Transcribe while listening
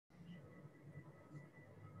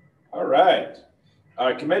right.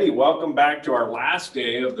 Committee, welcome back to our last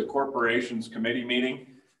day of the Corporations Committee meeting.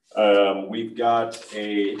 We've got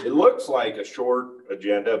it looks like a short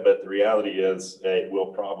agenda, but the reality is it will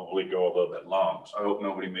probably go a little bit long. So I hope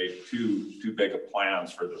nobody made too big of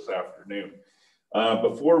plans for this afternoon.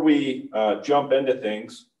 Before we jump into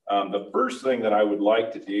things, the first thing that I would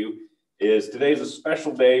like to do is today's a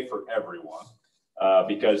special day for everyone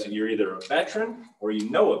because you're either a veteran or you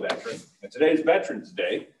know a veteran. And today's Veterans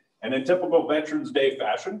Day. And in typical Veterans Day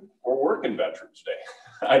fashion, we're working Veterans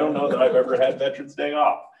Day. I don't know that I've ever had Veterans Day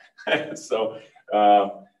off. So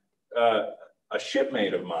a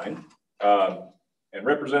shipmate of mine, and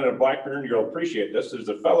Representative Blackburn, you'll appreciate this, there's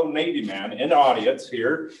a fellow Navy man in the audience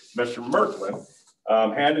here, Mr. Merklin,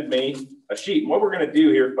 handed me a sheet. And what we're gonna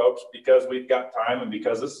do here, folks, because we've got time and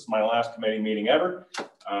because this is my last committee meeting ever,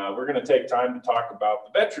 we're gonna take time to talk about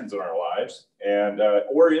the veterans in our lives, and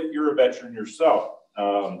or if you're a veteran yourself.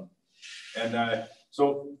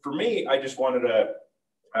 So for me, I just wanted to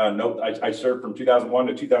note, I served from 2001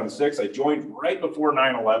 to 2006. I joined right before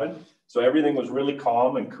 9/11. So everything was really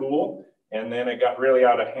calm and cool. And then it got really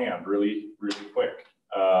out of hand really quick.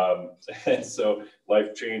 And so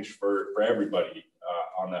life changed for everybody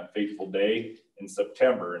on that fateful day in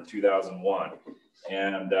September in 2001.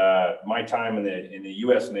 And my time in the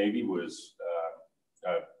U.S. Navy was,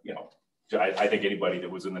 I think anybody that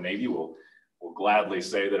was in the Navy will gladly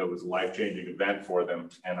say that it was a life-changing event for them.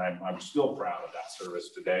 And I'm still proud of that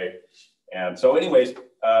service today. And so anyways,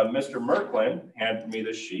 Mr. Merklin handed me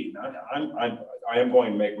this sheet. I am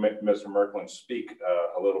going to make Mr. Merklin speak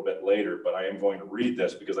a little bit later, but I am going to read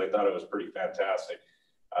this because I thought it was pretty fantastic.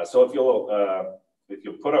 So if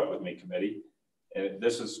you'll put up with me, committee, and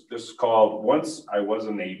this is called "Once I Was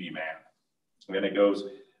a Navy Man." And it goes,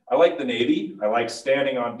 I like the Navy. I like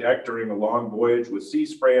standing on deck during a long voyage with sea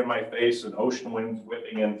spray in my face and ocean winds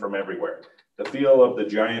whipping in from everywhere. The feel of the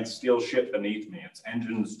giant steel ship beneath me, its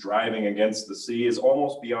engines driving against the sea, is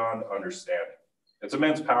almost beyond understanding. Its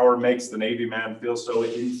immense power makes the Navy man feel so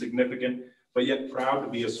insignificant, but yet proud to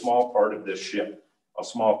be a small part of this ship, a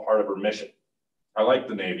small part of her mission. I like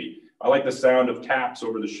the Navy. I like the sound of taps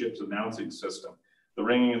over the ship's announcing system, the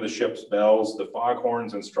ringing of the ship's bells, the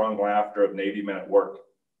foghorns and strong laughter of Navy men at work.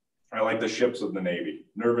 I like the ships of the Navy,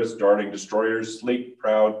 nervous darting destroyers, sleek,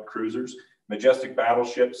 proud cruisers, majestic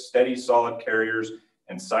battleships, steady, solid carriers,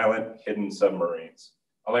 and silent, hidden submarines.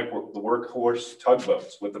 I like the workhorse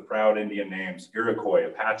tugboats with the proud Indian names, Iroquois,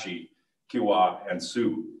 Apache, Kiowa, and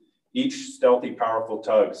Sioux. Each stealthy, powerful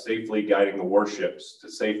tug safely guiding the warships to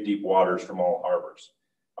safe, deep waters from all harbors.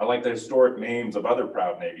 I like the historic names of other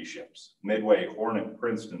proud Navy ships, Midway, Hornet,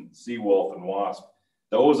 Princeton, Seawolf, and Wasp,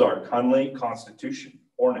 the Ozark, Hunley, Constitution,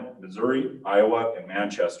 Hornet, Missouri, Iowa, and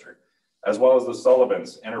Manchester, as well as the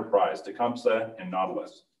Sullivans, Enterprise, Tecumseh, and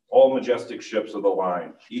Nautilus, all majestic ships of the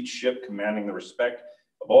line, each ship commanding the respect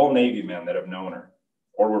of all Navy men that have known her,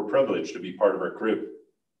 or were privileged to be part of her crew.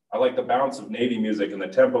 I like the bounce of Navy music and the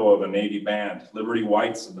tempo of a Navy band, Liberty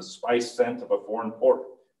Whites and the spice scent of a foreign port.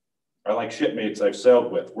 I like shipmates I've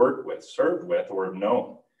sailed with, worked with, served with, or have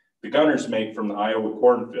known. The gunner's mate from the Iowa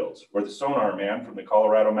cornfields, or the sonar man from the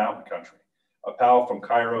Colorado mountain country, a pal from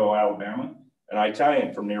Cairo, Alabama, an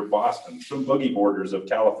Italian from near Boston, some boogie borders of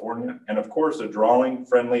California, and of course, a drawling,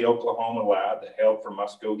 friendly Oklahoma lad that hailed from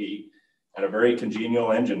Muskogee, and a very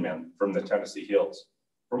congenial engineman from the Tennessee hills.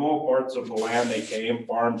 From all parts of the land they came,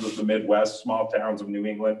 farms of the Midwest, small towns of New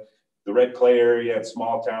England, the red clay area and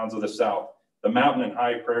small towns of the South, the mountain and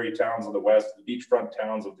high prairie towns of the West, the beachfront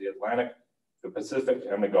towns of the Atlantic, the Pacific,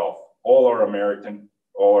 and the Gulf. All are American,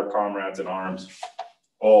 all are comrades in arms,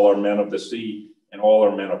 all are men of the sea, and all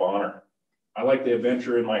are men of honor. I like the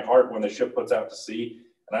adventure in my heart when the ship puts out to sea,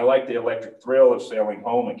 and I like the electric thrill of sailing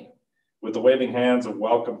home again. With the waving hands of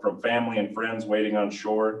welcome from family and friends waiting on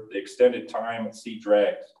shore, the extended time at sea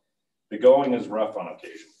drags. The going is rough on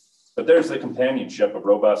occasion, but there's the companionship of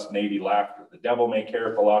robust Navy laughter, the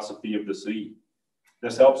devil-may-care philosophy of the sea.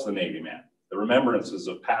 This helps the Navy man. The remembrances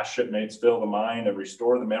of past shipmates fill the mind and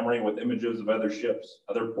restore the memory with images of other ships,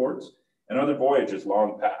 other ports, and other voyages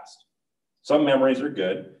long past. Some memories are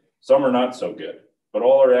good, some are not so good, but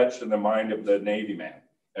all are etched in the mind of the Navy man,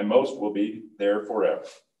 and most will be there forever.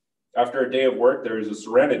 After a day of work, there is a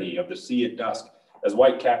serenity of the sea at dusk. As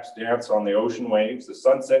white caps dance on the ocean waves, the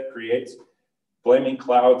sunset creates flaming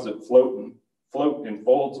clouds that float in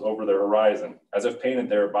folds over the horizon, as if painted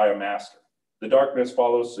there by a master. The darkness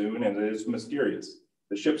follows soon, and it is mysterious.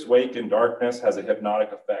 The ship's wake in darkness has a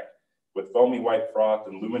hypnotic effect, with foamy white froth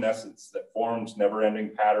and luminescence that forms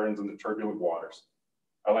never-ending patterns in the turbulent waters.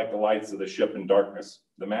 I like the lights of the ship in darkness,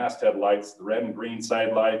 the masthead lights, the red and green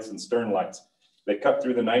side lights and stern lights, They cut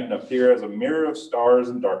through the night and appear as a mirror of stars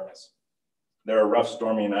and darkness. There are rough,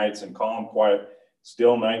 stormy nights and calm, quiet,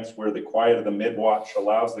 still nights where the quiet of the mid-watch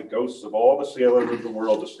allows the ghosts of all the sailors of the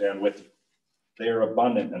world to stand with you. They are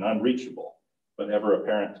abundant and unreachable, but ever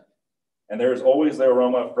apparent. And there is always the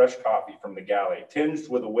aroma of fresh coffee from the galley, tinged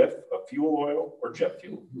with a whiff of fuel oil or jet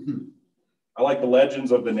fuel. I like the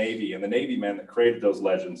legends of the Navy and the Navy men that created those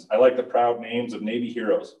legends. I like the proud names of Navy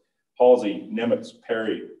heroes: Halsey, Nimitz,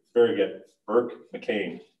 Perry, Farragut, Burke,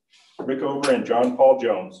 McCain, Rickover, and John Paul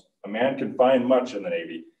Jones. A man can find much in the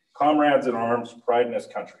Navy: comrades in arms, pride in his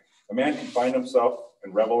country. A man can find himself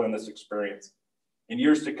and revel in this experience. In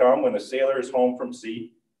years to come, when the sailor is home from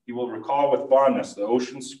sea, he will recall with fondness the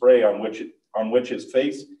ocean spray on which his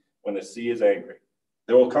face when the sea is angry.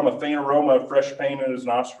 There will come a faint aroma of fresh paint in his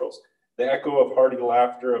nostrils, the echo of hearty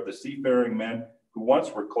laughter of the seafaring men who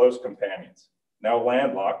once were close companions. Now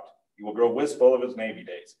landlocked, he will grow wistful of his Navy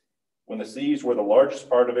days, when the seas were the largest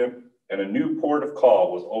part of him and a new port of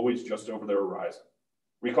call was always just over the horizon.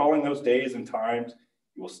 Recalling those days and times,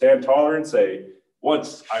 he will stand taller and say,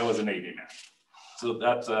 "Once I was a Navy man." So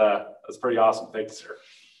that's pretty awesome. Thank you, sir.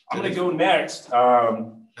 I'm going to go next.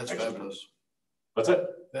 That's fabulous. What's it?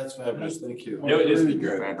 That's fabulous. Thank you. It is Really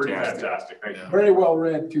good. pretty fantastic. Thank you. Very well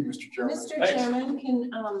read too, Mr. Chairman. Mr. Chairman,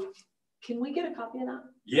 can we get a copy of that?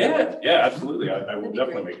 Yeah, absolutely. I will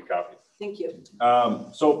definitely make a copy. Thank you.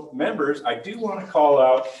 So members, I do want to call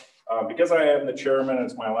out, because I am the chairman and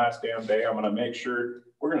it's my last damn day, I'm going to make sure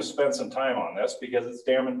we're going to spend some time on this because it's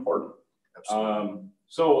damn important. Absolutely.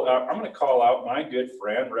 So I'm going to call out my good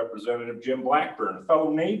friend, Representative Jim Blackburn, a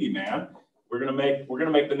fellow Navy man. We're going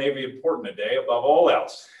to make the Navy important today above all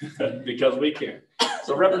else because we can.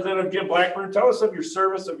 So Representative Jim Blackburn, tell us of your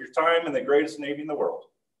service, of your time in the greatest Navy in the world.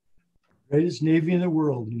 Greatest Navy in the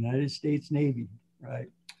world, United States Navy,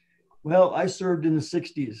 right? Well, I served in the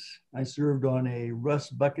 60s. I served on a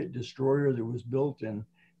rust bucket destroyer that was built in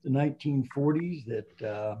the 1940s that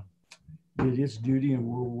did its duty in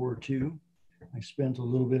World War II. I spent a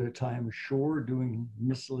little bit of time ashore doing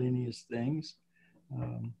miscellaneous things.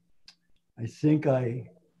 I think I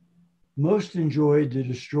most enjoyed the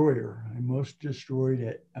destroyer. I most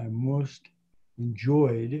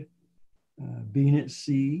enjoyed being at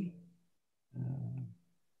sea,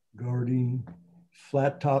 guarding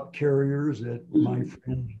flat top carriers that my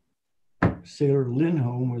friend Sailor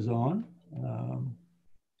Lindholm was on.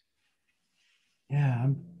 Yeah,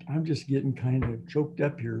 I'm just getting kind of choked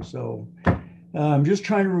up here. So I'm just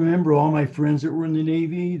trying to remember all my friends that were in the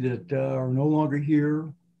Navy that are no longer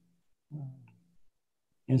here,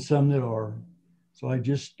 and some that are. So I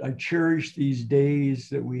cherish these days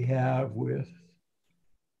that we have with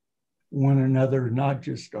one another, not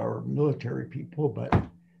just our military people, but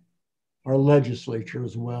our legislature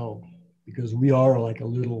as well, because we are like a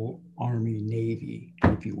little Army Navy,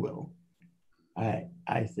 if you will. I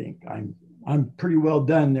think I'm pretty well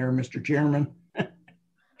done there, Mr. Chairman.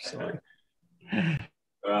 Sorry.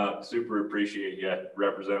 Super appreciate you,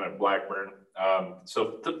 Representative Blackburn.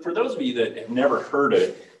 So for those of you that have never heard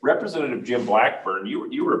it, Representative Jim Blackburn,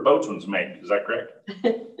 you were a boatswain's mate, is that correct?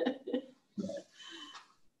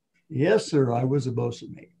 Yes, sir, I was a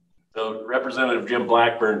boatswain mate. So Representative Jim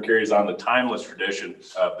Blackburn carries on the timeless tradition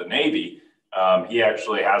of the Navy. He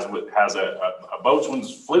actually has a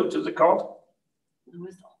boatswain's flute, is it called? The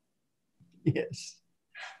whistle. Yes.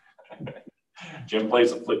 Jim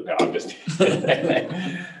plays the flute now. I'm just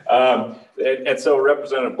and so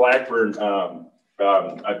Representative Blackburn, I've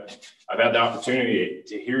had the opportunity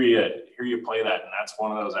to hear you play that, and that's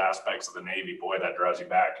one of those aspects of the Navy, boy, that draws you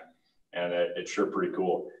back, and it's sure pretty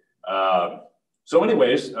cool. So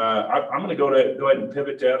anyways, I'm going to go ahead and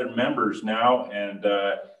pivot to other members now, and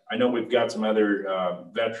I know we've got some other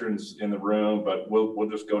veterans in the room, but we'll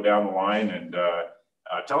just go down the line and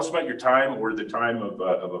tell us about your time or the time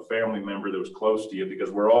of a family member that was close to you,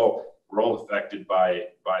 because we're all affected by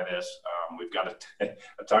this. We've got a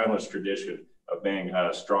timeless tradition of being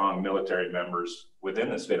strong military members within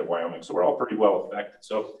the state of Wyoming, so we're all pretty well affected.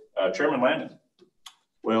 So Chairman Landon.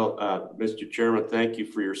 Well, Mr. Chairman, thank you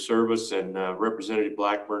for your service, and Representative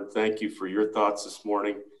Blackburn, thank you for your thoughts this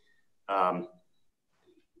morning. There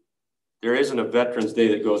isn't a Veterans Day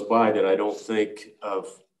that goes by that I don't think of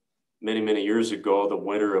many, many years ago, the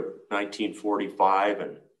winter of 1945,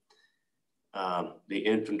 and the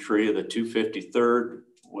infantry of the 253rd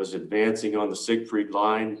was advancing on the Siegfried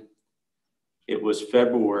Line. It was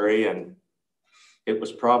February, and it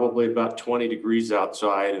was probably about 20 degrees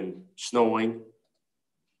outside and snowing.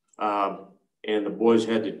 And the boys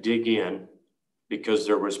had to dig in because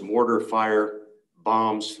there was mortar fire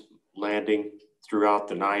bombs landing throughout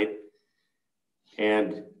the night.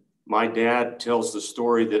 And my dad tells the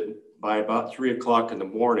story that by about 3 o'clock in the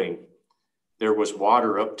morning, there was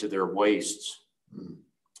water up to their waists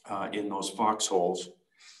in those foxholes,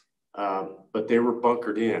 but they were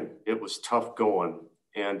bunkered in. It was tough going.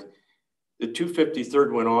 And the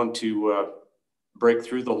 253rd went on to break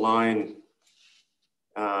through the line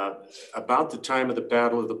about the time of the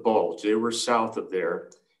Battle of the Bulge. They were south of there,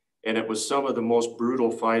 and it was some of the most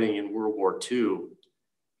brutal fighting in World War II.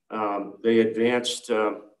 They advanced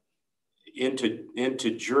into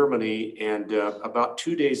Germany, and about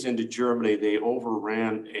 2 days into Germany, they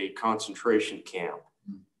overran a concentration camp.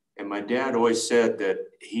 And my dad always said that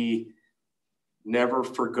he never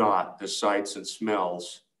forgot the sights and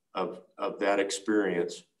smells of that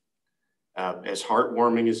experience. As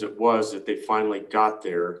heartwarming as it was that they finally got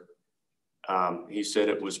there, he said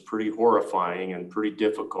it was pretty horrifying and pretty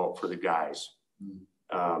difficult for the guys.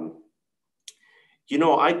 You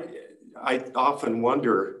know, I often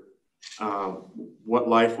wonder what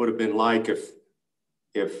life would have been like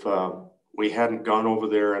if we hadn't gone over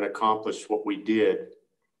there and accomplished what we did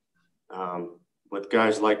with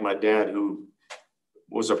guys like my dad, who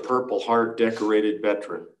was a Purple Heart decorated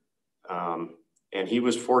veteran. And he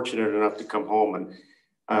was fortunate enough to come home. And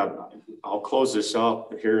I'll close this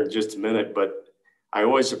up here in just a minute, but I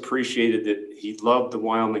always appreciated that he loved the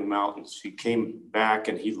Wyoming mountains. He came back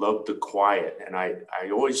and he loved the quiet. And I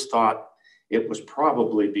always thought it was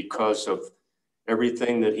probably because of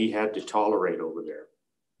everything that he had to tolerate over there.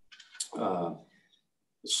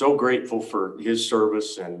 So grateful for his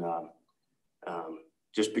service, and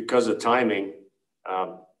just because of timing,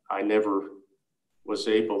 I never was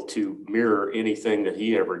able to mirror anything that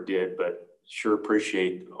he ever did, but sure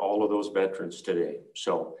appreciate all of those veterans today.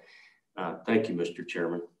 So thank you, Mr.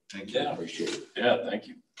 Chairman. Thank you. Yeah. Appreciate it. Yeah, thank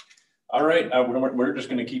you. All right, we're just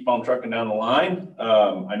going to keep on trucking down the line.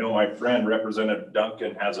 I know my friend Representative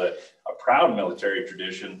Duncan has a proud military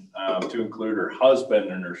tradition, to include her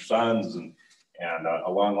husband and her sons and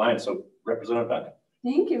a long line. So Representative Duncan.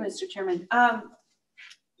 Thank you, Mr. Chairman.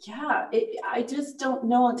 Yeah, I just don't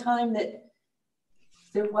know a time that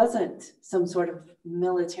there wasn't some sort of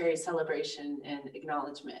military celebration and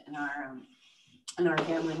acknowledgement in our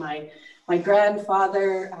family. My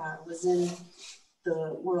grandfather was in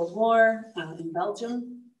the World War in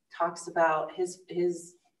Belgium. Talks about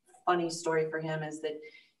his funny story for him is that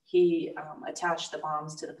he attached the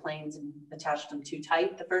bombs to the planes and attached them too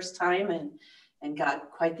tight the first time and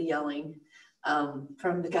got quite the yelling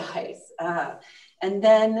from the guys. And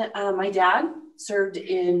then my dad served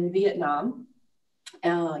in Vietnam,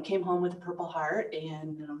 came home with a Purple Heart,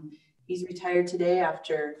 and he's retired today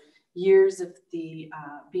after years of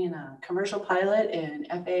being a commercial pilot and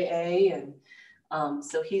FAA, and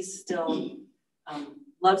so he's still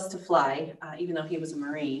loves to fly, even though he was a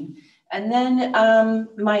Marine. And then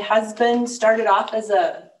my husband started off as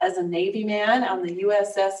a Navy man on the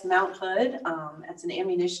USS Mount Hood as an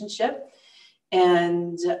ammunition ship,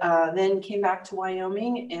 and then came back to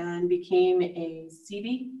Wyoming and became a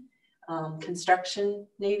Seabee construction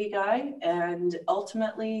Navy guy, and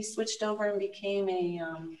ultimately switched over and became a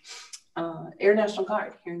Air National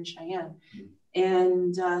Guard here in Cheyenne.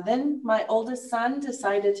 And then my oldest son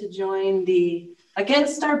decided to join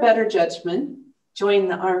against our better judgment, join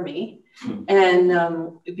the Army, and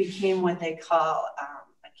it became what they call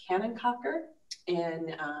a cannon cocker,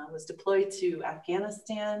 and was deployed to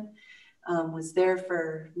Afghanistan, was there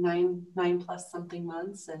for nine plus something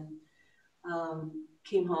months, and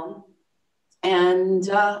came home. And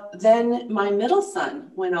then my middle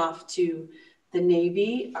son went off to the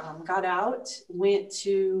Navy, got out, went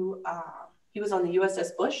to, he was on the USS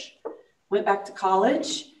Bush, went back to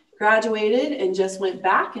college, graduated, and just went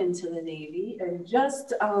back into the Navy. And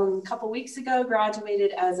just a couple weeks ago,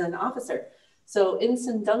 graduated as an officer. So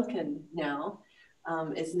Ensign Duncan now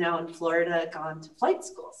is now in Florida, gone to flight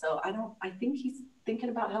school. So I think he's thinking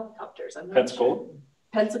about helicopters. I'm not Pensacola? sure.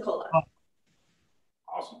 Pensacola.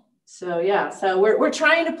 Awesome. So yeah, so we're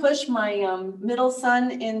trying to push my middle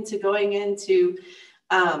son into going into,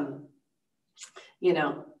 you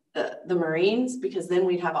know, the Marines, because then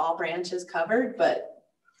we'd have all branches covered. But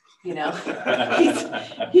you know,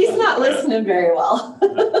 he's not listening very well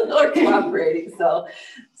or cooperating. So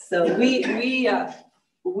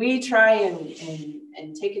we try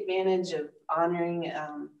and take advantage of honoring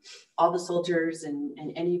all the soldiers and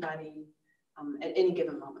anybody at any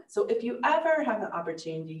given moment. So if you ever have an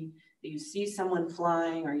opportunity that you see someone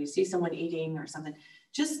flying or you see someone eating or something,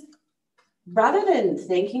 just rather than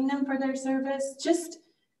thanking them for their service, just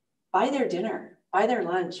buy their dinner, buy their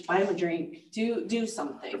lunch, buy them a drink, do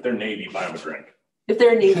something. If they're Navy, buy them a drink. if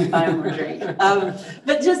they're a Navy, I'm wondering.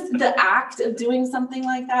 But just the act of doing something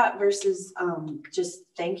like that versus just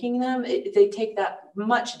thanking them, they take that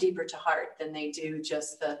much deeper to heart than they do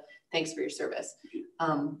just the thanks for your service.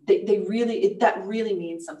 They really, that really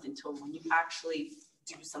means something to them when you actually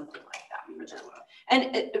do something like that for them.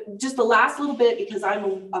 And just the last little bit, because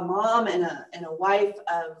I'm a mom and a wife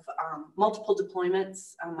of multiple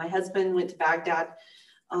deployments. My husband went to Baghdad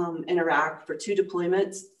in Iraq for 2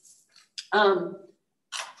 deployments.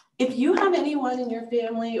 If you have anyone in your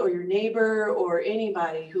family or your neighbor or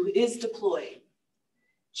anybody who is deployed,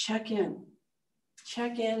 check in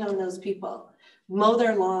on those people, mow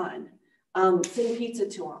their lawn, send pizza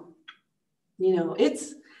to them. You know,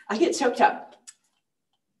 I get choked up.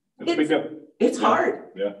 It's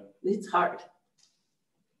hard. Yeah. It's hard.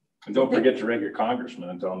 And don't forget to ring your congressman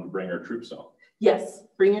and tell them to bring our troops home. Yes,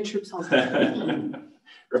 bring your troops home.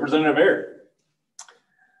 Representative Ayer.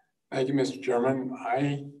 Thank you, Mr. Chairman.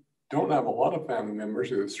 I don't have a lot of family members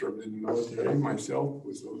who have served in the military. Myself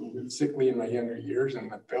was a little bit sickly in my younger years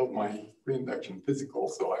and I failed my pre-induction physical,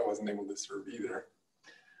 so I wasn't able to serve either.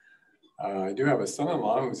 I do have a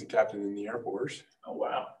son-in-law who's a captain in the Air Force. Oh,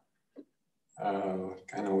 wow.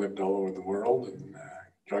 Kind of lived all over the world and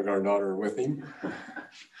drug our daughter with him.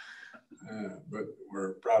 But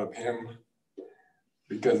we're proud of him.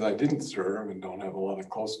 Because I didn't serve and don't have a lot of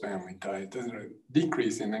close family ties, it doesn't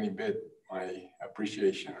decrease in any bit my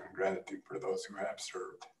appreciation and gratitude for those who have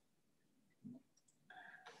served.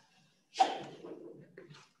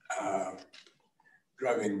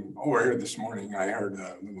 Driving over here this morning, I heard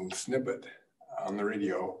a little snippet on the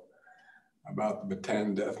radio about the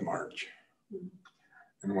Bataan Death March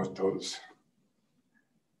and what those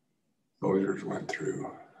soldiers went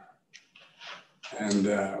through. And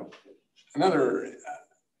another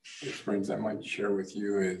experience I might share with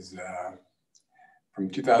you is from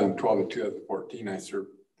 2012 to 2014, I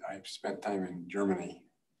spent time in Germany.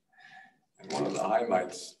 And one of the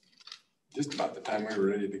highlights, just about the time we were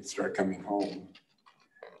ready to start coming home,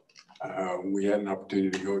 we had an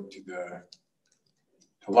opportunity to go to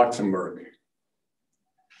Luxembourg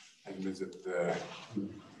and visit the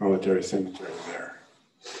military cemetery there.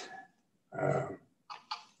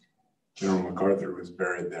 General MacArthur was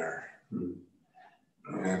buried there.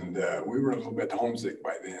 And we were a little bit homesick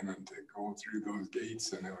by then, and to go through those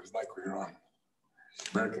gates, and it was like we were on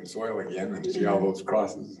American soil again, and see all those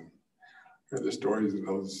crosses and hear the stories of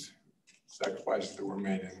those sacrifices that were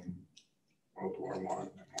made in World War I and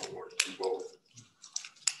World War II both.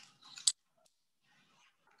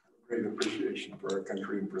 Great appreciation for our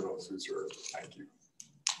country and for those who served. Thank you.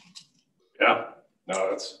 Yeah, no,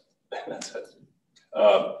 that's it.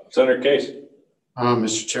 Senator Case.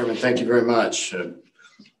 Mr. Chairman, thank you very much.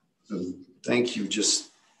 Thank you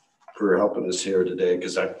just for helping us here today,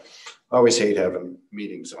 because I always hate having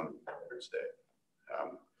meetings on Thursday.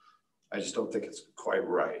 I just don't think it's quite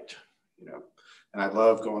right, you know. And I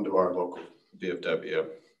love going to our local VFW.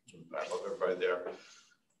 I love everybody there.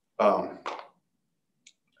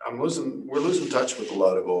 We're losing touch with a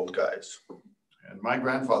lot of old guys. And my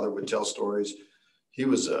grandfather would tell stories. He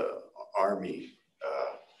was a Army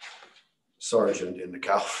sergeant in the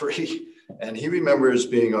cavalry. And he remembers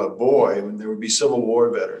being a boy when there would be Civil War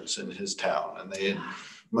veterans in his town, and they had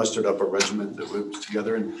mustered up a regiment that lived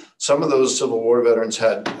together. And some of those Civil War veterans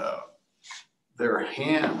had their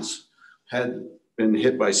hands had been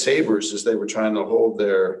hit by sabers as they were trying to hold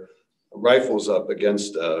their rifles up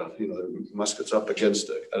against, their muskets up against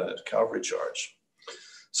a cavalry charge.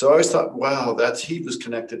 So I always thought, wow, he was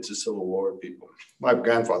connected to Civil War people. My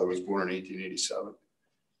grandfather was born in 1887.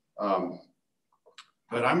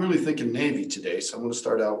 But I'm really thinking Navy today. So I'm going to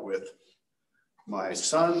start out with my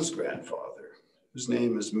son's grandfather, whose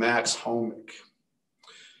name is Max Homick.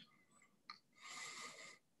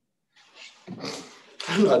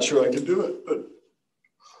 I'm not sure I can do it, but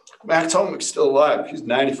Max Homick's still alive. He's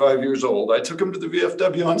 95 years old. I took him to the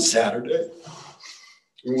VFW on Saturday.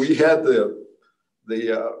 And we had the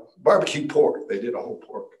barbecue pork. They did a whole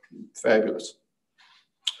pork. Fabulous.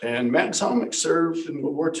 And Max Homick served in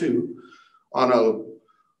World War II on a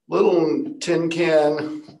little tin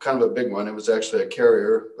can, kind of a big one. It was actually a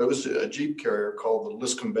carrier. It was a Jeep carrier called the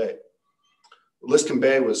Liscombe Bay. The Liscombe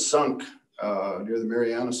Bay was sunk near the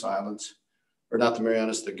Marianas Islands, or not the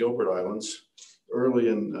Marianas, the Gilbert Islands, early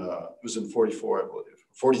in, it was in 44, I believe,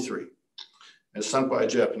 43. It's sunk by a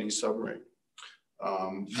Japanese submarine.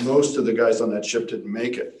 Most of the guys on that ship didn't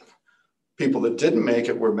make it. People that didn't make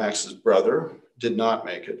it were Max's brother, did not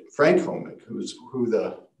make it. Frank Homick, who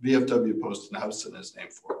the VFW post in Hudson is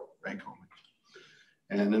named for, Frank Homick.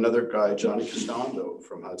 And another guy, Johnny Costando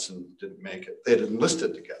from Hudson, didn't make it. They had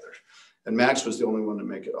enlisted together. And Max was the only one to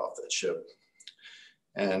make it off that ship.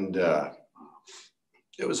 And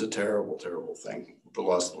it was a terrible, terrible thing, the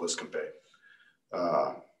loss of the Liscombe.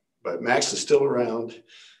 But Max is still around.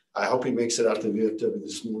 I hope he makes it out to VFW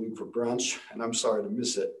this morning for brunch, and I'm sorry to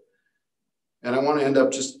miss it. And I want to end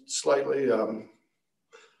up just slightly,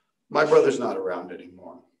 my brother's not around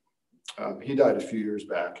anymore. He died a few years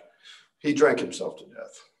back. He drank himself to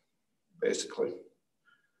death, basically.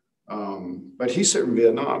 But he served in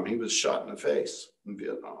Vietnam. He was shot in the face in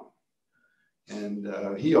Vietnam.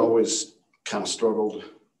 And he always kind of struggled.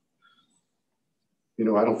 You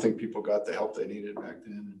know, I don't think people got the help they needed back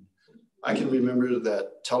then. I can remember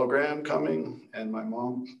that telegram coming and my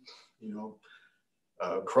mom, you know,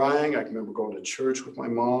 crying. I can remember going to church with my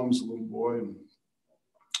mom as a little boy and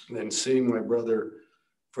then seeing my brother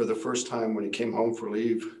for the first time when he came home for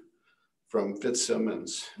leave from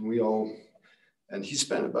Fitzsimmons. And he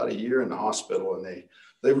spent about a year in the hospital, and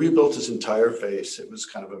they rebuilt his entire face. It was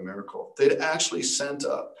kind of a miracle. They'd actually sent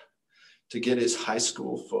up to get his high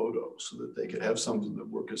school photo so that they could have something to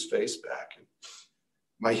work his face back.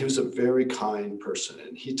 He was a very kind person,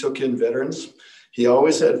 and he took in veterans. He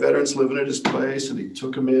always had veterans living at his place, and he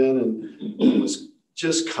took them in and was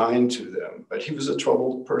just kind to them. But he was a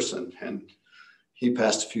troubled person, and he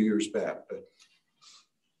passed a few years back. But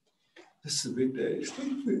this is a big day.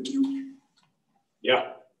 Thank you.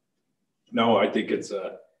 Yeah. No, I think it's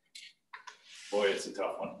it's a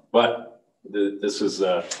tough one. But this is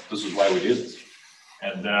why we do this.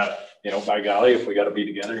 And you know, by golly, if we got to be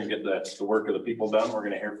together and get the work of the people done, we're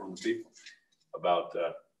going to hear from the people about.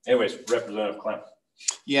 Anyways, Representative Clem.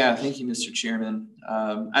 Yeah, thank you, Mr. Chairman.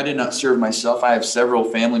 I did not serve myself. I have several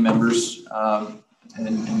family members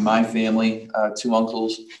in my family, 2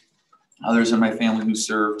 uncles, others in my family who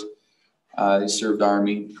served. They served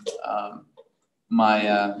Army.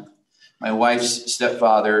 My wife's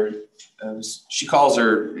stepfather, she calls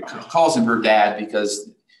him her dad because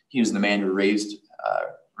he was the man who raised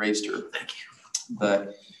her. Thank you.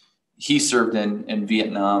 But he served in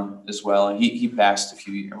Vietnam as well, and he passed a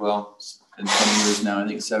few years. Well, it's been 20 years now. I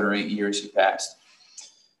think 7 or 8 years he passed.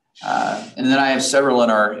 And then I have several in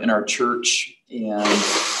our church,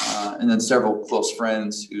 and then several close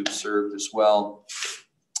friends who served as well.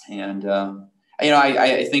 And you know,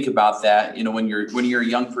 I think about that. You know, when you're a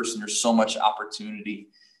young person, there's so much opportunity.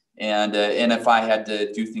 And if I had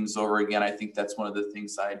to do things over again, I think that's one of the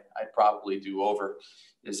things I'd probably do over,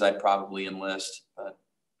 is I'd probably enlist. But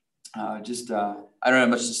I don't have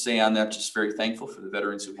much to say on that. Just very thankful for the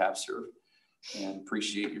veterans who have served, and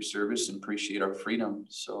appreciate your service and appreciate our freedom.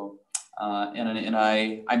 So, and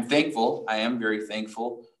I'm thankful. I am very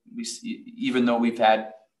thankful. Even though we've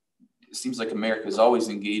had, it seems like America is always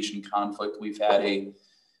engaged in conflict, we've had a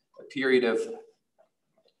period of,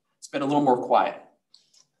 it's been a little more quiet.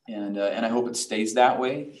 And I hope it stays that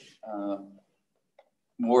way.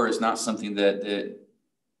 War is not something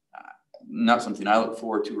not something I look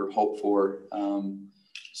forward to or hope for.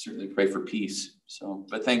 Certainly pray for peace. So,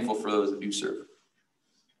 but thankful for those that do serve.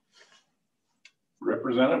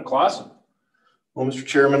 Representative Clausen. Well, Mr.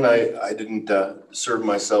 Chairman, I didn't serve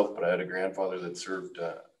myself, but I had a grandfather that served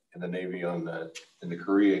in the Navy in the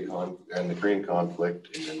Korean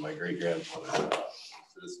conflict, and then my great grandfather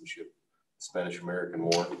citizenship. Spanish-American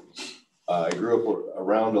War. I grew up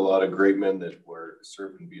around a lot of great men that were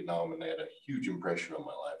served in Vietnam, and they had a huge impression on my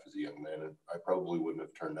life as a young man. And I probably wouldn't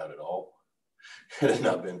have turned out at all had it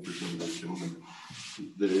not been for some wisdom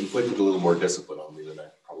that inflicted a little more discipline on me than I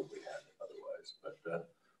probably had otherwise. But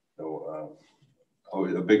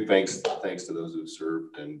a big thanks to those who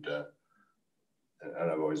served, and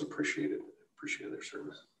I've always appreciated their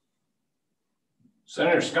service.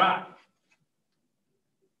 Senator Scott.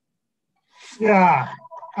 Yeah,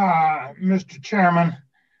 Mr. Chairman,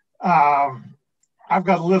 I've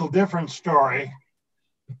got a little different story.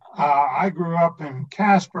 I grew up in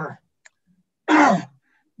Casper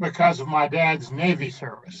because of my dad's Navy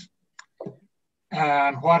service.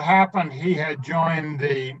 And what happened, he had joined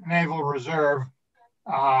the Naval Reserve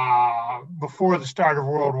before the start of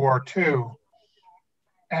World War II.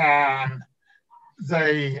 And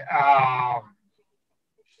they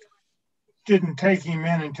didn't take him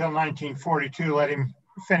in until 1942, let him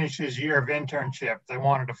finish his year of internship. They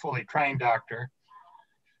wanted a fully trained doctor.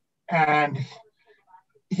 And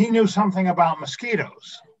he knew something about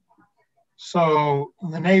mosquitoes. So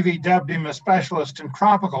the Navy dubbed him a specialist in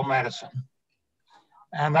tropical medicine.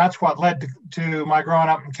 And that's what led to my growing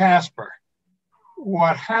up in Casper.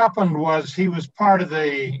 What happened was he was part of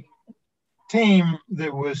the team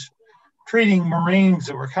that was treating Marines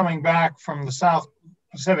that were coming back from the South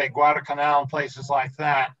Pacific, Guadalcanal, and places like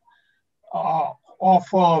that, all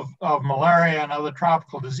full of malaria and other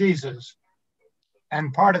tropical diseases.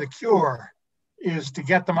 And part of the cure is to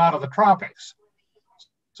get them out of the tropics.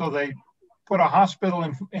 So they put a hospital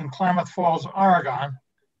in Klamath Falls, Oregon,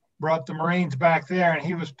 brought the Marines back there, and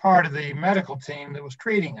he was part of the medical team that was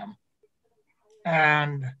treating him.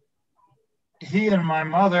 And he and my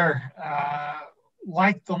mother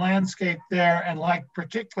liked the landscape there and liked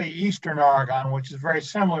particularly Eastern Oregon, which is very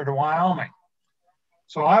similar to Wyoming.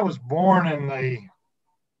 So I was born in the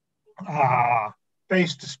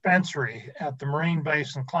base dispensary at the Marine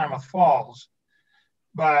base in Klamath Falls.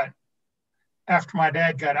 But after my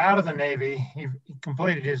dad got out of the Navy, he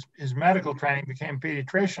completed his medical training, became a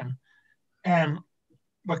pediatrician. And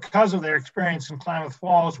because of their experience in Klamath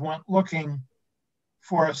Falls, went looking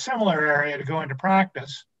for a similar area to go into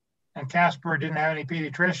practice. And Casper didn't have any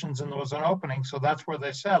pediatricians and there was an opening, so that's where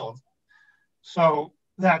they settled. So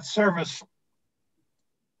that service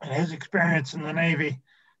and his experience in the Navy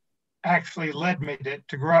actually led me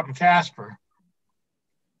to grow up in Casper.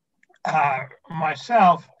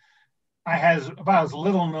 Myself, I had about as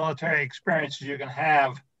little military experience as you can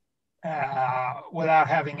have without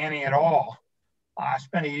having any at all. I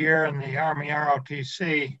spent a year in the Army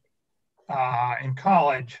ROTC in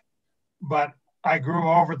college, but I grew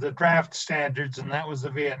over the draft standards, and that was the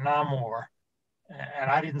Vietnam War. And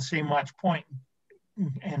I didn't see much point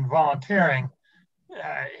in volunteering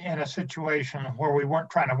in a situation where we weren't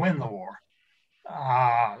trying to win the war.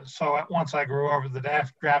 So once I grew over the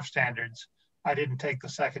draft standards, I didn't take the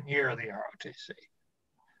second year of the ROTC.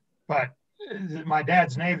 But my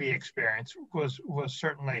dad's Navy experience was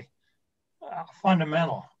certainly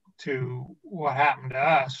fundamental to what happened to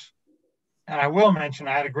us. And I will mention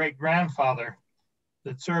I had a great grandfather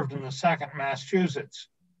that served in the 2nd Massachusetts.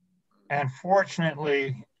 And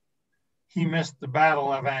fortunately, he missed the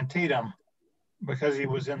Battle of Antietam because he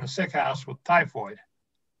was in the sick house with typhoid.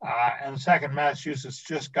 And the 2nd Massachusetts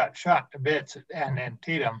just got shot to bits at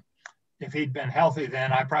Antietam. If he'd been healthy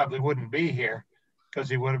then, I probably wouldn't be here because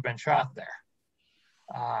he would have been shot there.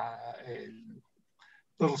 A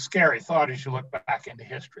little scary thought as you look back into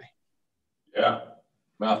history. Yeah.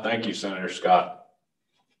 Well, thank you, Senator Scott.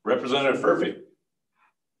 Representative Furphy.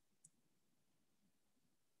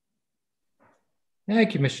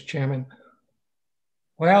 Thank you, Mr. Chairman.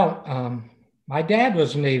 Well, my dad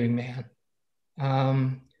was a Navy man,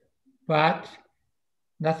 but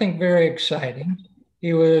nothing very exciting.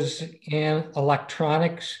 He was in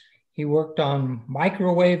electronics. He worked on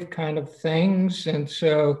microwave kind of things, and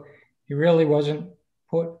so he really wasn't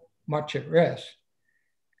put much at risk.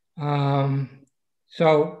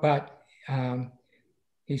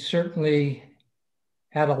 He certainly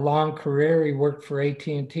had a long career. He worked for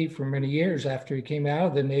AT&T for many years after he came out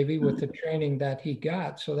of the Navy with the training that he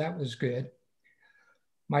got, so that was good.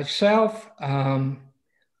 Myself, I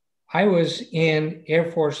was in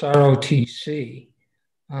Air Force ROTC,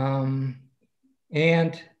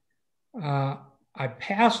 and I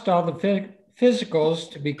passed all the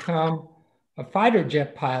physicals to become a fighter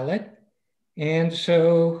jet pilot, and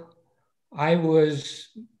so I was,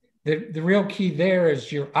 the real key there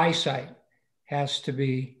is your eyesight has to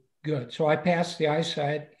be good. So I passed the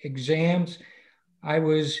eyesight exams. I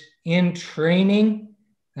was in training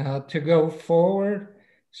to go forward.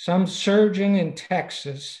 Some surgeon in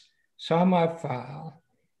Texas saw my file,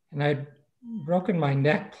 and I'd broken my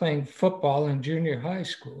neck playing football in junior high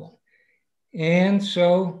school. And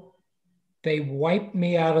so they wiped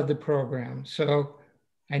me out of the program. So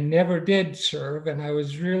I never did serve, and I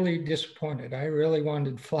was really disappointed. I really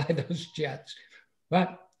wanted to fly those jets,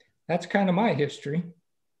 but that's kind of my history.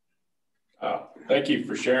 Thank you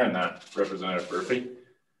for sharing that, Representative Murphy.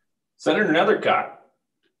 Senator Nethercott.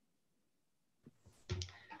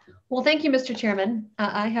 Well, thank you, Mr. Chairman.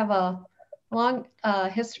 I have a long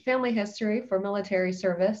family history for military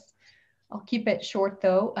service. I'll keep it short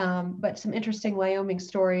though, but some interesting Wyoming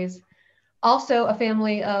stories. Also a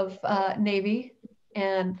family of Navy,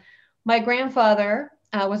 and my grandfather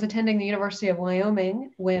was attending the University of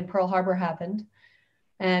Wyoming when Pearl Harbor happened.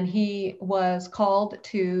 And he was called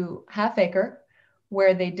to Half Acre,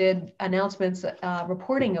 where they did announcements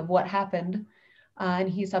reporting of what happened. And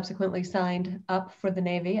he subsequently signed up for the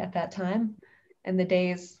Navy at that time in the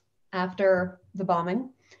days after the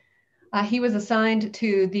bombing. He was assigned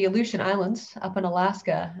to the Aleutian Islands up in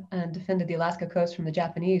Alaska and defended the Alaska coast from the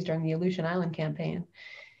Japanese during the Aleutian Island campaign.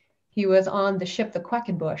 He was on the ship, the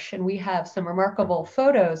Quackenbush, and we have some remarkable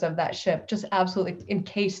photos of that ship just absolutely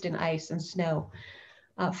encased in ice and snow.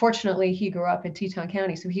 Fortunately, he grew up in Teton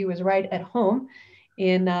County, so he was right at home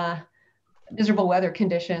in miserable weather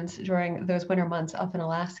conditions during those winter months up in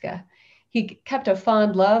Alaska. he kept a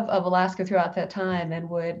fond love of Alaska throughout that time and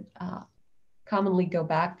would commonly go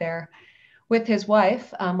back there with his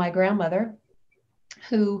wife, my grandmother,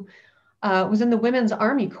 who was in the Women's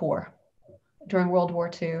Army Corps during World War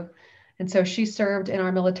II. And so she served in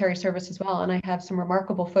our military service as well. And I have some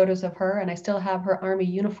remarkable photos of her, and I still have her Army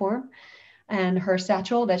uniform and her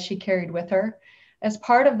satchel that she carried with her. As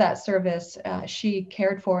part of that service, she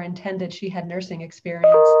cared for and tended, she had nursing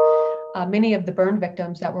experience, many of the burn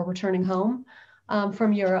victims that were returning home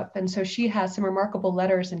from Europe. And so she has some remarkable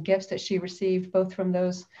letters and gifts that she received both from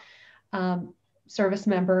those service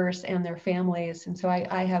members and their families. And so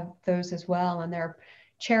I have those as well, and they're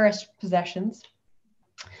cherished possessions.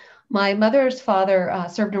 My mother's father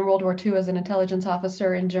served in World War II as an intelligence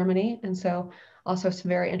officer in Germany. And so also some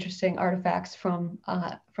very interesting artifacts from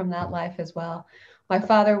that life as well. My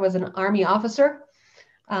father was an Army officer,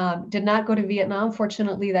 did not go to Vietnam.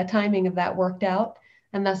 Fortunately, the timing of that worked out,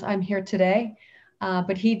 and thus I'm here today.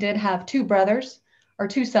 But he did have two brothers, or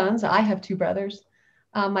two sons. I have two brothers.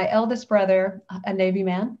 My eldest brother, a Navy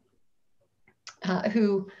man,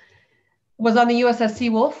 who was on the USS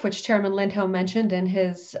Seawolf, which Chairman Lindholm mentioned in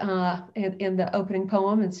his in the opening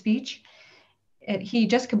poem and speech. He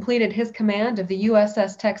just completed his command of the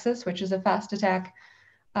USS Texas, which is a fast attack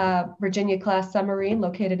Virginia-class submarine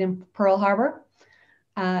located in Pearl Harbor,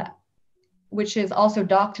 which is also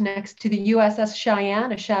docked next to the USS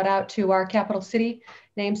Cheyenne. A shout out to our capital city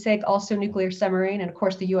namesake, also nuclear submarine, and of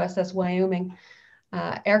course the USS Wyoming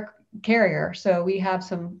air carrier. So we have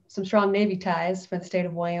some strong Navy ties for the state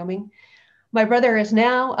of Wyoming. My brother is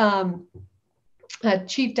now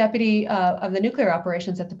chief deputy of the nuclear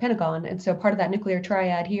operations at the Pentagon. And so part of that nuclear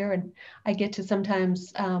triad here, and I get to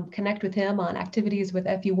sometimes connect with him on activities with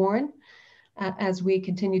F.E. Warren as we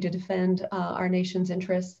continue to defend our nation's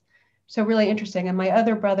interests. So really interesting. And my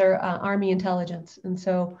other brother, Army intelligence. And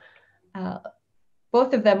so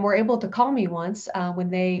both of them were able to call me once when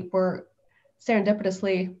they were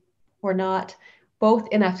serendipitously were not both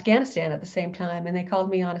in Afghanistan at the same time. And they called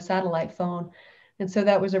me on a satellite phone. And so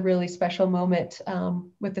that was a really special moment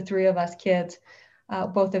with the three of us kids,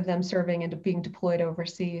 both of them serving and being deployed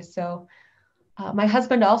overseas. So my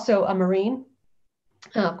husband, also a Marine,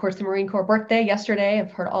 of course, the Marine Corps birthday yesterday,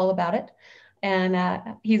 I've heard all about it.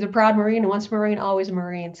 And he's a proud Marine, and once a Marine, always a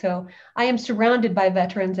Marine. So I am surrounded by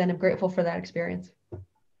veterans and I'm grateful for that experience.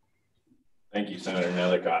 Thank you, Senator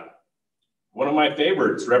Nellicott. One of my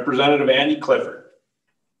favorites, Representative Andy Clifford.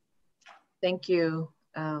 Thank you.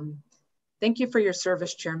 Thank you for your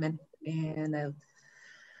service, Chairman. And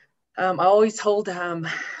I always hold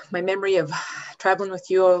my memory of traveling with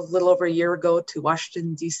you a little over a year ago to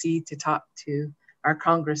Washington, D.C. to talk to our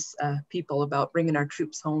Congress people about bringing our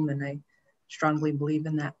troops home. And I strongly believe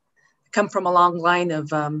in that. I come from a long line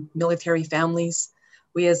of military families.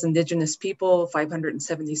 We as Indigenous people,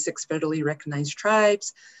 576 federally recognized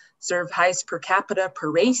tribes, serve highest per capita per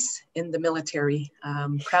race in the military.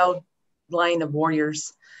 Proud line of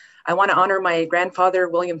warriors. I want to honor my grandfather,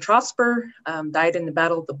 William Trosper, died in the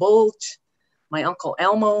Battle of the Bulge. My uncle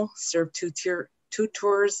Elmo served two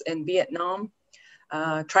tours in Vietnam.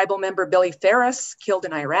 Tribal member Billy Ferris, killed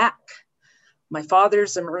in Iraq. My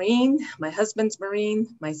father's a Marine, my husband's Marine,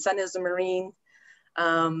 my son is a Marine.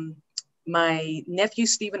 My nephew,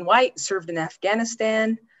 Stephen White, served in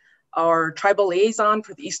Afghanistan. Our tribal liaison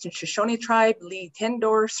for the Eastern Shoshone tribe, Lee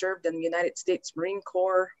Tendor, served in the United States Marine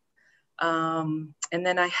Corps. And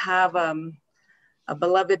then I have a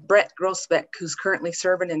beloved Brett Grosbeck, who's currently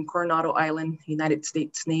serving in Coronado Island, United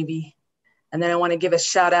States Navy. And then I want to give a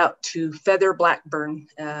shout out to Feather Blackburn.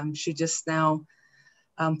 She just now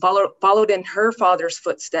followed in her father's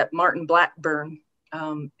footstep, Martin Blackburn.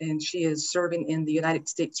 And she is serving in the United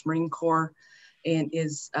States Marine Corps and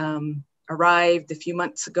is arrived a few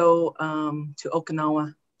months ago to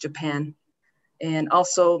Okinawa, Japan. And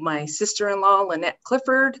also my sister-in-law, Lynette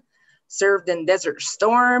Clifford, served in Desert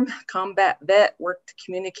Storm, combat vet, worked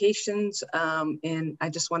communications, and I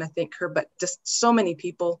just want to thank her, but just so many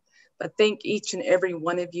people. But thank each and every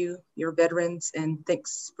one of you, your veterans, and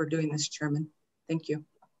thanks for doing this, Chairman. Thank you.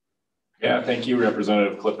 Yeah, thank you,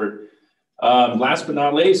 Representative Clifford. Last but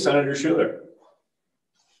not least, Senator Schuler.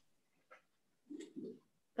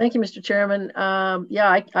 Thank you, Mr. Chairman.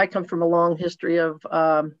 Yeah, I come from a long history of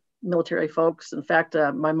military folks. In fact,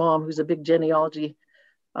 my mom, who's a big genealogy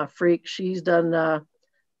freak, she's done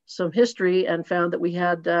some history and found that we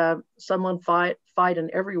had someone fight in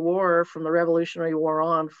every war from the Revolutionary War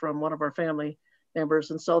on from one of our family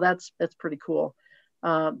members. And so that's pretty cool.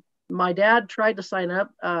 My dad tried to sign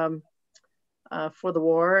up for the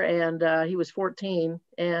war, and he was 14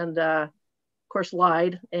 and of course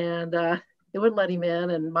lied and they wouldn't let him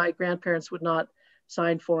in, and my grandparents would not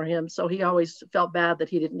sign for him. So he always felt bad that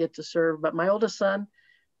he didn't get to serve. But my oldest son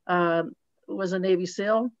was a Navy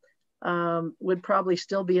SEAL, would probably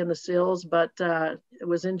still be in the SEALs, but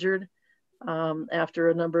was injured after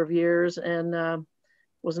a number of years, and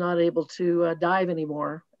was not able to dive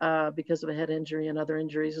anymore because of a head injury and other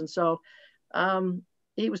injuries. And so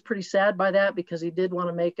he was pretty sad by that, because he did want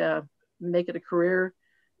to make it a career.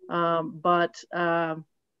 But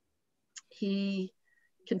he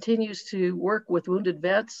continues to work with wounded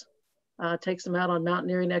vets, takes them out on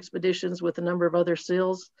mountaineering expeditions with a number of other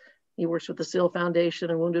SEALs. He works with the SEAL Foundation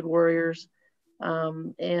and Wounded Warriors.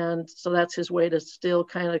 And so that's his way to still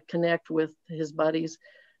kind of connect with his buddies.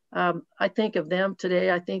 I think of them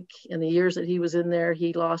today. I think in the years that he was in there,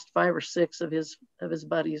 he lost 5 or 6 of his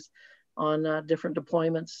buddies on different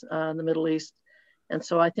deployments in the Middle East. And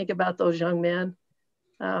so I think about those young men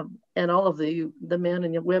and all of the men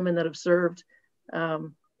and women that have served,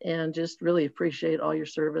 and just really appreciate all your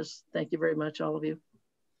service. Thank you very much, all of you.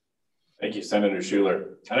 Thank you, Senator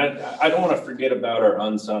Schuler. And I don't want to forget about our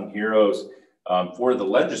unsung heroes for the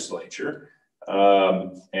legislature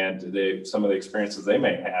and some of the experiences they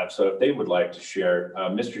may have. So if they would like to share,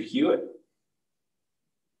 Mr. Hewitt.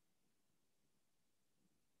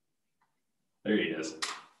 There he is.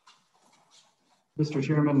 Mr.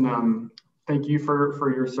 Chairman, thank you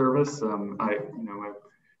for your service.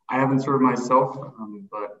 I haven't served myself,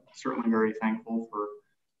 but certainly very thankful for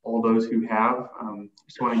all those who have.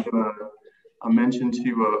 Just want to give a mention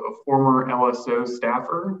to a former LSO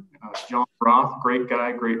staffer, John Roth, great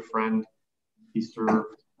guy, great friend. He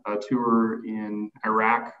served a tour in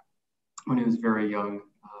Iraq when he was very young,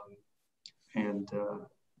 and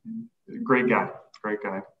great guy, great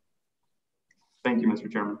guy. Thank you,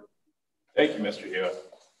 Mr. Chairman. Thank you, Mr. Hewitt.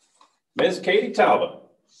 Ms. Katie Talbot.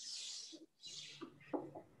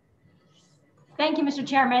 Thank you, Mr.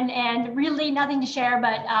 Chairman, and really nothing to share,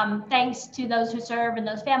 but thanks to those who serve and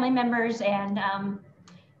those family members, and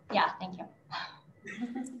yeah, thank you.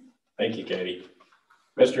 Thank you, Katie.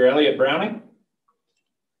 Mr. Elliott Browning.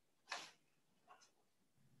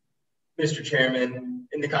 Mr. Chairman,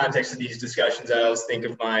 in the context of these discussions, I always think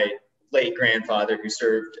of my late grandfather who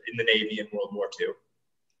served in the Navy in World War II.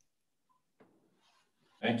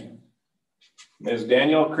 Thank you. Ms.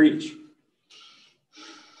 Danielle Creech.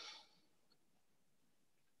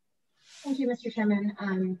 Thank you, Mr. Chairman,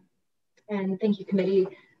 and thank you, committee.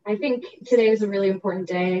 I think today is a really important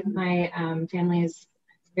day. My family is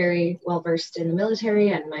very well versed in the military,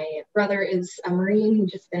 and my brother is a Marine who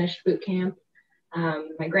just finished boot camp.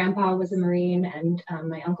 My grandpa was a Marine, and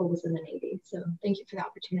my uncle was in the Navy. So thank you for the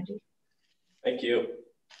opportunity. Thank you.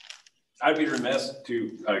 I'd be remiss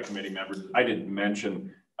to committee members. I didn't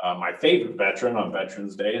mention my favorite veteran on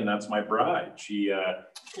Veterans Day, and that's my bride. She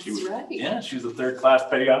was, right. Yeah, she was a 3rd class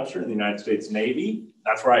petty officer in the United States Navy.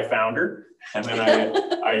 That's where I found her. And then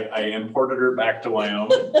I imported her back to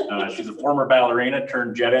Wyoming. She's a former ballerina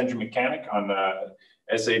turned jet engine mechanic on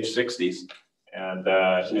SH-60s. And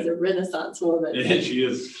she's a Renaissance woman. She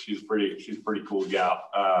is. She's pretty cool gal.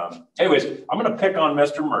 Anyways, I'm going to pick on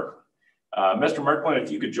Mr. Merklin. Mr. Merklin, if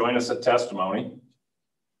you could join us at testimony.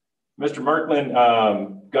 Mr.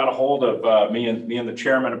 Merklin got a hold of me and the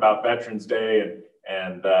chairman about Veterans Day,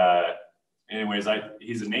 and anyways,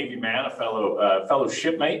 he's a Navy man, a fellow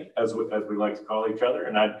shipmate, as we like to call each other,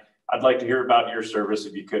 and I'd like to hear about your service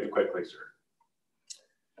if you could quickly, sir.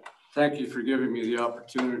 Thank you for giving me the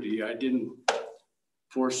opportunity. I didn't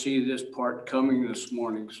foresee this part coming this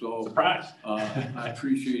morning, so surprise. I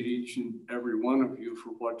appreciate each and every one of you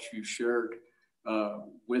for what you shared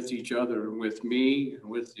with each other, and with me, and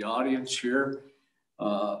with the audience here.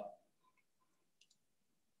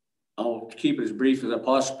 I'll keep it as brief as I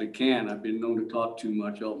possibly can. I've been known to talk too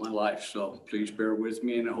much all my life, so please bear with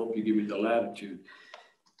me, and I hope you give me the latitude.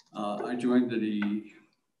 I joined the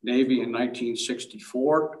Navy in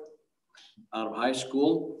 1964 out of high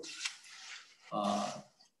school. I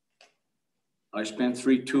spent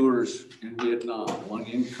 3 tours in Vietnam, one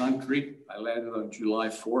in country. I landed on July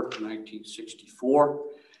 4th, 1964,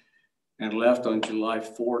 and left on July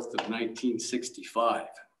 4th of 1965.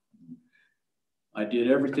 I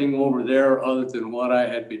did everything over there other than what I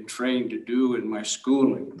had been trained to do in my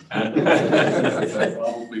schooling.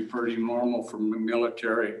 Probably pretty normal from the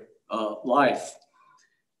military life.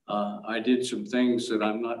 I did some things that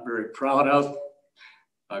I'm not very proud of.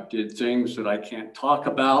 I did things that I can't talk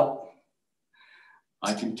about.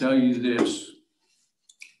 I can tell you this,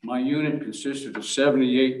 my unit consisted of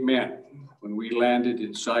 78 men when we landed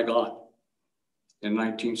in Saigon in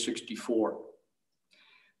 1964.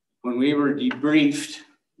 When we were debriefed,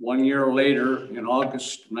 1 year later, in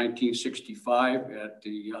August 1965, at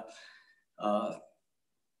the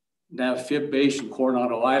NAVFIB base in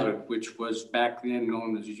Coronado Island, which was back then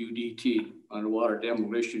known as UDT, Underwater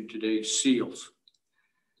Demolition, today's SEALs.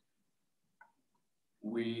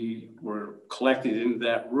 We were collected into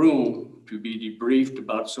that room to be debriefed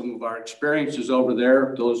about some of our experiences over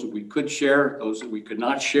there, those that we could share, those that we could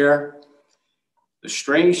not share. The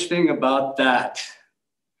strange thing about that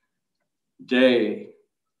day,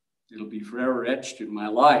 it'll be forever etched in my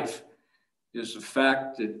life, is the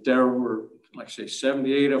fact that there were, like I say,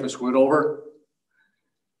 78 of us went over.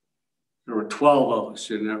 There were 12 of us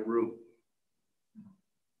in that room.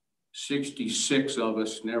 66 of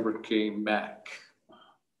us never came back.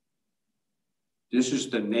 This is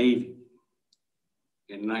the Navy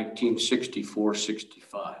in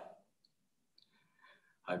 1964-65.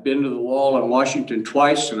 I've been to the wall in Washington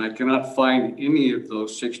twice, and I cannot find any of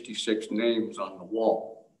those 66 names on the wall.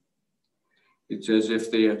 It's as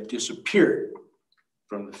if they have disappeared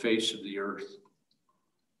from the face of the earth.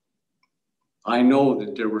 I know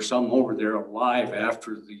that there were some over there alive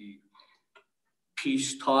after the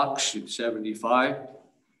peace talks in 75.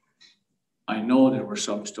 I know there were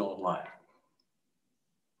some still alive.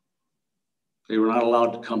 They were not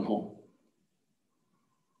allowed to come home.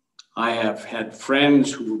 I have had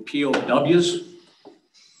friends who were POWs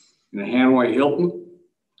in the Hanway Hilton.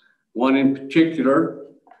 One in particular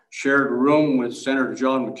shared a room with Senator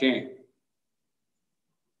John McCain.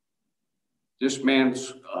 This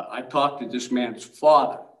man's, I talked to this man's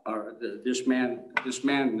father, or this man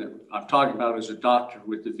that I'm talking about is a doctor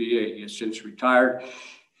with the VA. He has since retired.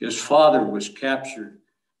 His father was captured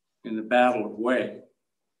in the Battle of Way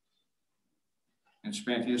and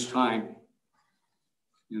spent his time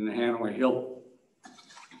in the Hanway Hilton.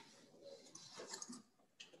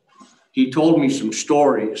 He told me some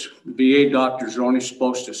stories. The VA doctors are only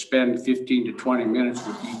supposed to spend 15 to 20 minutes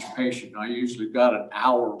with each patient. I usually got an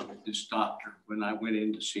hour with this doctor when I went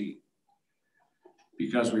in to see him,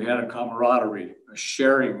 because we had a camaraderie, a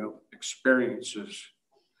sharing of experiences.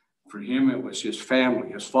 For him, it was his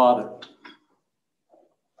family, his father.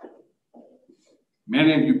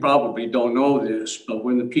 Many of you probably don't know this, but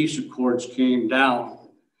when the peace accords came down,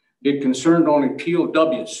 it concerned only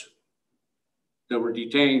POWs that were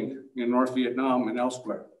detained in North Vietnam and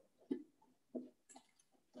elsewhere.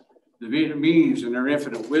 The Vietnamese, in their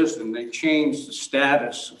infinite wisdom, they changed the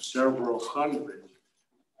status of several hundred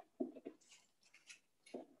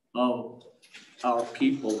of our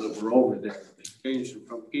people that were over there. They changed them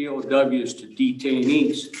from POWs to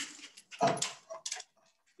detainees.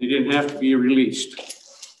 They didn't have to be released.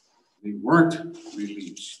 They weren't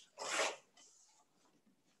released.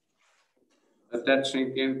 Let that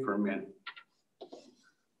sink in for a minute.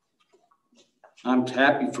 I'm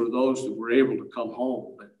happy for those that were able to come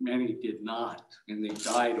home, but many did not, and they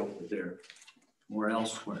died over there or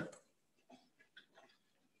elsewhere.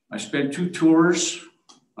 I spent 2 tours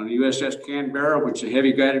on the USS Canberra, which is a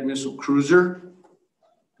heavy guided missile cruiser.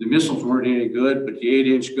 The missiles weren't any good, but the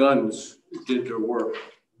 8-inch guns did their work.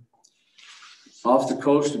 Off the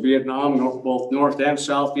coast of Vietnam, both North and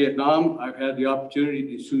South Vietnam, I've had the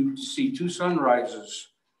opportunity to see 2 sunrises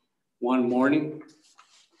one morning.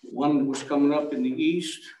 One was coming up in the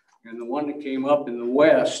east, and the one that came up in the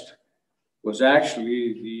west was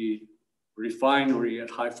actually the refinery at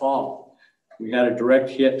Haiphong. We had a direct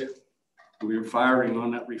hit. We were firing on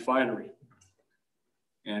that refinery.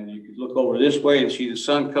 And you could look over this way and see the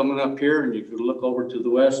sun coming up here, and you could look over to the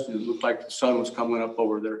west, and it looked like the sun was coming up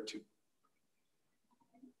over there too.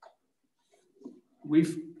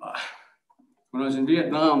 When I was in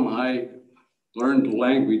Vietnam, I learned the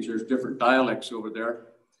language. There's different dialects over there.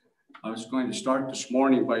 I was going to start this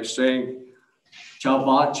morning by saying, Chào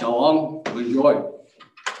ba, chào ông, enjoy,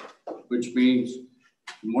 which means,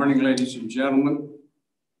 good morning, ladies and gentlemen,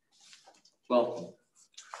 welcome.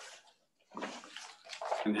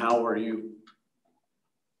 And how are you?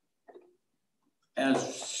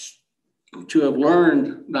 As to have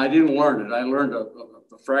learned, I didn't learn it, I learned a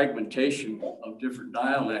fragmentation of different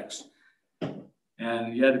dialects.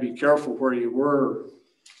 And you had to be careful where you were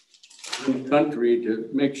in the country to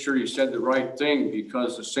make sure you said the right thing,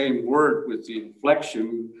 because the same word with the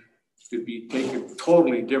inflection could be taken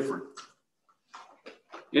totally different.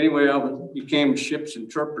 Anyway, I became a ship's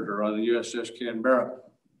interpreter on the USS Canberra.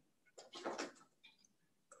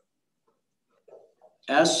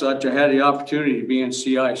 As such, I had the opportunity to be in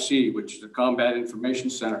CIC, which is the Combat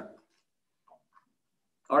Information Center.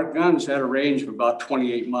 Our guns had a range of about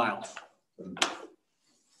 28 miles,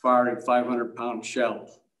 firing 500-pound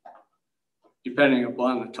shells, depending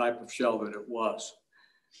upon the type of shell that it was.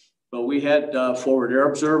 But we had forward air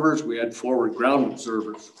observers, we had forward ground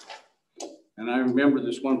observers. And I remember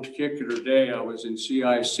this one particular day I was in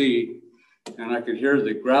CIC and I could hear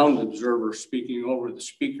the ground observer speaking over the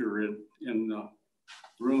speaker in the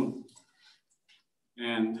room.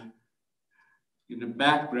 And in the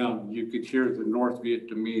background, you could hear the North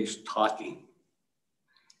Vietnamese talking.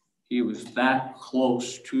 He was that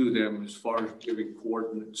close to them as far as giving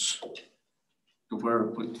coordinates to where to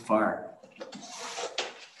put the fire.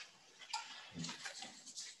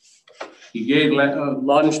 He gave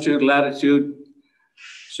longitude, latitude,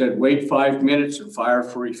 said wait 5 minutes and fire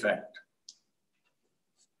for effect.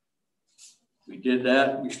 We did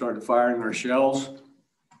that, we started firing our shells.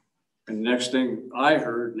 And the next thing I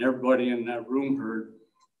heard, and everybody in that room heard,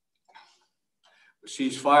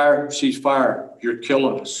 cease fire, you're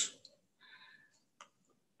killing us.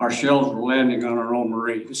 Our shells were landing on our own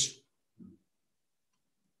Marines.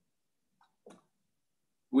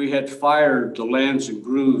 We had fired the lands and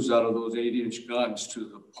grooves out of those 8-inch guns to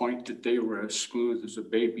the point that they were as smooth as a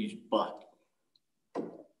baby's butt.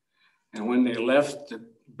 And when they left the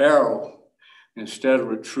barrel, instead of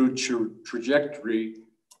a true trajectory,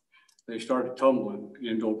 they started tumbling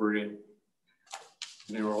end over end.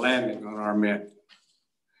 And they were landing on our men.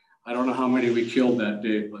 I don't know how many we killed that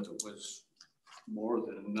day, but it was more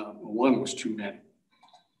than enough. One was too many.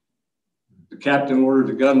 The captain ordered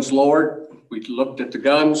the guns lowered. We looked at the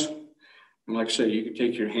guns, and like I say, you could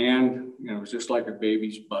take your hand, it was just like a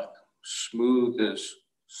baby's butt, smooth as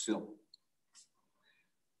silk.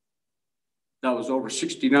 That was over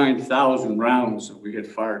 69,000 rounds that we had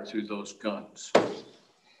fired through those guns.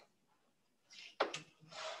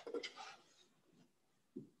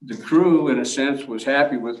 The crew, in a sense, was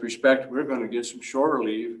happy with respect. We're going to get some shore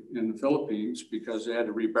leave in the Philippines because they had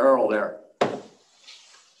to rebarrel there.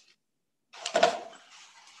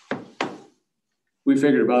 We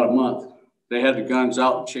figured about a month. They had the guns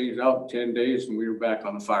out and changed out in 10 days, and we were back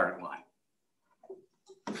on the firing line.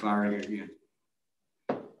 Firing again.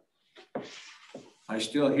 I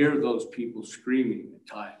still hear those people screaming at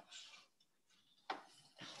times.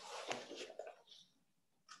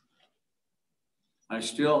 I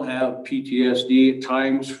still have PTSD at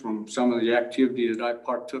times from some of the activity that I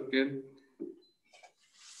partook in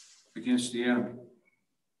against the enemy.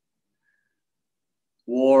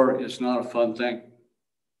 War is not a fun thing.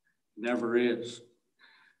 Never is.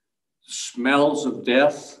 The smells of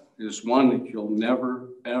death is one that you'll never,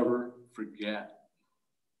 ever forget.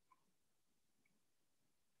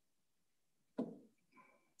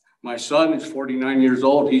 My son is 49 years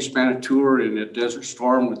old. He spent a tour in a Desert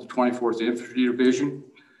Storm with the 24th Infantry Division.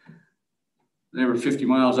 They were 50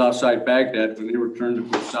 miles outside Baghdad when they returned to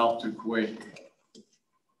go south to Kuwait.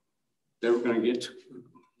 They were going to get to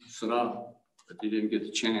Saddam, but they didn't get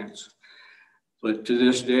the chance. But to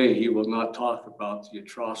this day, he will not talk about the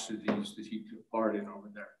atrocities that he took part in over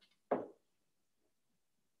there.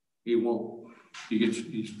 He won't.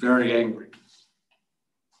 He's very angry.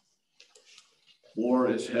 War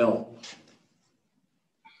is hell.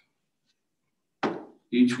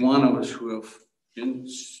 Each one of us who have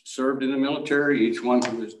served in the military, each one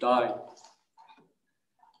who has died,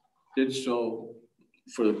 did so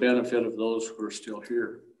for the benefit of those who are still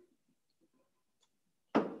here.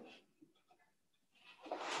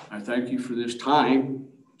 I thank you for this time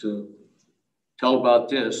to tell about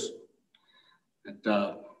this.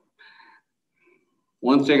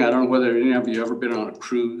 One thing, I don't know whether any of you ever been on a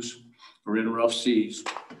cruise or in rough seas,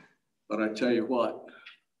 but I tell you what,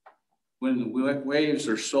 when the waves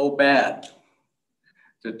are so bad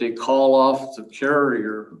that they call off the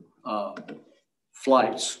carrier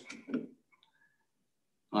flights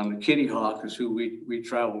on the Kitty Hawk is who we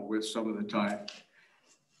traveled with some of the time.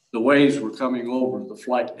 The waves were coming over the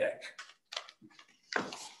flight deck.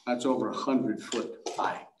 That's over 100 foot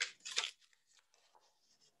high.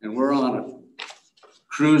 And we're on a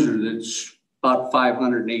cruiser that's about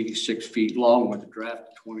 586 feet long with a draft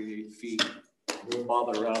of 28 feet. We'll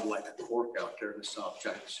bother around like a cork out there in the South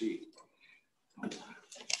China Sea.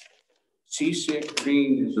 Seasick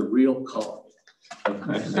green is a real color. Let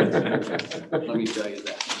me tell you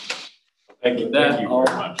that. Thank you very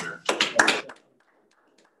much, sir.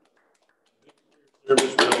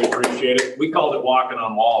 Service, really appreciate it. We called it walking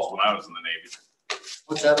on walls when I was in the Navy.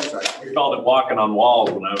 What's that? I'm sorry. We called it walking on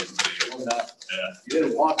walls when I was in the Navy. Yeah. You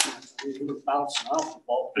didn't walk, you were bouncing off the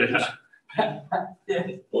ball. Yeah.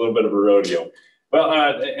 A little bit of a rodeo. Well,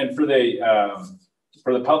 and for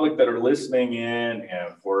the public that are listening in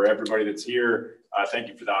and for everybody that's here, thank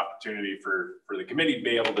you for the opportunity for the committee to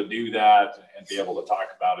be able to do that and be able to talk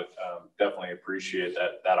about it. Definitely appreciate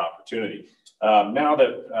that opportunity. Now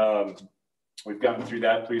that we've gotten through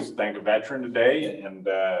that. Please thank a veteran today, and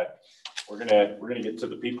we're gonna get to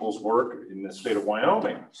the people's work in the state of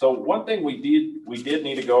Wyoming. So one thing we did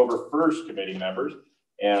need to go over first, committee members,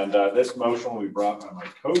 and this motion we brought by my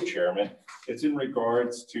co-chairman. It's in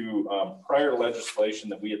regards to prior legislation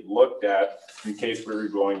that we had looked at in case we were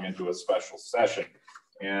going into a special session.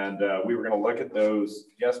 And we were going to look at those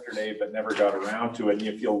yesterday, but never got around to it. And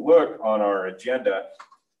if you'll look on our agenda,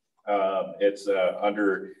 it's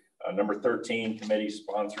under number 13,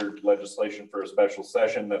 committee-sponsored legislation for a special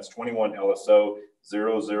session. That's 21 LSO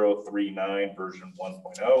 0039 version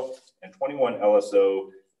 1.0 and 21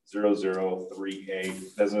 LSO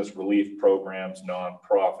 003A business relief programs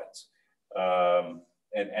nonprofits.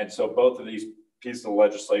 And so both of these pieces of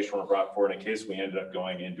legislation were brought forward in case we ended up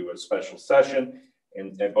going into a special session,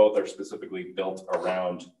 and both are specifically built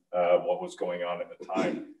around what was going on at the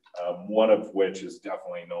time. One of which is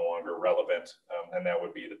definitely no longer relevant, and that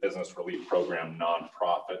would be the business relief program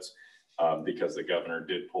nonprofits, because the governor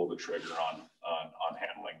did pull the trigger on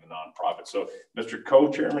handling the nonprofits. So, Mr.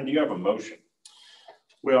 Co-Chairman, do you have a motion?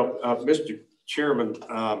 Well, Mr. Chairman,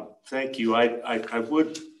 thank you. I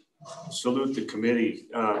would salute the committee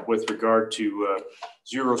with regard to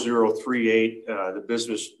 0038, the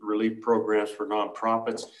business relief programs for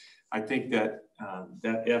nonprofits. I think that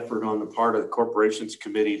that effort on the part of the Corporations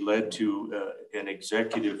Committee led to an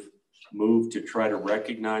executive move to try to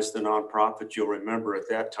recognize the nonprofits. You'll remember at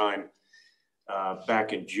that time,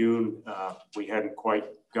 back in June, we hadn't quite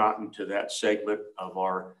gotten to that segment of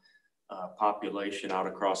our population out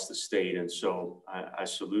across the state. And so I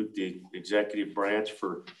salute the executive branch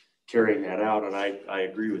for carrying that out. And I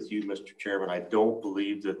agree with you, Mr. Chairman. I don't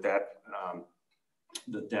believe that that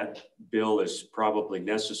bill is probably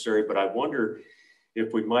necessary, but I wonder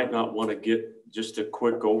if we might not want to get just a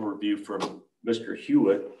quick overview from Mr.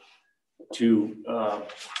 Hewitt to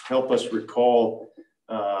help us recall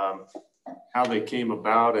how they came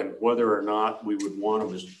about and whether or not we would want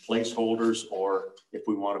them as placeholders or if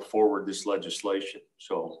we want to forward this legislation.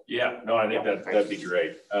 So yeah, no, I think that'd be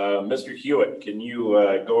great. Mr. Hewitt, can you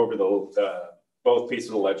go over the both pieces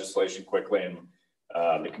of legislation quickly, and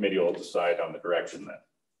the committee will decide on the direction then.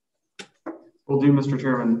 Will do, Mr.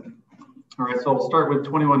 Chairman. All right, so I'll start with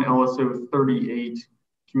 21 LSO 38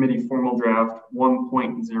 committee formal draft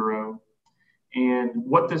 1.0. And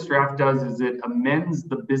what this draft does is it amends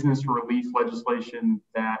the business relief legislation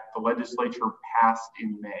that the legislature passed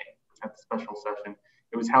in May at the special session.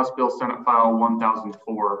 It was House Bill Senate File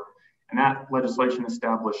 1004. And that legislation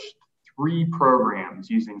established 3 programs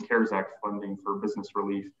using CARES Act funding for business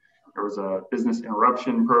relief. There was a business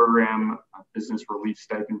interruption program, a business relief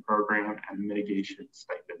stipend program, and a mitigation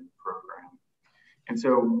stipend program. And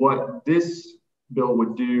so what this bill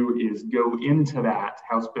would do is go into that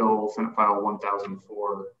House Bill Senate File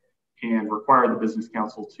 1004 and require the Business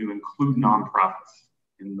Council to include nonprofits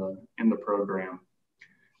in the program.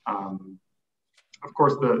 Of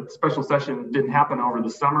course, the special session didn't happen over the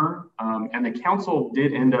summer, and the council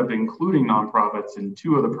did end up including nonprofits in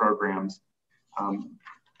 2 of the programs.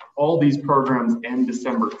 All these programs end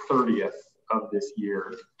December 30th of this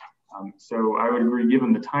year. So I would agree,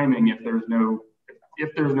 given the timing, if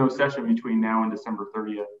there's no session between now and December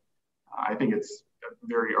 30th, I think it's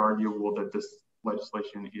very arguable that this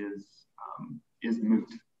legislation is moot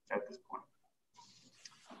at this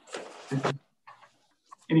point.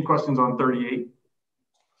 Any questions on 38?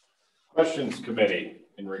 Questions, committee,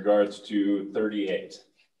 in regards to 38.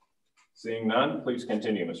 Seeing none, please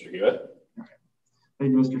continue, Mr. Hewitt.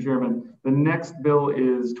 Thank you, Mr. Chairman. The next bill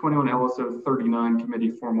is 21 LSO 39 committee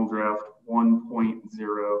formal draft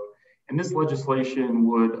 1.0. And this legislation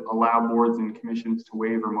would allow boards and commissions to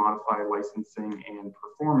waive or modify licensing and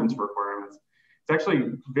performance requirements. It's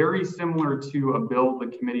actually very similar to a bill the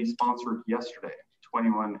committee sponsored yesterday,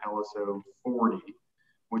 21 LSO 40,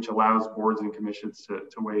 which allows boards and commissions to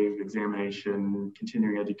waive examination,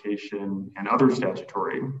 continuing education, and other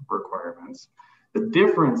statutory requirements. The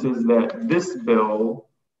difference is that this bill,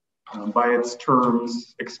 by its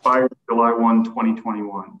terms, expired July 1,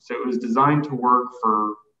 2021. So it was designed to work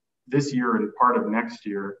for this year and part of next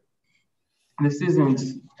year. This isn't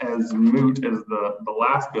as moot as the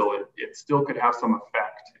last bill. It still could have some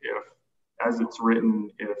effect if, as it's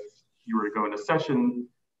written, if you were to go into session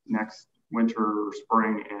next winter or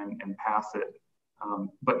spring and pass it.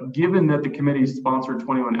 But given that the committee sponsored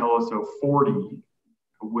 21 LSO 40,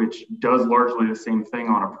 which does largely the same thing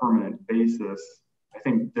on a permanent basis, I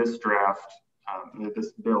think this draft,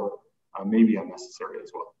 this bill may be unnecessary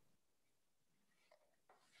as well.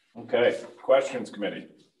 Okay, questions, committee?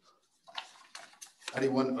 How do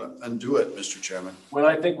you want to undo it, Mr. Chairman? Well,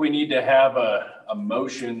 I think we need to have a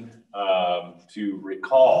motion to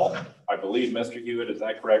recall, I believe, Mr. Hewitt, is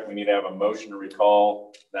that correct? We need to have a motion to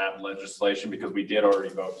recall that legislation because we did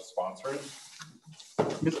already vote to sponsor it.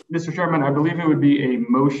 Mr. Chairman, I believe it would be a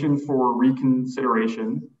motion for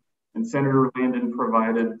reconsideration, and Senator Landon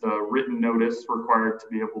provided the written notice required to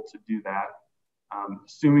be able to do that.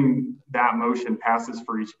 Assuming that motion passes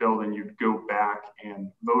for each bill, then you'd go back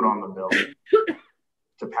and vote on the bill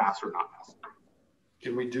to pass or not pass.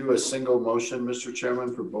 Can we do a single motion, Mr.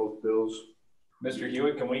 Chairman, for both bills? Mr.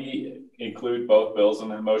 Hewitt, can we include both bills in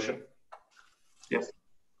that motion? Yes.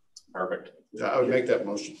 Perfect. Yeah, I would make that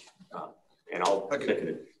motion. And I'll second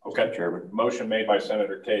it. Okay, Chairman. Motion made by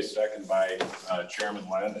Senator Case, second by Chairman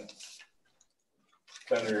Landon.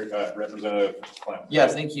 Senator Representative Clem. Yeah,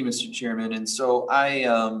 thank you, Mr. Chairman. And so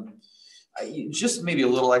I just maybe a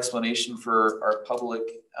little explanation for our public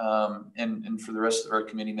and for the rest of our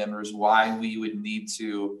committee members why we would need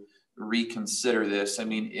to reconsider this. I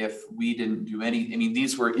mean, if we didn't do any, I mean,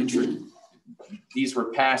 these were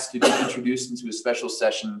passed to be introduced into a special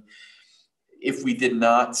session. If we did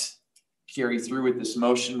not carry through with this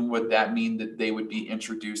motion, would that mean that they would be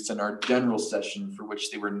introduced in our general session for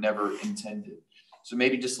which they were never intended? So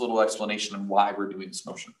maybe just a little explanation on why we're doing this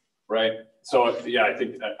motion. Right. So yeah, I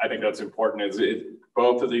think that's important.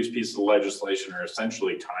 Both of these pieces of legislation are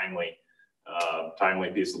essentially timely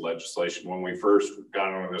pieces of legislation. When we first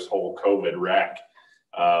got into this whole COVID wreck,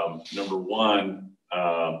 number one,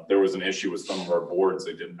 there was an issue with some of our boards.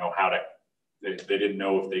 They didn't know how to. They didn't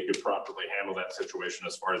know if they could properly handle that situation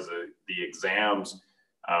as far as the exams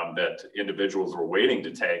that individuals were waiting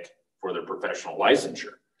to take for their professional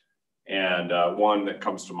licensure. And one that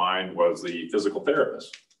comes to mind was the physical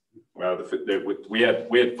therapist. We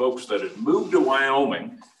had folks that had moved to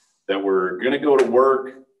Wyoming that were going to go to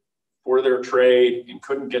work for their trade and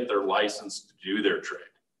couldn't get their license to do their trade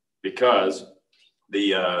because of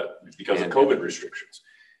COVID restrictions.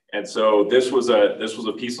 And so this was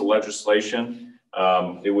a piece of legislation.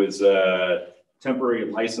 It was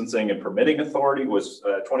temporary licensing and permitting authority was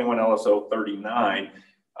 21 LSO 39,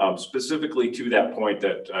 specifically to that point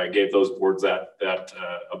that gave those boards that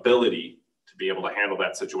ability to be able to handle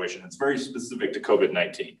that situation. It's very specific to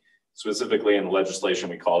COVID-19. Specifically in the legislation,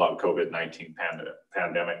 we call out COVID-19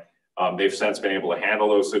 pandemic. They've since been able to handle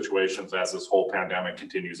those situations as this whole pandemic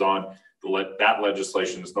continues on. That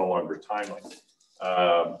legislation is no longer timely.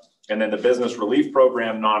 And then the business relief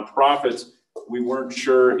program, nonprofits, we weren't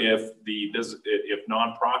sure if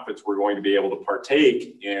nonprofits were going to be able to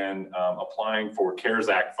partake in applying for CARES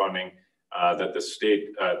Act funding that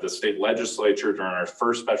the state legislature during our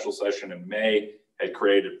first special session in May had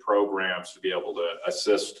created programs to be able to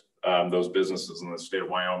assist those businesses in the state of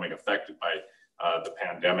Wyoming affected by the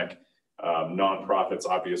pandemic. Nonprofits,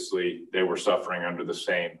 obviously, they were suffering under the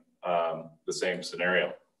same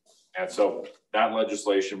scenario. And so that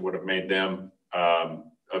legislation would have made them,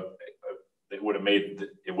 it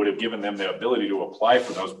would have given them the ability to apply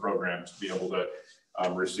for those programs to be able to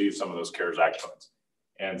receive some of those CARES Act funds.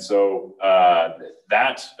 And so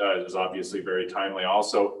that is obviously very timely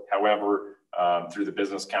also. However, through the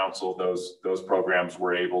Business Council, those programs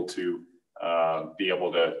were able to be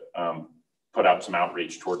able to put out some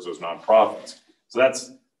outreach towards those nonprofits. So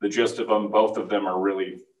that's the gist of them. Both of them are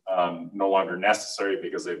really no longer necessary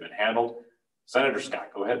because they've been handled. Senator Scott,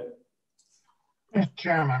 go ahead. Mr.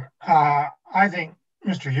 Chairman, I think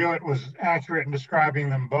Mr. Hewitt was accurate in describing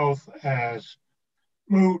them both as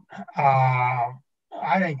moot.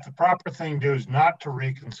 I think the proper thing to do is not to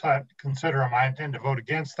reconsider them. I intend to vote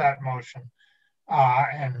against that motion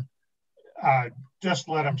and just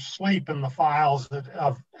let them sleep in the files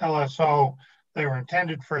of LSO. They were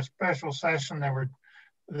intended for a special session. They were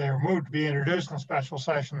moved to be introduced in a special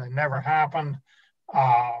session. They never happened.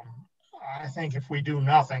 I think if we do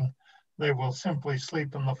nothing, they will simply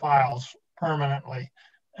sleep in the files permanently.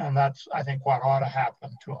 And that's, I think, what ought to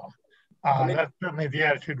happen to them. That's certainly the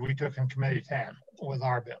attitude we took in Committee 10 with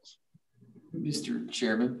our bills. Mr.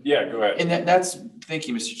 Chairman. Yeah, go ahead. And that's, thank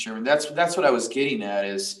you, Mr. Chairman. That's what I was getting at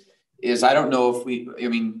is I don't know if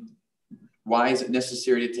why is it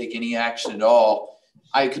necessary to take any action at all?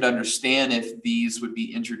 I could understand if these would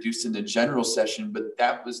be introduced in the general session, but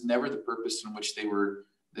that was never the purpose in which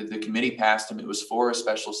the committee passed them. It was for a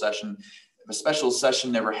special session. If a special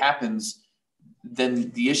session never happens,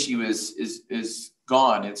 then the issue is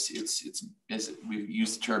gone. It's we've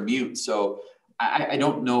used the term mute. So I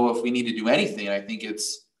don't know if we need to do anything. I think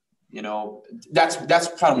it's, that's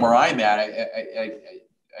kind of where I'm at.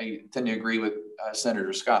 I tend to agree with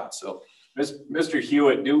Senator Scott. So, Mr.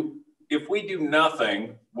 Hewitt, if we do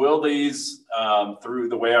nothing, will these, through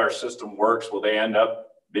the way our system works, will they end up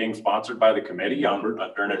being sponsored by the committee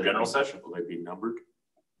during a general session. Will they be numbered?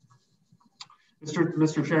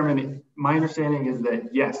 Mr. Chairman, my understanding is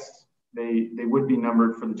that yes, they would be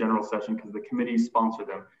numbered for the general session because the committee sponsored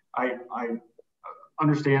them. I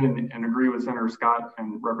understand and agree with Senator Scott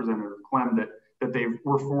and Representative Clem that they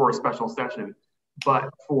were for a special session, but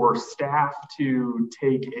for staff to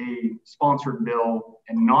take a sponsored bill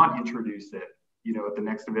and not introduce it, at the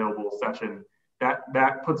next available session,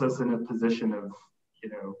 that puts us in a position of,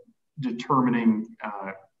 determining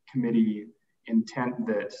committee intent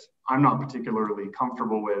that I'm not particularly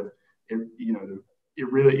comfortable with.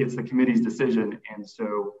 It really is the committee's decision, and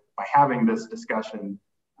so by having this discussion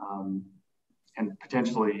and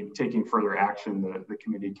potentially taking further action, the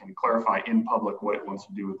committee can clarify in public what it wants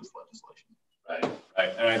to do with this legislation.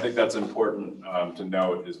 Right. And I think that's important to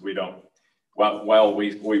note is we don't, well,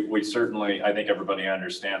 we certainly, I think everybody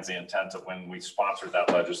understands the intent of when we sponsored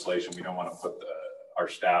that legislation. We don't want to put our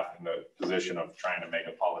staff in the position of trying to make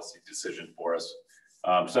a policy decision for us.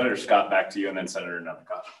 Senator Scott, back to you, and then Senator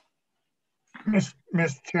Namakash.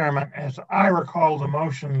 Mr. Chairman, as I recall the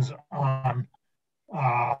motions on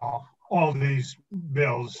all these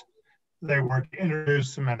bills, they were to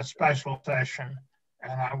introduce them in a special session,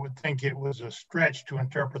 and I would think it was a stretch to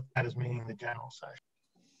interpret that as meaning the general session.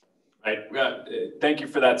 Right. Thank you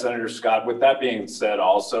for that, Senator Scott. With that being said,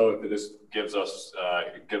 also, this gives us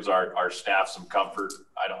gives our staff some comfort.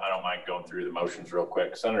 I don't mind going through the motions real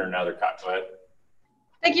quick. Senator Nethercott, go ahead.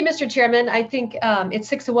 Thank you, Mr. Chairman. I think it's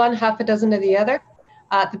 6 to 1, half a dozen of the other.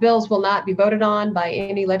 The bills will not be voted on by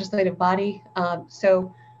any legislative body.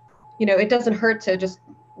 So, it doesn't hurt to just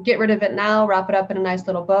get rid of it now, wrap it up in a nice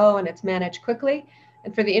little bow, and it's managed quickly.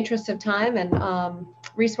 And for the interest of time and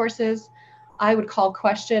resources, I would call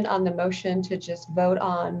question on the motion to just vote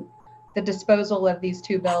on the disposal of these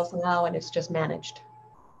 2 bills now, and it's just managed.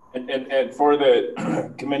 And for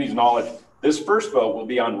the committee's knowledge, this first vote will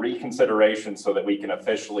be on reconsideration so that we can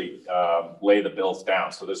officially lay the bills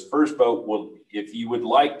down. So this first vote will, if you would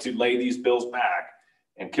like to lay these bills back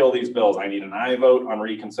and kill these bills, I need an aye vote on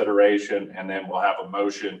reconsideration, and then we'll have a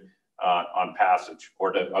motion on passage,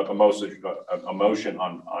 or a motion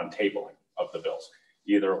on tabling of the bills,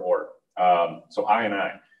 either or. So aye and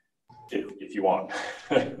aye, if you want.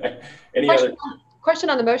 Question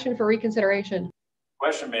on the motion for reconsideration.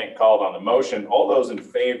 Question being called on the motion. All those in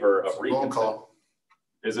favor of reconsideration? Roll call.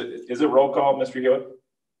 Is it roll call, Mr. Hewitt?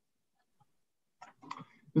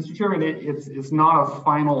 Mr. Chairman, it's not a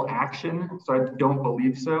final action, so I don't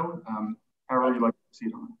believe so. However you'd like to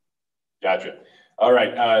proceed on it. Gotcha. All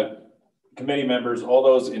right. Committee members, all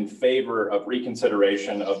those in favor of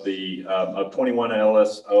reconsideration of the of 21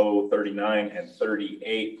 LSO 39 and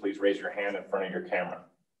 38, please raise your hand in front of your camera.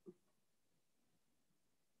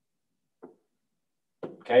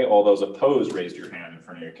 Okay, all those opposed, raise your hand in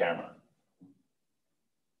front of your camera.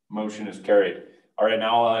 Motion is carried. All right,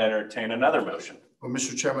 now I'll entertain another motion. Well,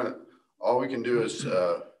 Mr. Chairman, all we can do is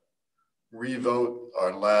re-vote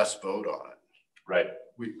our last vote on it. Right.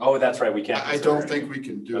 Oh, that's right. We can't. I don't think we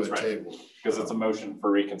can do a table. Because it's a motion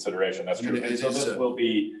for reconsideration. That's true. And so this will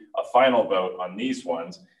be a final vote on these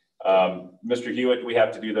ones. Mr. Hewitt, do we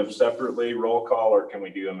have to do them separately, roll call, or can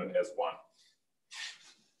we do them as one?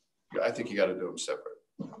 I think you got to do them separate.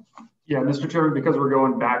 Yeah, Mr. Chairman, because we're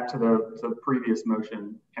going back to the previous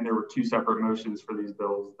motion, and there were 2 separate motions for these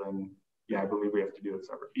bills, then yeah, I believe we have to do it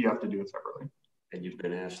separate. You have to do it separately. And you've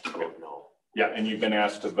been asked to vote no. Yeah, and you've been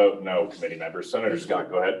asked to vote no, committee members. Senator Scott,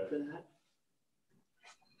 go ahead.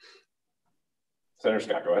 Senator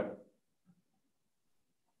Scott, go ahead.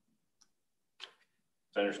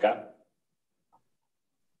 Senator Scott.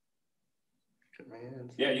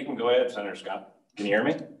 Yeah, you can go ahead, Senator Scott. Can you hear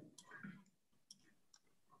me?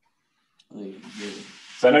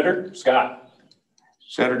 Senator Scott.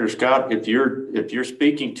 Senator Scott, if you're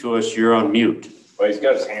speaking to us, you're on mute. Well, he's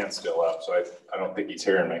got his hand still up, so I don't think he's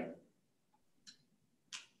hearing me.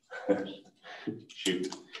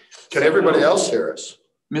 Shoot. Can everybody else hear us?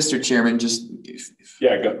 Mr. Chairman, just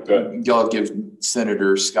yeah, go. Y'all give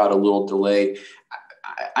Senator Scott a little delay.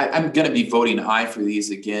 I'm going to be voting aye for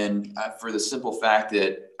these again for the simple fact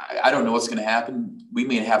that I don't know what's going to happen. We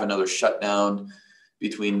may have another shutdown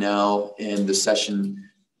between now and the session.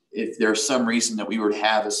 If there's some reason that we were to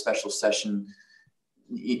have a special session,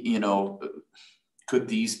 could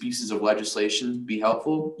these pieces of legislation be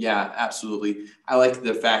helpful? Yeah, absolutely. I like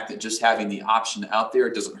the fact that just having the option out there,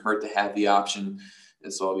 it doesn't hurt to have the option.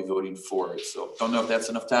 And so I'll be voting for it. So don't know if that's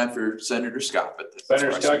enough time for Senator Scott, but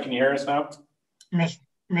Senator Scott, can you hear us now?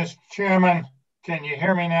 Mr. Chairman, can you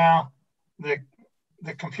hear me now? The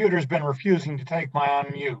computer's been refusing to take my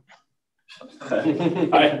unmute.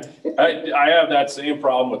 I have that same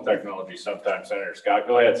problem with technology sometimes, Senator Scott.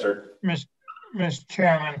 Go ahead, sir. Mr.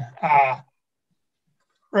 Chairman,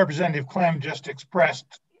 Representative Clem just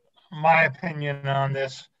expressed my opinion on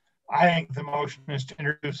this. I think the motion is to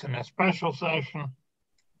introduce in a special session.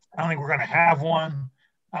 I don't think we're going to have one.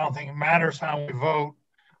 I don't think it matters how we vote,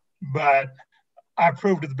 but I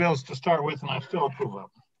approved of the bills to start with, and I still approve of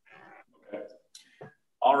them. Okay.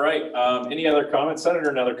 All right. Any other comments?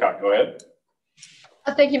 Senator Nethercott, go ahead.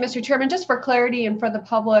 Thank you, Mr. Chairman. Just for clarity and for the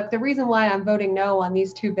public, the reason why I'm voting no on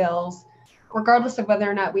these two bills, regardless of whether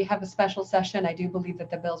or not we have a special session, I do believe that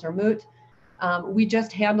the bills are moot. We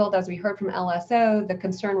just handled, as we heard from LSO, the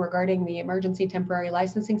concern regarding the emergency temporary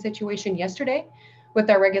licensing situation yesterday with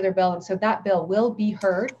our regular bill. And so that bill will be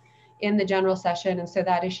heard in the general session. And so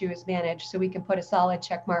that issue is managed. So we can put a solid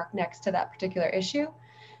check mark next to that particular issue.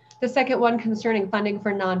 The second one concerning funding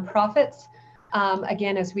for nonprofits.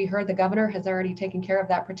 Again, as we heard, the governor has already taken care of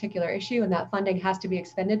that particular issue, and that funding has to be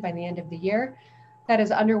expended by the end of the year. That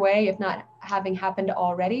is underway, if not having happened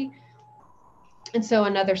already. And so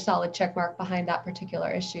another solid check mark behind that particular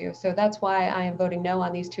issue. So that's why I am voting no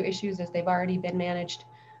on these two issues, as they've already been managed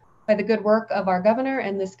by the good work of our governor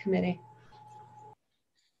and this committee.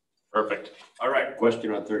 Perfect. All right.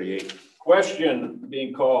 Question on 38. Question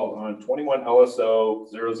being called on 21 LSO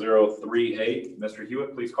 0038. Mr.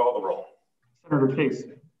 Hewitt, please call the roll. Senator Case.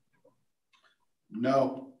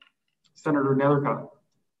 No. Senator Nethercott.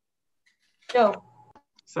 No.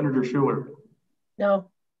 Senator Schuler. No.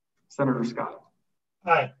 Senator Scott.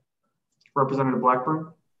 Aye. Representative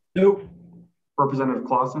Blackburn. Nope. Representative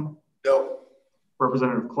Clausen. No.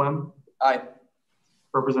 Representative Clem. Aye.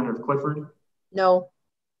 Representative Clifford. No.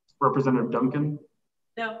 Representative Duncan.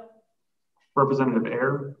 No. Representative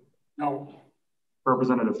Ayer. No.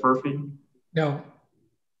 Representative Furphy. No.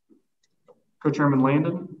 Co-Chairman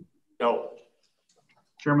Landon. No.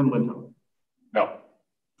 Chairman Lindholm. No.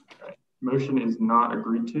 Okay. Motion is not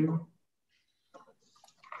agreed to.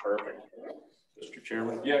 Perfect. Mr.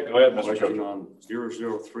 Chairman? Yeah, go ahead, Mr. Question Coach. on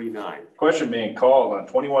 0039. Question being called on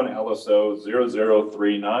 21 LSO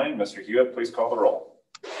 0039. Mr. Hewitt, please call the roll.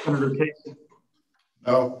 Senator Case.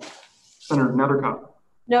 No. Senator Nethercott.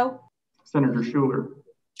 No. Senator Schuler.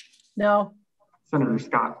 No. Senator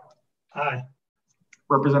Scott. Aye.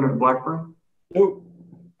 Representative Blackburn. Nope.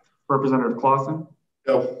 Representative Clausen.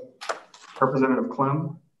 No. Representative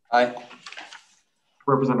Clem. Aye.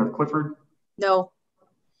 Representative Clifford. No.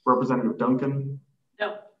 Representative Duncan.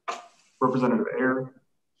 No. Representative Ayer.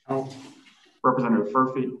 No. Representative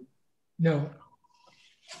Furphy. No.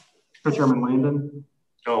 Co-Chairman Landon.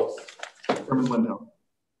 No. Chairman Lindholm.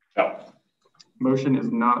 No. Motion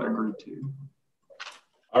is not agreed to.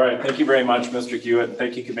 All right. Thank you very much, Mr. Hewitt. And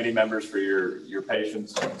thank you, committee members, for your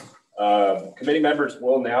patience. Committee members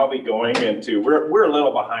will now be going into, we're a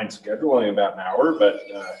little behind schedule, only about an hour, but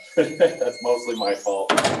that's mostly my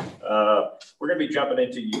fault. We're going to be jumping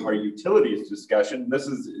into our utilities discussion. This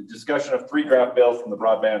is a discussion of 3 draft bills from the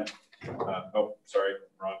broadband. Oh, sorry,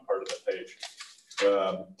 wrong part of the page.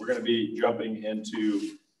 We're going to be jumping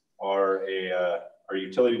into our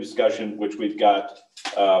utility discussion, which we've got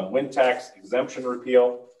wind tax exemption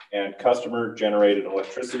repeal and customer generated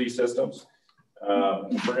electricity systems.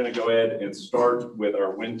 We're going to go ahead and start with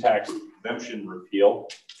our wind tax exemption repeal.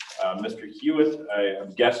 Mr. Hewitt, I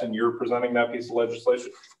am guessing you're presenting that piece of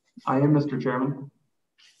legislation? I am, Mr. Chairman.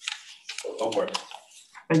 Go for it.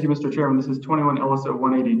 Thank you, Mr. Chairman. This is 21 LSO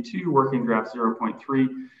 182, working draft 0.3.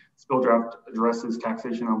 This bill draft addresses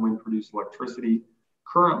taxation on wind-produced electricity.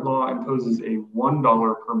 Current law imposes a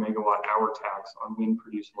 $1 per megawatt hour tax on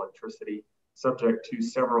wind-produced electricity, subject to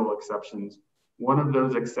several exceptions. One of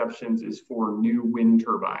those exceptions is for new wind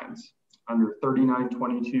turbines. Under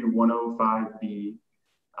 3922-105B,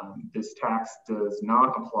 this tax does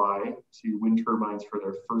not apply to wind turbines for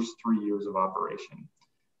their first 3 years of operation.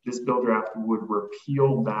 This bill draft would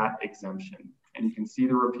repeal that exemption. And you can see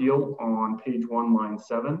the repeal on page 1, line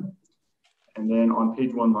 7. And then on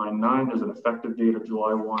page 1, line 9, there's an effective date of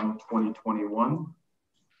July 1, 2021.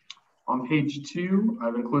 On page 2,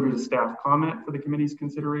 I've included a staff comment for the committee's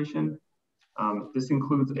consideration. This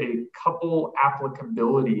includes a couple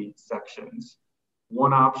applicability sections.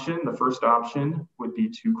 One option, the first option, would be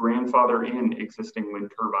to grandfather in existing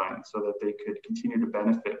wind turbines so that they could continue to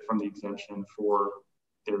benefit from the exemption for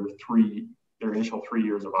their initial 3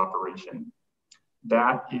 years of operation.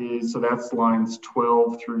 That's lines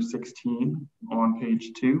 12 through 16 on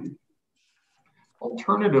page 2.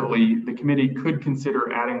 Alternatively, the committee could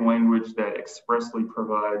consider adding language that expressly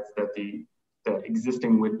provides that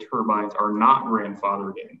existing wind turbines are not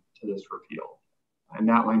grandfathered in to this repeal. And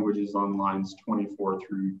that language is on lines 24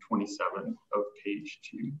 through 27 of page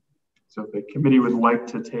 2. So if the committee would like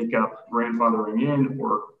to take up grandfathering in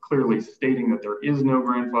or clearly stating that there is no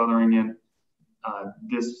grandfathering in,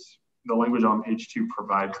 the language on page 2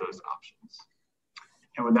 provides those options.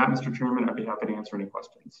 And with that, Mr. Chairman, I'd be happy to answer any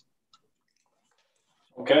questions.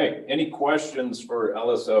 Okay, any questions for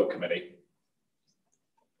LSO committee?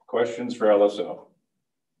 Questions for LSO?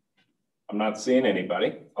 I'm not seeing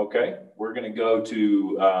anybody. Okay, we're going to go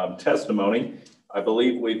to testimony. I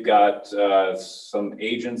believe we've got some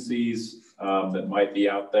agencies that might be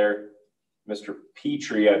out there. Mr.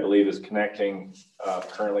 Petrie, I believe, is connecting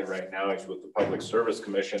currently right now. He's with the Public Service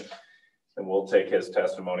Commission, and we'll take his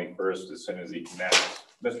testimony first as soon as he connects.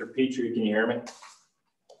 Mr. Petrie, can you hear me?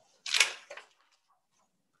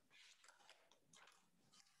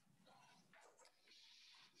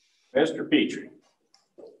 Mr. Petrie.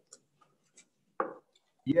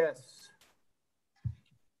 Yes.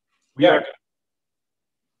 Yeah.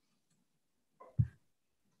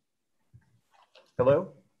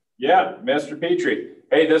 Hello? Yeah, Mr. Petrie.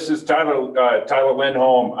 Hey, this is Tyler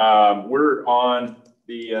Lindholm. We're on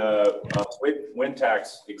the wind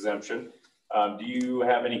tax exemption. Do you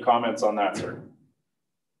have any comments on that, sir?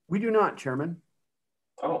 We do not, Chairman.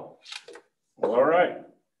 Oh, well, all right.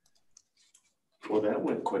 Well, that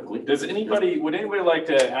went quickly. Would anybody like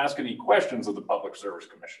to ask any questions of the Public Service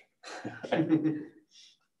Commission?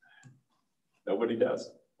 Nobody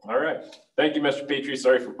does. All right. Thank you, Mr. Petrie.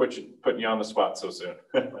 Sorry for putting you on the spot so soon.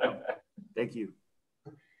 Thank you.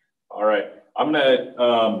 All right.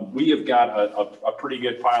 We have got a pretty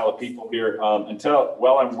good pile of people here.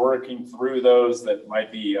 While I'm working through those that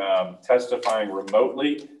might be testifying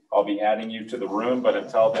remotely, I'll be adding you to the room. But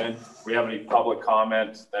until then, we have any public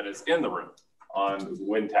comment that is in the room on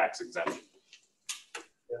wind tax exemption?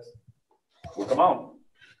 Yes. Well, come on.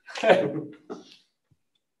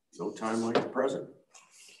 No time like the present.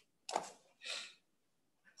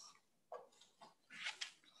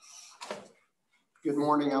 Good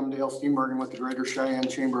morning, I'm Dale Steenbergen with the Greater Cheyenne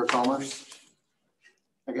Chamber of Commerce.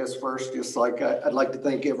 I guess first, just like I'd like to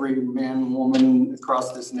thank every man and woman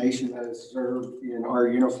across this nation that has served in our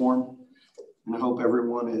uniform. And I hope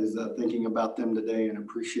everyone is thinking about them today and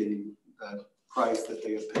appreciating the price that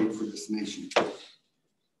they have paid for this nation.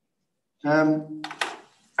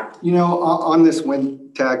 You know, on this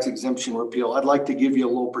wind tax exemption repeal, I'd like to give you a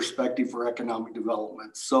little perspective for economic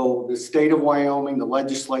development. So the state of Wyoming, the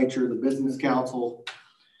legislature, the business council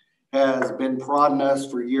has been prodding us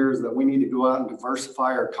for years that we need to go out and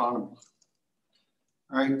diversify our economy.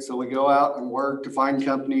 All right, so we go out and work to find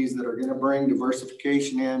companies that are going to bring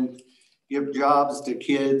diversification in, give jobs to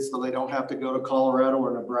kids so they don't have to go to Colorado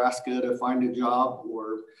or Nebraska to find a job,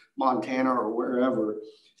 or Montana or wherever.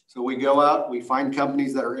 So we go out, we find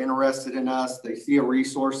companies that are interested in us. They see a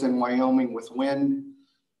resource in Wyoming with wind,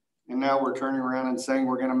 and now we're turning around and saying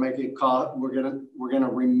we're going to make it we're going to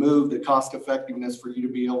remove the cost effectiveness for you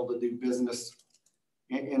to be able to do business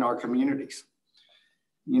in our communities.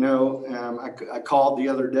 You know, I called the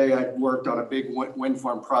other day. I worked on a big wind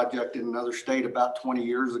farm project in another state about 20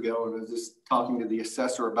 years ago, and I was just talking to the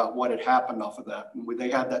assessor about what had happened off of that. And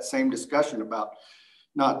they had that same discussion about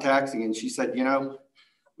not taxing, and she said, you know,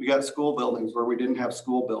 we got school buildings where we didn't have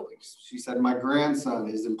school buildings. She said, my grandson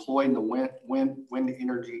is employed in the wind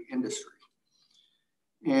energy industry.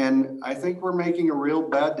 And I think we're making a real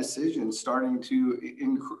bad decision starting to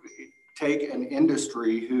take an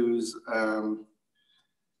industry whose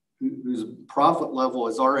profit level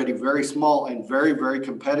is already very small and very, very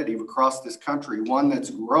competitive across this country, one that's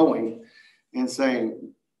growing, and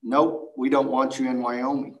saying, nope, we don't want you in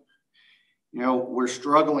Wyoming. You know, we're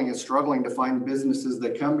struggling to find businesses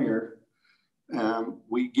that come here.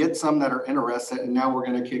 We get some that are interested, and now we're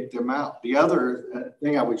going to kick them out. The other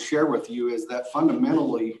thing I would share with you is that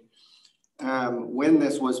fundamentally, when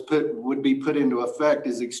this would be put into effect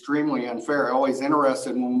is extremely unfair. I'm always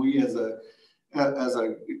interested when we as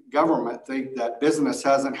a government think that business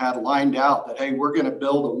hasn't had lined out that, hey, we're going to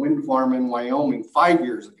build a wind farm in Wyoming 5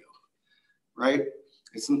 years ago, right?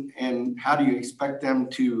 And how do you expect them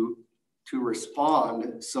to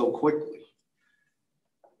respond so quickly?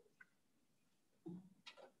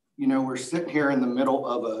 You know, we're sitting here in the middle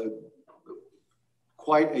of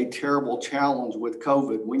quite a terrible challenge with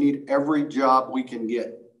COVID. We need every job we can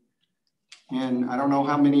get. And I don't know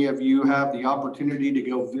how many of you have the opportunity to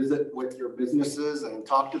go visit with your businesses and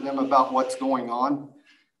talk to them about what's going on.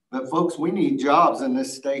 But folks, we need jobs in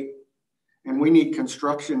this state, and we need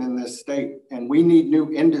construction in this state, and we need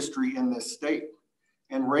new industry in this state.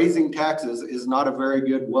 And raising taxes is not a very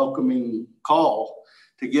good welcoming call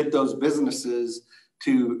to get those businesses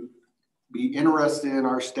to be interested in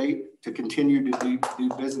our state, to continue to do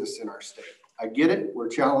business in our state. I get it. We're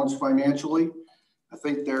challenged financially. I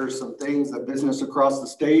think there's some things that business across the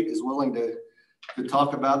state is willing to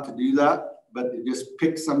talk about to do that, but to just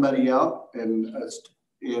pick somebody out and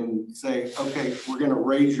say, okay, we're going to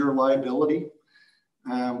raise your liability.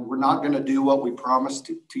 We're not going to do what we promised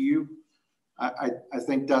to you. I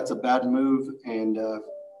think that's a bad move and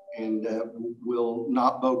will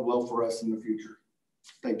not bode well for us in the future.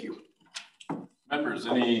 Thank you. Members,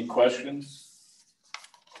 any questions?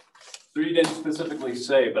 So you didn't specifically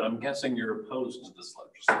say, but I'm guessing you're opposed to this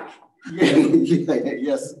legislation.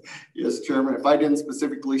 Yes, Chairman. If I didn't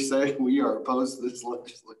specifically say, we are opposed to this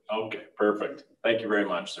legislation. Okay, perfect. Thank you very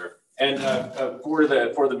much, sir. And for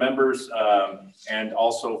the members and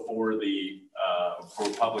also for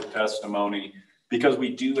public testimony, because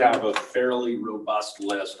we do have a fairly robust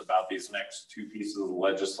list about these next two pieces of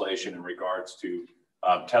legislation in regards to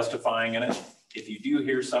testifying in it. If you do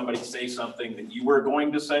hear somebody say something that you were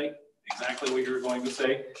going to say, exactly what you were going to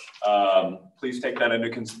say, please take that into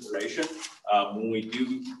consideration. When we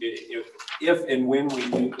do, if and when we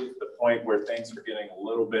do get to the point where things are getting a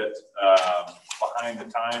little bit behind the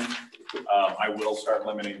time, I will start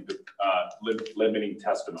limiting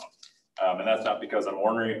testimony. And that's not because I'm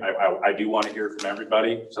ornery. I do want to hear from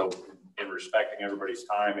everybody. So in respecting everybody's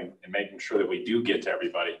time and making sure that we do get to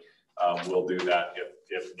everybody, we'll do that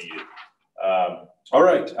if needed. All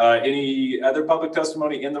right. Any other public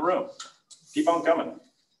testimony in the room? Keep on coming.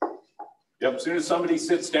 Yep. As soon as somebody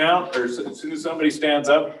sits down or as soon as somebody stands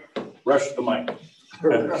up, rush the mic.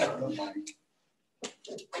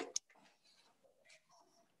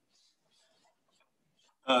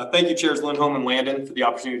 Thank you, Chairs Lindholm and Landon, for the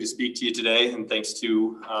opportunity to speak to you today, and thanks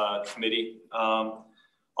to the committee.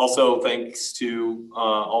 Also, thanks to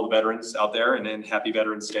all the veterans out there, and happy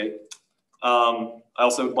Veterans Day. I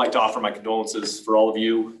also would like to offer my condolences for all of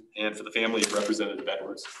you and for the family of Representative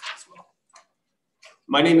Edwards as well.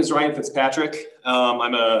 My name is Ryan Fitzpatrick.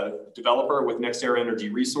 I'm a developer with NextEra Energy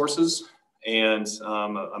Resources, and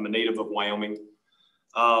I'm a native of Wyoming.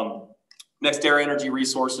 NextEra Energy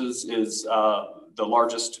Resources is the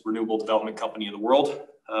largest renewable development company in the world.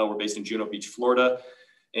 We're based in Juno Beach, Florida,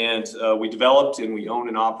 and we developed and we own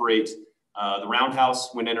and operate the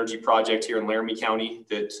Roundhouse Wind Energy Project here in Laramie County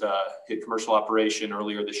that hit commercial operation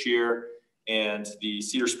earlier this year, and the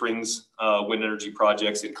Cedar Springs Wind Energy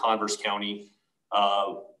Projects in Converse County,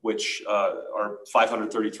 which are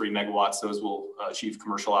 533 megawatts. Those will achieve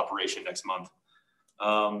commercial operation next month.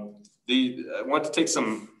 I want to take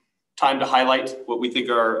some time to highlight what we think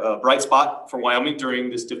are a bright spot for Wyoming during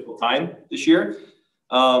this difficult time this year.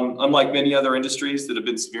 Unlike many other industries that have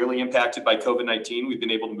been severely impacted by COVID-19, we've been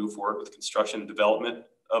able to move forward with construction and development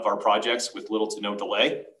of our projects with little to no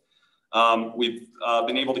delay. We've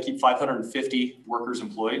been able to keep 550 workers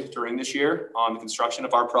employed during this year on the construction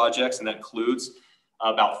of our projects, and that includes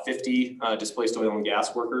about 50 displaced oil and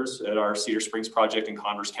gas workers at our Cedar Springs project in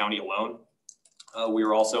Converse County alone. We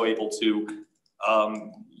were also able to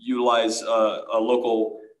utilize a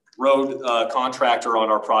local road contractor on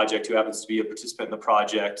our project who happens to be a participant in the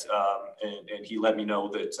project, and he let me know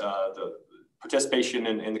that the participation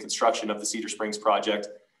in the construction of the Cedar Springs project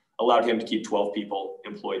allowed him to keep 12 people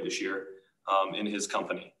employed this year in his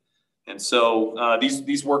company. And so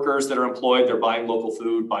these workers that are employed, they're buying local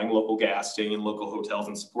food, buying local gas, staying in local hotels,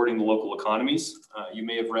 and supporting the local economies. You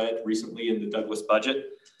may have read recently in the Douglas budget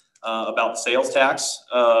about the sales tax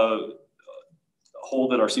hole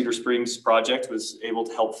that our Cedar Springs project was able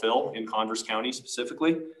to help fill in Converse County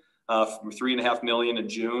specifically, from $3.5 million in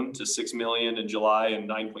June to $6 million in July and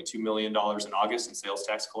 $9.2 million in August in sales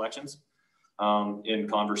tax collections in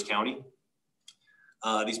Converse County.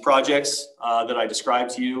 These projects that I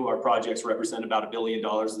described to you, our projects represent about $1 billion.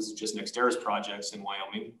 This is just NextEra's projects in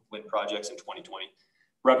Wyoming, wind projects in 2020,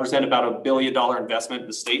 represent about $1 billion investment in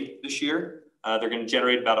the state this year. They're going to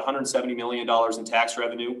generate about $170 million in tax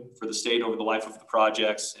revenue for the state over the life of the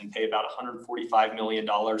projects and pay about $145 million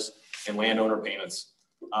in landowner payments.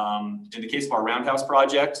 In the case of our Roundhouse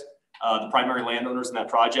project, the primary landowners in that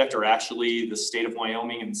project are actually the state of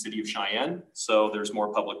Wyoming and the city of Cheyenne. So there's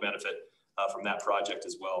more public benefit from that project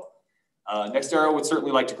as well. NextEra would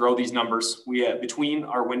certainly like to grow these numbers. We have, between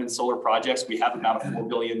our wind and solar projects, we have about a $4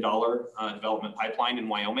 billion development pipeline in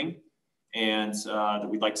Wyoming, and that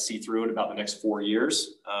we'd like to see through in about the next 4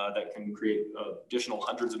 years that can create additional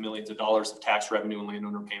hundreds of millions of dollars of tax revenue and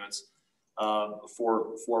landowner payments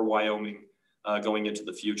for Wyoming going into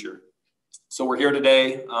the future. So we're here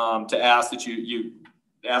today to ask that you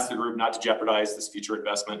ask the group not to jeopardize this future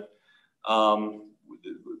investment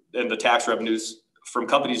and the tax revenues from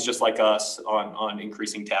companies just like us on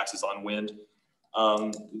increasing taxes on wind.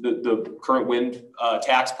 The current wind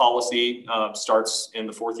tax policy starts in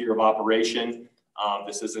the 4th year of operation.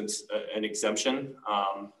 This isn't an exemption.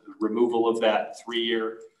 Removal of that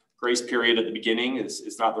 3-year grace period at the beginning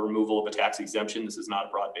is not the removal of a tax exemption. This is not a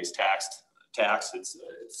broad-based tax. It's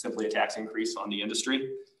simply a tax increase on the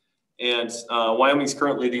industry. And Wyoming is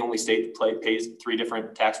currently the only state that pays 3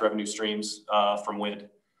 different tax revenue streams from wind,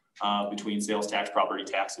 between sales tax, property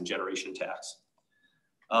tax, and generation tax.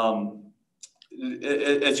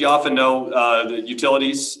 As you often know, the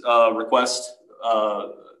utilities request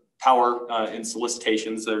power in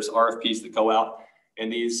solicitations. There's RFPs that go out,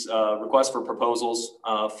 and these requests for proposals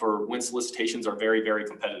for wind solicitations are very, very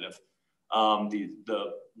competitive.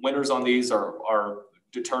 The winners on these are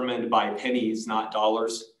determined by pennies, not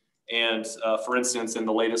dollars. And for instance, in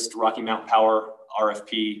the latest Rocky Mountain Power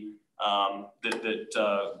RFP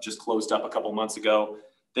that just closed up a couple months ago,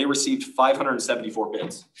 they received 574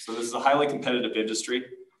 bids. So this is a highly competitive industry.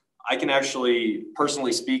 I can actually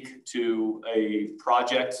personally speak to a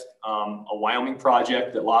project, a Wyoming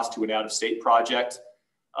project that lost to an out-of-state project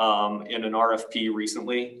in an RFP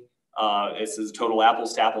recently. This is a total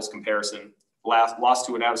apples to apples comparison. Lost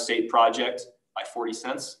to an out-of-state project by 40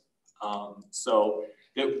 cents.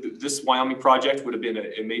 This Wyoming project would have been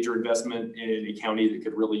a major investment in a county that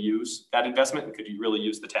could really use that investment and could really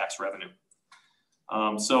use the tax revenue.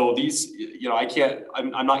 So these,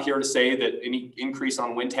 I'm not here to say that any increase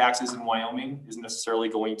on wind taxes in Wyoming is necessarily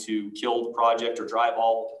going to kill the project or drive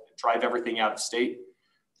everything out of state,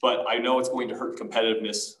 but I know it's going to hurt the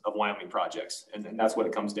competitiveness of Wyoming projects. And that's what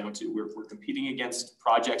it comes down to. We're competing against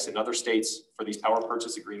projects in other states for these power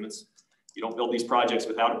purchase agreements. You don't build these projects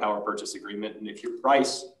without a power purchase agreement. And if your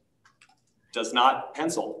price does not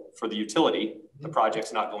pencil for the utility, the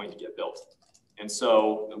project's not going to get built. And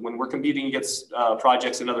so when we're competing against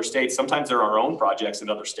projects in other states, sometimes they're our own projects in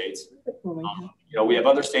other states. We have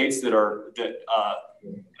other states that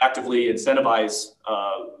actively incentivize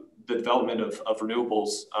the development of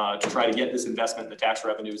renewables to try to get this investment in the tax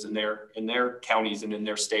revenues in their counties and in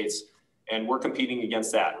their states. And we're competing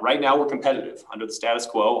against that. Right now, we're competitive under the status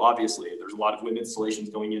quo. Obviously, there's a lot of wind installations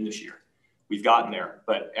going in this year. We've gotten there,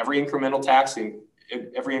 but every incremental tax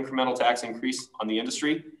increase on the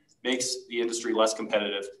industry makes the industry less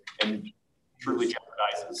competitive and truly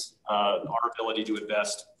jeopardizes our ability to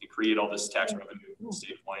invest and create all this tax revenue in the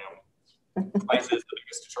state of Wyoming. Price is the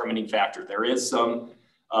biggest determining factor. There is some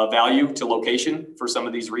value to location for some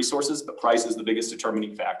of these resources, but price is the biggest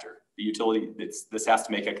determining factor. The utility, this has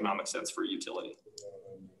to make economic sense for a utility.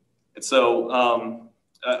 And so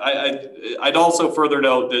I'd also further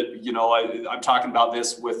note that, I'm talking about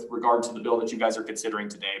this with regard to the bill that you guys are considering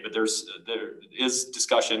today, but there is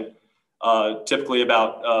discussion typically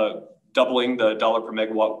about doubling the $1 per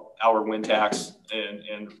megawatt hour wind tax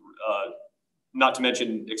and not to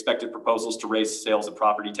mention expected proposals to raise sales and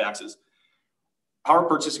property taxes. Power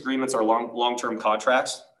purchase agreements are long-term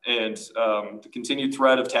contracts, and the continued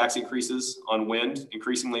threat of tax increases on wind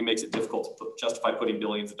increasingly makes it difficult to justify putting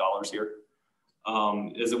billions of dollars here.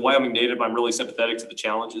 As a Wyoming native, I'm really sympathetic to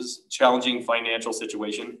the challenging financial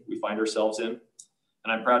situation we find ourselves in.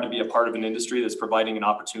 And I'm proud to be a part of an industry that's providing an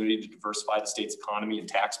opportunity to diversify the state's economy and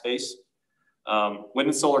tax base. Wind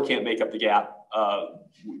and solar can't make up the gap.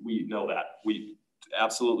 We know that. We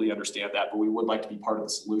absolutely understand that, but we would like to be part of the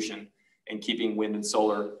solution, and keeping wind and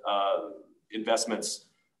solar investments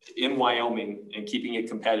in Wyoming and keeping it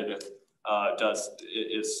competitive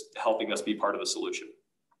is helping us be part of the solution.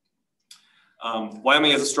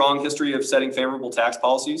 Wyoming has a strong history of setting favorable tax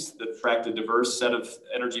policies that attract a diverse set of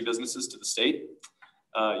energy businesses to the state.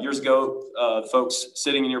 Years ago, folks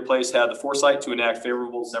sitting in your place had the foresight to enact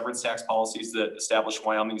favorable severance tax policies that established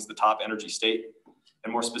Wyoming as the top energy state,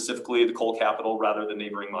 and more specifically, the coal capital rather than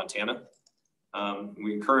neighboring Montana.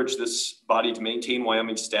 We encourage this body to maintain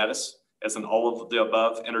Wyoming's status as an all of the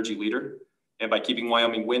above energy leader, and by keeping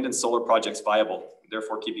Wyoming wind and solar projects viable,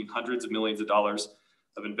 therefore keeping hundreds of millions of dollars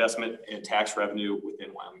of investment and tax revenue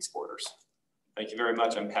within Wyoming's borders. Thank you very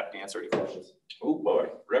much. I'm happy to answer any questions. Oh boy,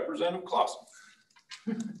 Representative Clausen.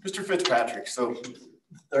 Mr. Fitzpatrick, so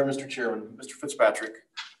there, Mr. Chairman, Mr. Fitzpatrick.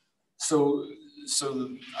 So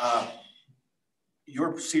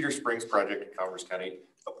your Cedar Springs project in Commerce County,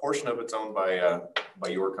 a portion of it's owned by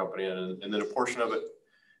your company, and then a portion of it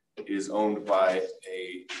is owned by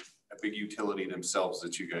a big utility themselves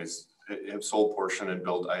that you guys have sold portion and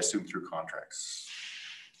build, I assume, through contracts.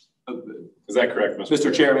 Is that correct,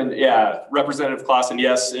 Mr. Chairman? Yeah, Representative Clausen,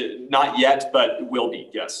 yes, not yet, but will be,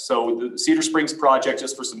 yes. So the Cedar Springs project,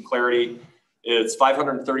 just for some clarity, it's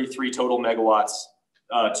 533 total megawatts.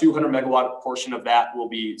 200 megawatt portion of that will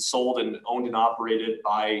be sold and owned and operated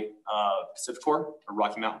by Pacificor or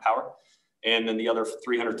Rocky Mountain Power. And then the other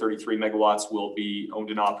 333 megawatts will be owned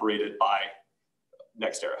and operated by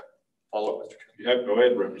NextEra. Follow up, Mr. Chairman. Yeah, go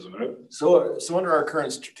ahead, Representative. So under our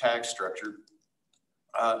current tax structure,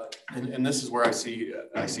 and this is where I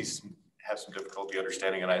have some difficulty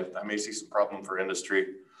understanding, and I may see some problem for industry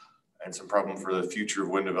and some problem for the future of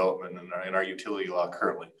wind development in our utility law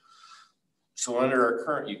currently. So under our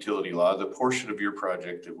current utility law, the portion of your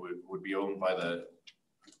project that would be owned by the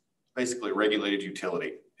basically regulated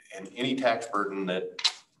utility, and any tax burden that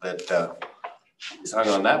is hung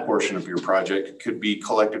on that portion of your project could be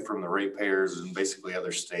collected from the ratepayers and basically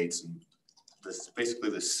other states, and this is basically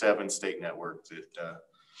the 7-state network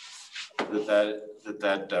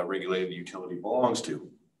that regulated utility belongs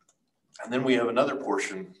to. And then we have another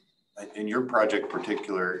portion in your project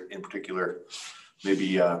in particular,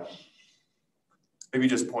 maybe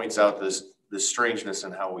just points out this strangeness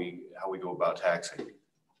in how we go about taxing.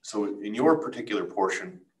 So in your particular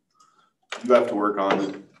portion, you have to work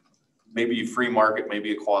on maybe free market,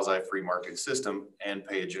 maybe a quasi-free market system, and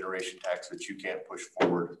pay a generation tax that you can't push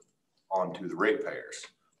forward onto the ratepayers.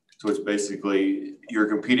 So it's basically you're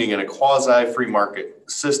competing in a quasi-free market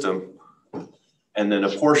system, and then a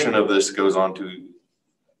portion of this goes on to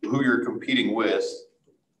who you're competing with,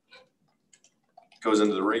 goes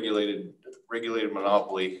into the regulated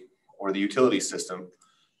monopoly or the utility system,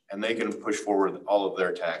 and they can push forward all of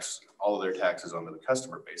their taxes onto the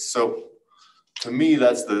customer base. So to me,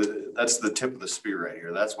 that's the tip of the spear right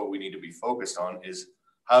here. That's what we need to be focused on, is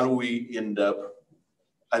how do we end up,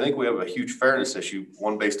 I think we have a huge fairness issue,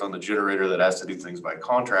 one based on the generator that has to do things by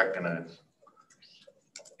contract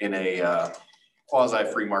in a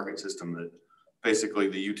quasi-free market system that basically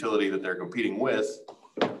the utility that they're competing with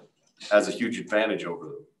has a huge advantage over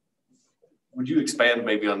them. Would you expand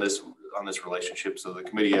maybe on this relationship so the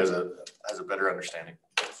committee has a better understanding?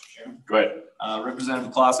 Go ahead.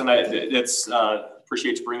 Representative Clausen, it's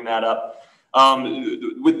appreciate you bringing that up.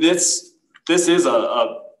 With this is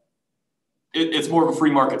it's more of a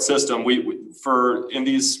free market system. In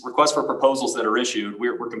these requests for proposals that are issued,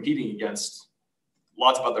 we're competing against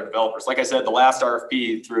lots of other developers. Like I said, the last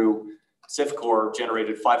RFP through Pacificor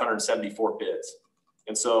generated 574 bids.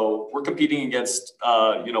 And so we're competing against,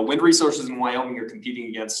 wind resources in Wyoming are competing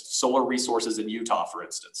against solar resources in Utah, for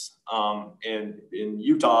instance. And in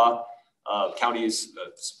Utah, counties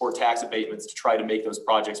support tax abatements to try to make those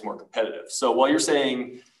projects more competitive. So while you're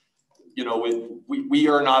saying, we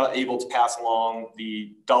are not able to pass along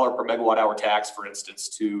the $1 per megawatt hour tax, for instance,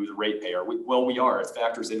 to the ratepayer. We are. It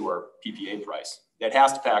factors into our PPA price. It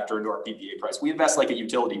has to factor into our PPA price. We invest like a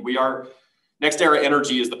utility. NextEra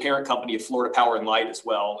Energy is the parent company of Florida Power and Light, as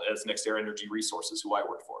well as NextEra Energy Resources, who I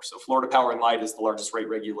work for. So Florida Power and Light is the largest rate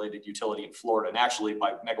regulated utility in Florida, and actually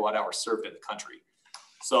by megawatt hours served in the country.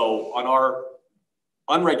 So on our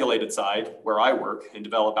unregulated side, where I work and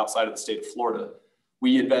develop outside of the state of Florida,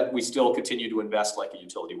 we still continue to invest like a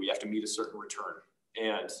utility. We have to meet a certain return.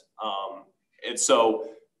 And so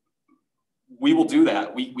we will do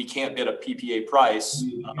that. We can't bid a PPA price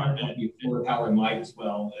Florida Power and Light, as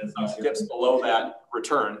well as dips below that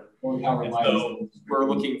return. So we're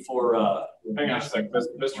looking for hang on a second,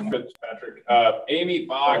 Mr. Fitzpatrick. Amy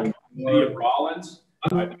Bach, City of Rollins,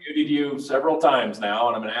 I've muted you several times now,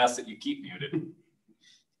 and I'm going to ask that you keep muted.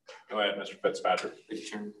 Go ahead, Mr. Fitzpatrick. Thank you,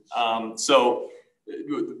 Chairman. So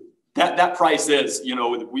that price is,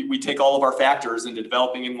 we take all of our factors into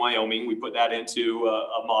developing in Wyoming. We put that into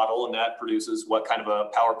a model, and that produces what kind of a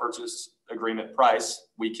power purchase agreement price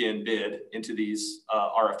we can bid into these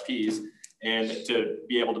RFPs, and to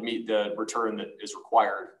be able to meet the return that is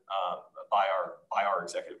required by our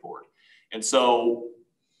executive board. And so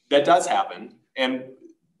that does happen, and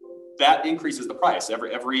that increases the price.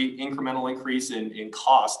 Every incremental increase in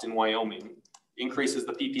cost in Wyoming increases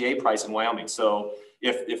the PPA price in Wyoming. So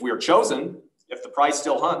if we are chosen, if the price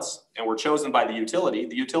still hunts and we're chosen by the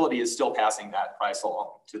utility is still passing that price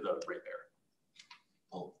along to the ratepayer.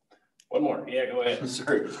 Oh, one more. Yeah, go ahead.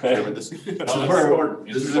 Sorry, this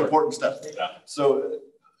is important stuff. Yeah.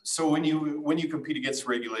 So when you compete against a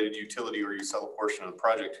regulated utility, or you sell a portion of the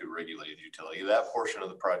project to a regulated utility, that portion of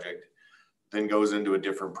the project then goes into a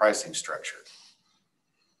different pricing structure.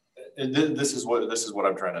 This is what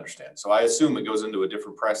I'm trying to understand. So I assume it goes into a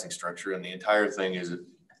different pricing structure, and the entire thing it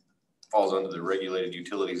falls under the regulated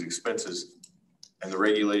utilities expenses, and the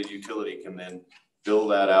regulated utility can then bill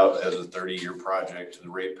that out as a 30-year project to the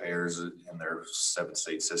ratepayers in their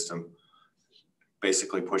 7-state system,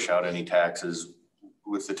 basically push out any taxes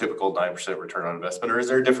with the typical 9% return on investment. Or is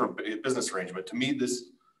there a different business arrangement? To me, this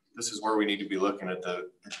this is where we need to be looking at the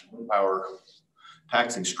wind power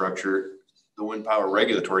taxing structure, the wind power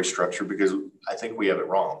regulatory structure, because I think we have it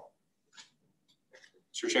wrong.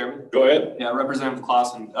 Mr. Chairman? Go ahead. Yeah, Representative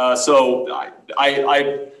Clausen. So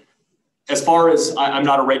as far as I'm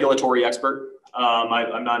not a regulatory expert.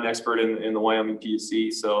 I'm not an expert in the Wyoming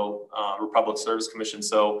PUC, so Public Service Commission.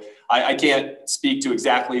 So I can't speak to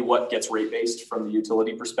exactly what gets rate-based from the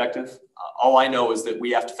utility perspective. All I know is that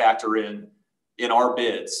we have to factor in our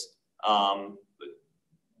bids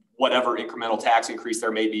whatever incremental tax increase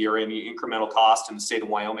there may be or any incremental cost in the state of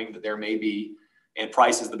Wyoming that there may be, and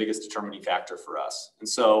price is the biggest determining factor for us. And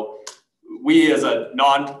so we, as a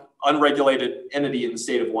unregulated entity in the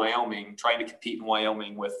state of Wyoming, trying to compete in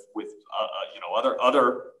Wyoming with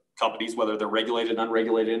other companies, whether they're regulated,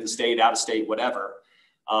 unregulated, in the state, out of state, whatever.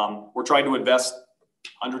 We're trying to invest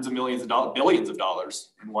hundreds of millions of dollars, billions of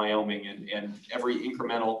dollars in Wyoming, and every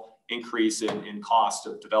incremental increase in cost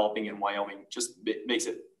of developing in Wyoming just makes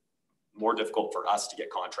it more difficult for us to get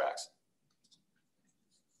contracts.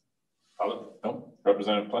 No,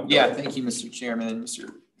 Representative Clem. Yeah, thank you, Mr. Chairman.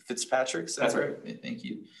 Mr. Fitzpatrick, that's right. Thank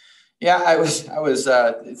you. Yeah, I was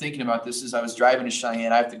thinking about this as I was driving to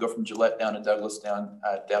Cheyenne. I have to go from Gillette down to Douglas down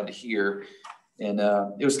to here, and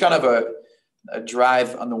it was kind of a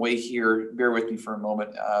drive on the way here. Bear with me for a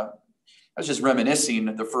moment. I was just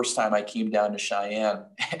reminiscing the first time I came down to Cheyenne,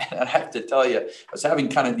 and I have to tell you, I was having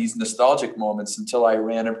kind of these nostalgic moments until I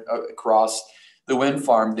ran across the wind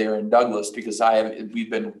farm there in Douglas, because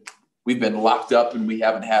we've been locked up and we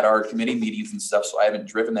haven't had our committee meetings and stuff, so I haven't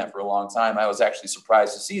driven that for a long time. I was actually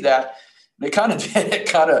surprised to see that. And it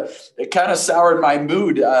kind of soured my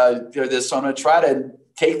mood for this, so I'm going to try to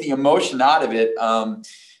take the emotion out of it.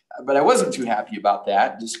 But I wasn't too happy about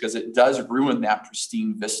that, just because it does ruin that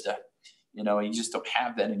pristine vista. You just don't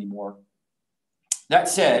have that anymore. That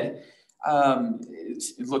said,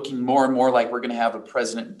 it's looking more and more like we're going to have a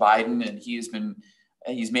President Biden, and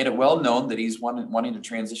he's made it well known that he's wanting to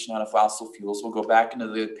transition out of fossil fuels. We'll go back into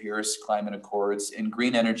the Paris Climate Accords, and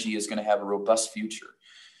green energy is going to have a robust future.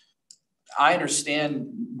 I understand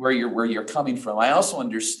where you're coming from. I also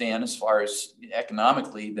understand, as far as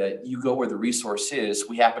economically, that you go where the resource is.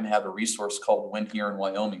 We happen to have a resource called wind here in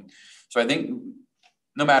Wyoming. So I think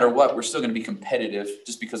no matter what, we're still going to be competitive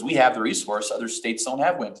just because we have the resource. Other states don't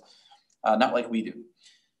have wind, not like we do.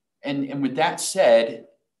 And with that said,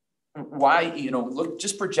 why,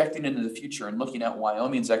 just projecting into the future and looking at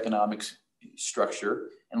Wyoming's economic structure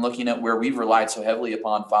and looking at where we've relied so heavily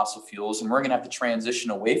upon fossil fuels, and we're going to have to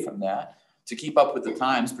transition away from that to keep up with the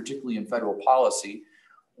times, particularly in federal policy.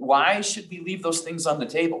 Why should we leave those things on the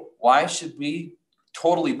table? Why should we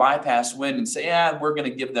totally bypass wind and say, we're going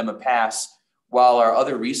to give them a pass while our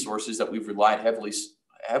other resources that we've relied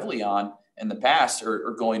heavily on in the past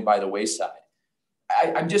are going by the wayside?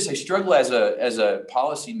 I struggle as a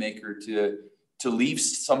policymaker to leave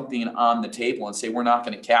something on the table and say we're not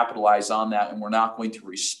going to capitalize on that and we're not going to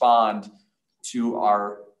respond to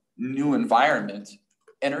our new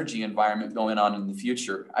energy environment going on in the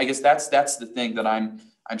future. I guess that's the thing that I'm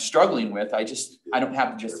struggling with. I don't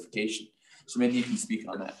have the justification. So maybe you can speak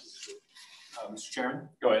on that. Mr. Chairman,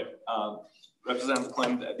 go ahead. Representative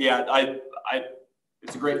Clem,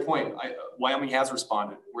 it's a great point. Wyoming has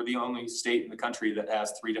responded. We're the only state in the country that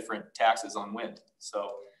has 3 different taxes on wind.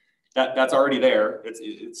 So that's already there.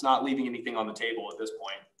 It's not leaving anything on the table at this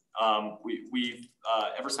point. We've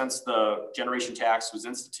ever since the generation tax was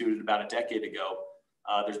instituted about a decade ago,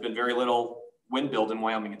 there's been very little wind build in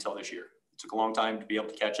Wyoming until this year. It took a long time to be able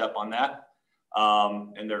to catch up on that.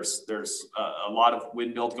 And there's a lot of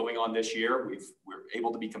wind build going on this year. We're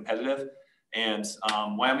able to be competitive. And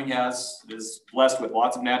Wyoming is blessed with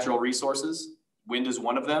lots of natural resources. Wind is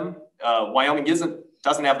one of them. Wyoming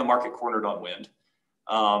doesn't have the market cornered on wind.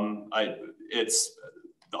 It's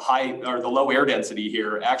the low air density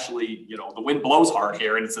here. Actually, the wind blows hard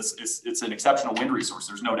here, and it's an exceptional wind resource.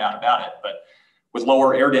 There's no doubt about it. But with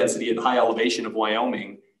lower air density and high elevation of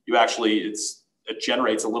Wyoming, it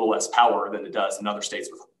generates a little less power than it does in other states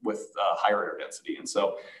with higher air density. And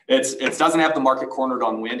so it doesn't have the market cornered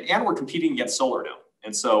on wind, and we're competing against solar now.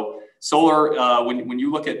 And so solar, when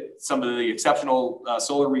you look at some of the exceptional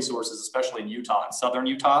solar resources, especially in Utah and southern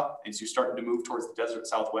Utah, as you're starting to move towards the desert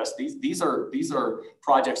Southwest, these are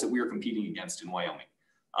projects that we are competing against in Wyoming.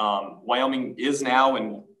 Wyoming is now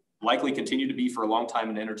and likely continue to be for a long time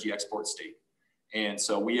an energy export state. And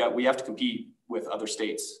so we have to compete with other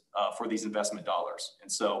states for these investment dollars.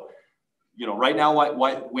 And so, right now,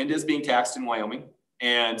 wind is being taxed in Wyoming,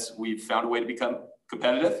 and we've found a way to become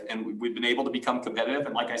competitive, and we've been able to become competitive.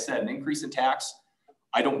 And like I said, an increase in tax,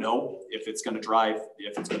 I don't know if it's going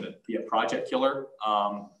to be a project killer.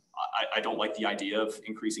 I don't like the idea of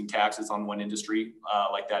increasing taxes on one industry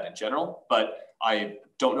like that in general, but I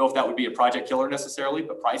don't know if that would be a project killer necessarily,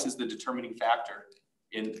 but price is the determining factor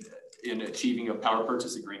in achieving a power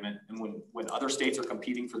purchase agreement. And when other states are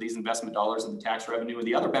competing for these investment dollars and the tax revenue and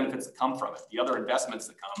the other benefits that come from it, the other investments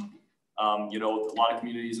that come, you know, a lot of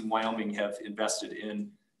communities in Wyoming have invested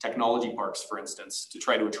in technology parks, for instance, to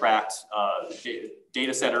try to attract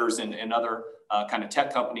data centers and other kind of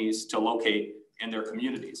tech companies to locate in their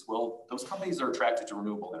communities. Well, those companies are attracted to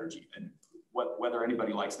renewable energy, and whether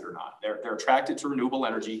anybody likes it or not, they're attracted to renewable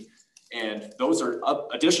energy. And those are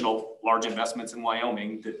additional large investments in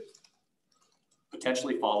Wyoming that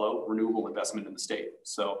potentially follow renewable investment in the state.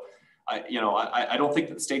 So I don't think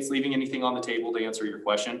that the state's leaving anything on the table to answer your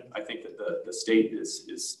question. I think that the state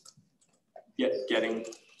is getting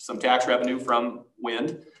some tax revenue from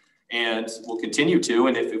wind and will continue to.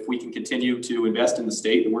 And if we can continue to invest in the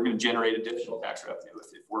state, then we're going to generate additional tax revenue.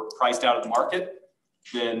 If we're priced out of the market,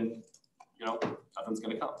 then nothing's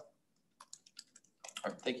going to come.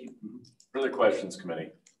 All right, thank you. Further questions, committee?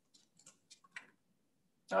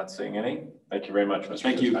 Not seeing any. Thank you very much, Mr.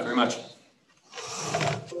 Thank you very much.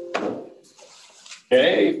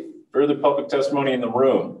 Okay, further public testimony in the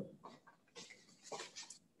room.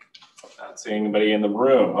 Not seeing anybody in the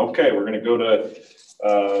room. Okay, we're going to go to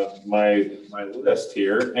my list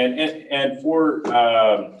here, and for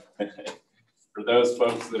for those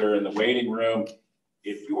folks that are in the waiting room,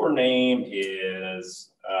 if your name is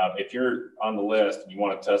if you're on the list and you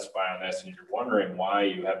want to testify on this and you're wondering why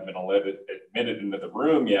you haven't been admitted into the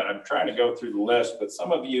room yet, I'm trying to go through the list, but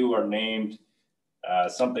some of you are named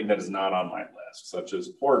something that is not on my list, such as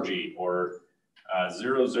Porgy or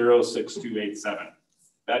 006287.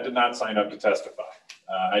 That did not sign up to testify.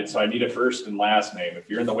 So I need a first and last name. If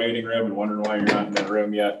you're in the waiting room and wondering why you're not in the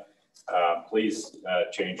room yet, please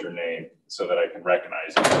change your name so that I can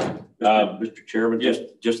recognize you. Mr. Chairman,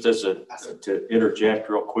 just as to interject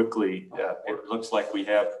real quickly, it looks like we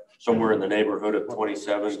have somewhere in the neighborhood of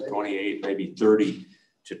 27, 28, maybe 30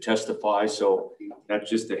 to testify. So that's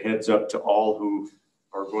just a heads up to all who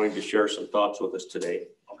are going to share some thoughts with us today.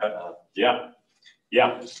 Okay.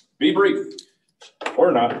 Yeah. Be brief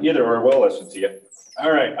or not. Either or, we'll listen to you.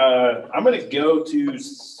 All right. I'm going to go to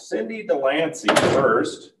Cindy Delancey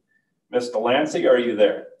first. Miss Delancey, are you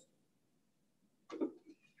there?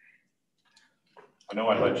 I know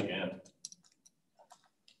I let you in.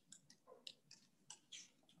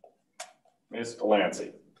 Miss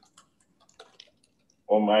Delancey.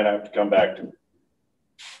 One might have to come back to.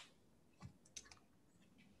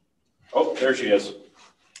 Oh, there she is.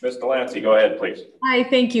 Miss Delancey, go ahead, please. Hi,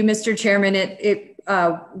 thank you, Mr. Chairman. It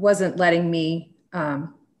wasn't letting me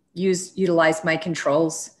utilize my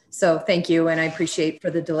controls. So thank you, and I appreciate for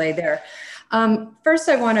the delay there. First,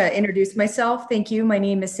 I want to introduce myself. Thank you. My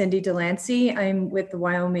name is Cindy Delancey. I'm with the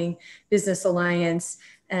Wyoming Business Alliance,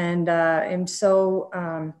 and I'm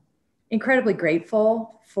so incredibly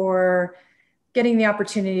grateful for getting the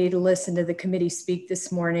opportunity to listen to the committee speak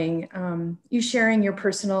this morning. You sharing your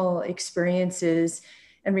personal experiences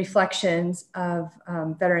and reflections of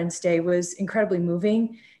Veterans Day was incredibly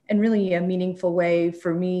moving and really a meaningful way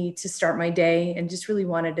for me to start my day, and just really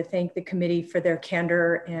wanted to thank the committee for their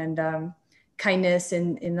candor and kindness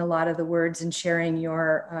in a lot of the words and sharing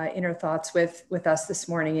your inner thoughts with us this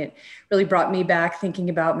morning. It really brought me back thinking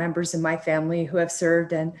about members of my family who have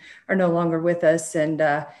served and are no longer with us. And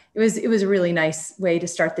it was a really nice way to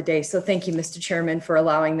start the day. So thank you, Mr. Chairman, for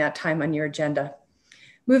allowing that time on your agenda.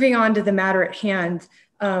 Moving on to the matter at hand,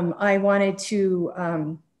 I wanted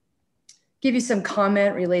to give you some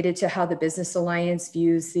comment related to how the Business Alliance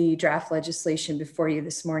views the draft legislation before you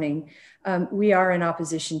this morning. We are in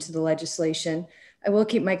opposition to the legislation. I will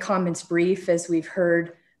keep my comments brief, as we've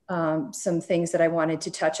heard some things that I wanted to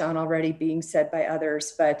touch on already being said by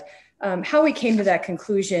others. But how we came to that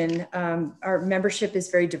conclusion, our membership is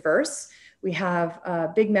very diverse. We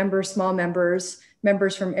have big members, small members,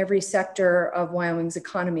 members from every sector of Wyoming's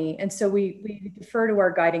economy. And so we defer to our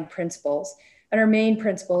guiding principles. And our main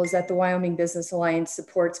principle is that the Wyoming Business Alliance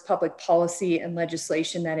supports public policy and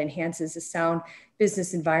legislation that enhances a sound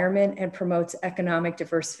business environment and promotes economic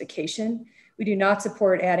diversification. We do not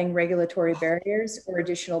support adding regulatory barriers or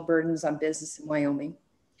additional burdens on business in Wyoming.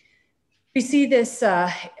 We see this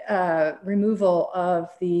removal of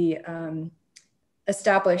the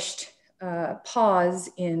established pause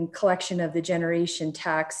in collection of the generation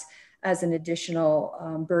tax as an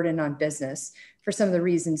additional burden on business for some of the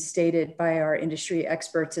reasons stated by our industry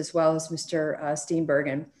experts, as well as Mr.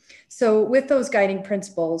 Steenbergen. So with those guiding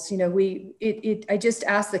principles, I just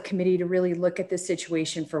asked the committee to really look at this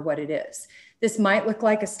situation for what it is. This might look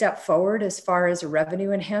like a step forward as far as a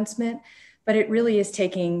revenue enhancement, but it really is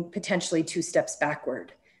taking potentially 2 steps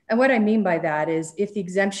backward. And what I mean by that is if the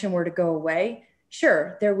exemption were to go away,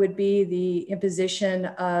 sure, there would be the imposition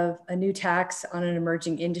of a new tax on an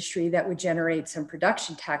emerging industry that would generate some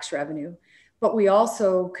production tax revenue. But we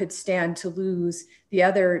also could stand to lose the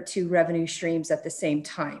other 2 revenue streams at the same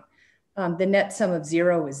time. The net sum of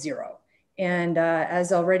 0 is 0. And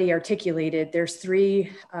as already articulated, there's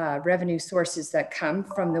 3 revenue sources that come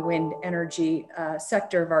from the wind energy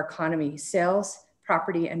sector of our economy: sales,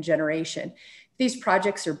 property, and generation. If these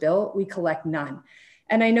projects are built, we collect none.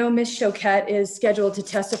 And I know Ms. Choquette is scheduled to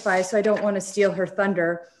testify, so I don't want to steal her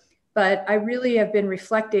thunder, but I really have been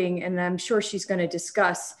reflecting, and I'm sure she's going to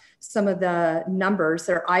discuss some of the numbers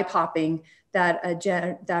that are eye-popping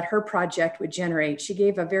that her project would generate. She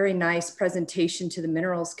gave a very nice presentation to the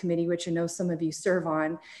Minerals Committee, which I know some of you serve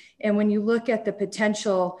on. And when you look at the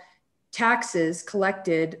potential taxes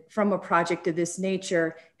collected from a project of this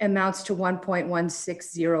nature, amounts to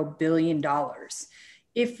 $1.160 billion.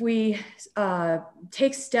 If we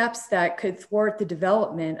take steps that could thwart the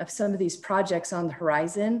development of some of these projects on the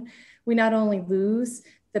horizon, we not only lose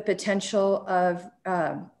the potential of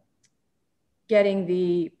getting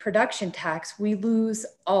the production tax, we lose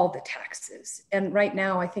all the taxes. And right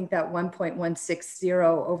now, I think that 1.160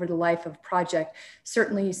 over the life of project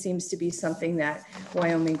certainly seems to be something that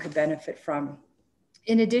Wyoming could benefit from.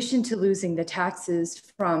 In addition to losing the taxes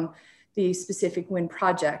from the specific wind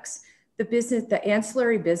projects, the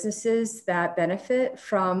ancillary businesses that benefit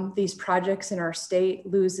from these projects in our state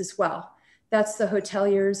lose as well. That's the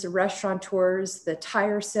hoteliers, the restaurateurs, the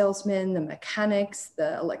tire salesmen, the mechanics,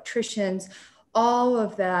 the electricians, all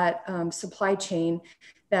of that supply chain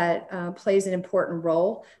that plays an important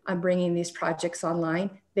role on bringing these projects online,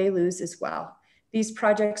 they lose as well. These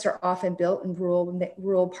projects are often built in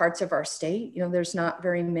rural parts of our state. You know, there's not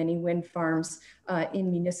very many wind farms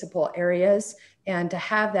in municipal areas. And to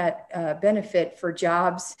have that benefit for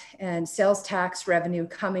jobs and sales tax revenue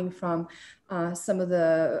coming from some of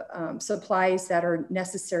the supplies that are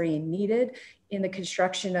necessary and needed in the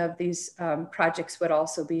construction of these projects would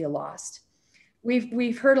also be a loss.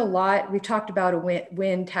 We've heard a lot. We've talked about a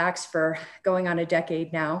wind tax for going on a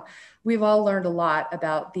decade now. We've all learned a lot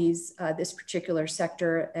about this particular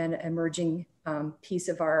sector and emerging piece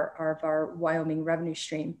of our Wyoming revenue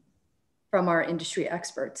stream from our industry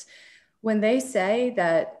experts. When they say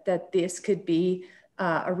that this could be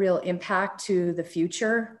a real impact to the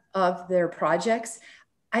future of their projects,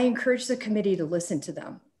 I encourage the committee to listen to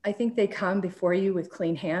them. I think they come before you with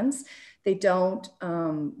clean hands. They don't,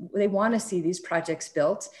 they want to see these projects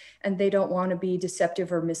built and they don't want to be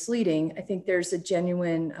deceptive or misleading. I think there's a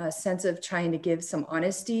genuine sense of trying to give some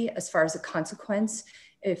honesty as far as a consequence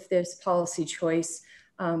if this policy choice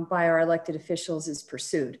by our elected officials is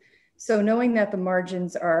pursued. So knowing that the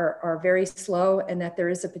margins are very slow and that there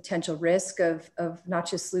is a potential risk of not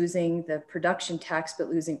just losing the production tax, but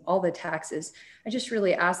losing all the taxes, I just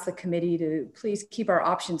really ask the committee to please keep our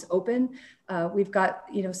options open. We've got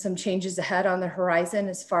some changes ahead on the horizon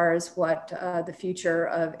as far as what the future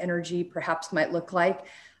of energy perhaps might look like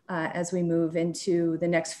as we move into the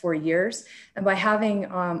next 4 years. And by having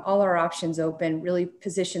all our options open really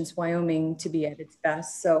positions Wyoming to be at its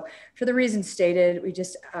best. So for the reasons stated, we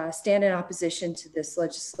just stand in opposition to this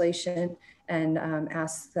legislation and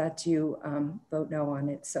ask that you vote no on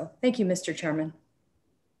it. So thank you, Mr. Chairman.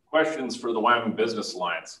 Questions for the Wyoming Business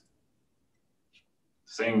Alliance?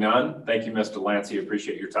 Seeing none, thank you, Ms. Delancey.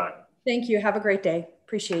 Appreciate your time. Thank you. Have a great day.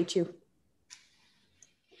 Appreciate you.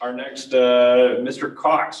 Our next, Mr.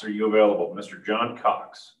 Cox, are you available? Mr. John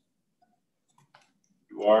Cox.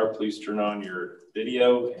 You are, please turn on your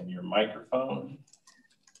video and your microphone.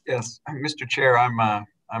 Yes, Mr. Chair, I'm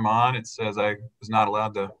on. It says I was not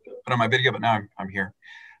allowed to put on my video, but now I'm here.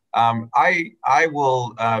 I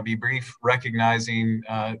will be brief, recognizing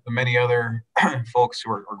the many other folks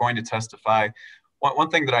who are going to testify. One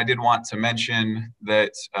thing that I did want to mention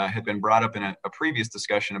that had been brought up in a previous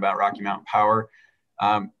discussion about Rocky Mountain Power,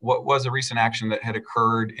 what was a recent action that had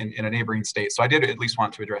occurred in a neighboring state. So I did at least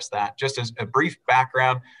want to address that. Just as a brief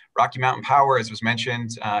background, Rocky Mountain Power, as was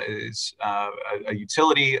mentioned, is a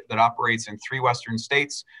utility that operates in 3 Western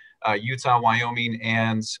states, Utah, Wyoming,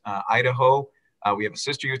 and Idaho. We have a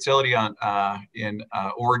sister utility in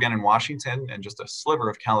Oregon and Washington, and just a sliver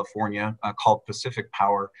of California called Pacific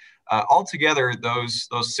Power. Altogether, those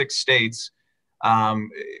 6 states,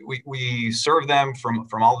 we serve them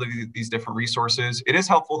from all of these different resources. It is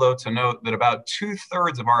helpful, though, to note that about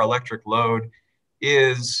 2/3 of our electric load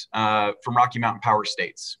is from Rocky Mountain Power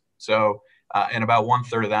states. So and about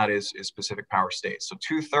 1/3 of that is Pacific Power States. So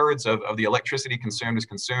 2/3 of the electricity consumed is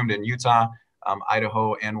consumed in Utah,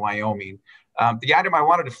 Idaho, and Wyoming. The item I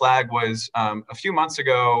wanted to flag was a few months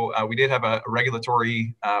ago, we did have a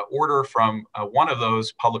regulatory order from one of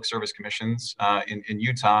those public service commissions in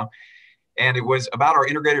Utah. And it was about our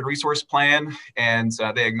integrated resource plan. And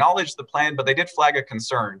they acknowledged the plan, but they did flag a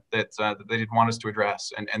concern that they did want us to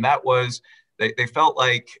address. And that was, they felt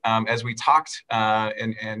like as we talked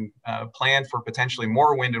and planned for potentially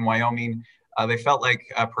more wind in Wyoming, they felt like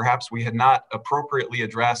perhaps we had not appropriately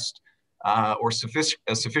addressed or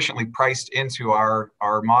sufficiently priced into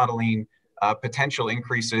our modeling potential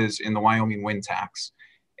increases in the Wyoming wind tax.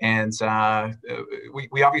 And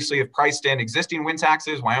we obviously have priced in existing wind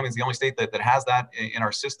taxes. Wyoming is the only state that has that in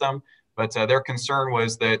our system. But their concern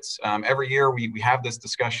was that every year we have this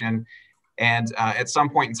discussion, and at some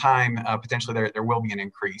point in time, potentially there will be an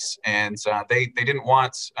increase. And they didn't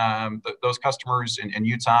want those customers in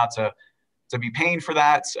Utah to be paying for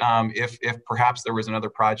that if perhaps there was another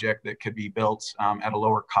project that could be built at a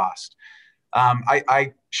lower cost.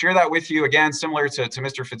 I share that with you, again, similar to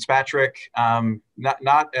Mr. Fitzpatrick,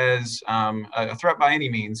 not as a threat by any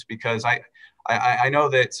means, because I know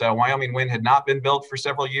that Wyoming wind had not been built for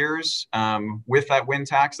several years with that wind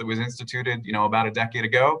tax that was instituted, about a decade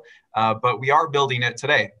ago, but we are building it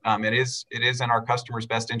today. It is in our customers'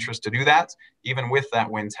 best interest to do that, even with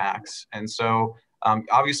that wind tax. And so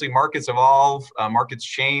obviously markets evolve, markets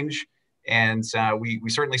change. And we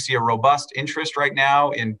certainly see a robust interest right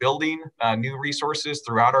now in building new resources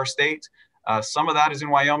throughout our state. Some of that is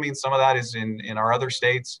in Wyoming, some of that is in our other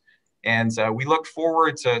states. And we look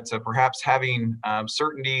forward to perhaps having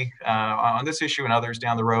certainty on this issue and others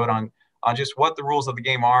down the road on just what the rules of the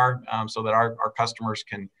game are, so that our customers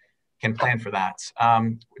can plan for that.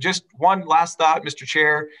 Just one last thought, Mr.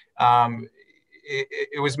 Chair.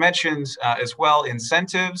 It was mentioned as well,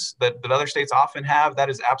 incentives that other states often have. That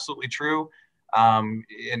is absolutely true.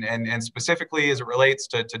 And specifically as it relates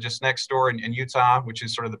to just next door in Utah, which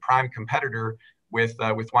is sort of the prime competitor with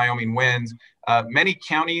Wyoming wind. Many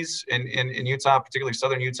counties in Utah, particularly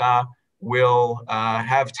southern Utah, will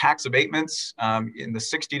have tax abatements in the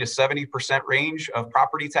 60 to 70% range of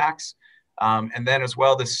property tax. And then as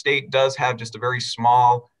well, the state does have just a very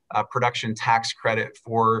small production tax credit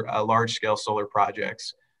for large-scale solar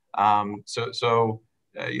projects. Every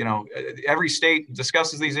state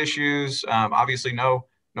discusses these issues. Obviously, no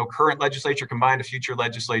current legislature can bind a future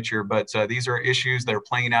legislature, but these are issues that are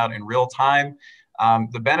playing out in real time.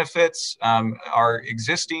 The benefits are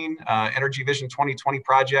existing Energy Vision 2020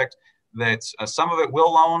 project that some of it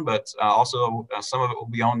will own, but also some of it will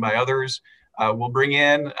be owned by others. We'll bring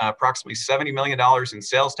in approximately $70 million in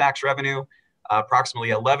sales tax revenue, approximately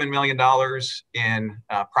 $11 million in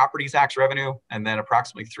property tax revenue, and then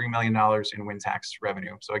approximately $3 million in wind tax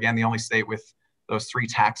revenue. So again, the only state with those three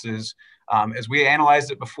taxes. As we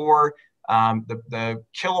analyzed it before, the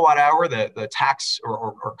kilowatt hour, the tax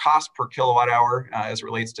or cost per kilowatt hour as it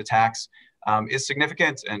relates to tax is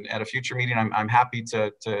significant. And at a future meeting, I'm happy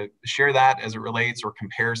to share that as it relates or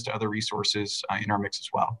compares to other resources in our mix as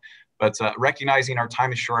well. But recognizing our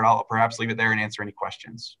time is short, I'll perhaps leave it there and answer any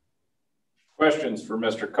questions. Questions for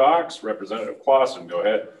Mr. Cox? Representative Clausen, go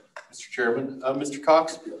ahead. Mr. Chairman, Mr.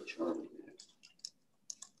 Cox.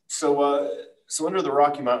 So under the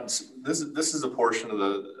Rocky Mountains, this is a portion of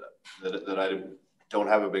that I don't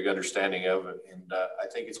have a big understanding of, and I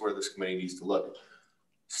think it's where this committee needs to look.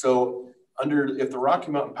 So if the Rocky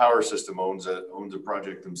Mountain Power System owns a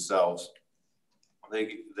project themselves,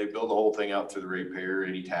 they build the whole thing out through the ratepayer,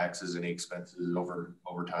 any taxes, any expenses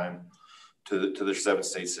over time to their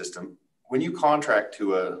 7-state system. When you contract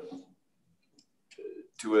to a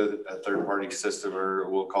third-party system, or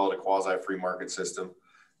we'll call it a quasi-free market system,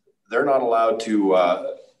 they're not allowed to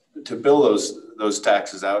bill those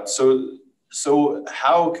taxes out. So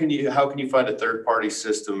how can you find a third-party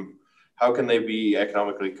system? How can they be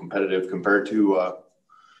economically competitive compared to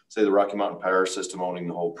say the Rocky Mountain Power System owning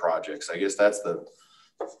the whole projects? I guess that's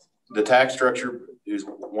the tax structure is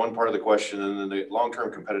one part of the question, and then the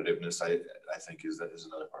long-term competitiveness I think is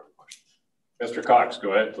another part of the question. Mr. Cox,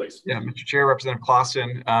 go ahead, please. Yeah, Mr. Chair, Representative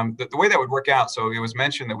Clausen, the way that would work out, so it was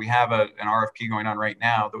mentioned that we have an RFP going on right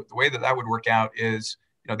now. The way that would work out is,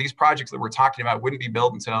 these projects that we're talking about wouldn't be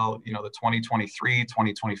built until, the 2023,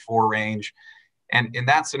 2024 range. And in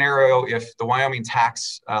that scenario, if the Wyoming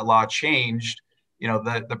tax law changed,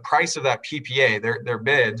 the price of that PPA, their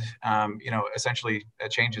bid, essentially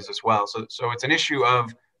changes as well. So it's an issue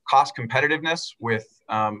of cost competitiveness with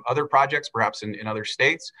other projects, perhaps in other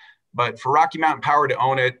states. But for Rocky Mountain Power to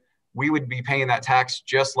own it, we would be paying that tax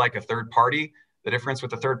just like a third party. The difference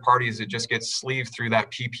with the third party is it just gets sleeved through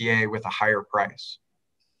that PPA with a higher price.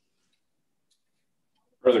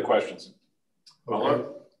 Further questions? Okay.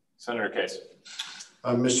 Senator Case.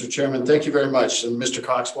 Mr. Chairman, thank you very much. And Mr.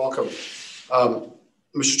 Cox, welcome.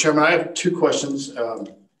 Mr. Chairman, I have two questions.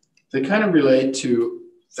 They kind of relate to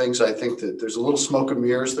things I think that there's a little smoke and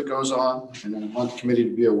mirrors that goes on, and I want the committee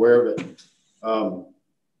to be aware of it.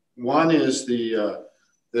 One is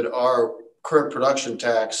that our current production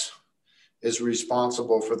tax is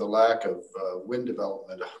responsible for the lack of wind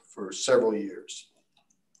development for several years.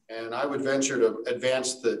 And I would venture to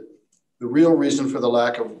advance that the real reason for the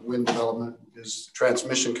lack of wind development is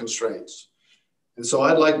transmission constraints. And so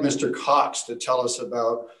I'd like Mr. Cox to tell us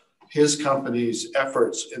about his company's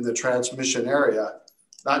efforts in the transmission area,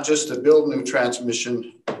 not just to build new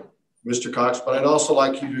transmission, Mr. Cox, but I'd also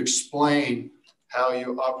like you to explain how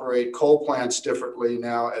you operate coal plants differently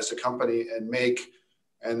now as a company and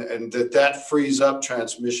that frees up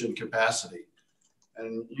transmission capacity.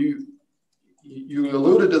 And you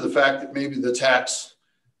alluded to the fact that maybe the tax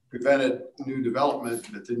prevented new development,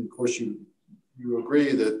 but then of course you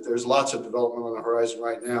agree that there's lots of development on the horizon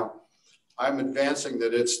right now. I'm advancing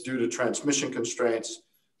that it's due to transmission constraints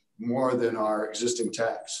more than our existing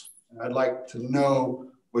tax. And I'd like to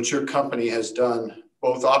know what your company has done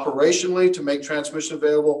both operationally to make transmission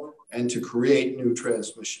available and to create new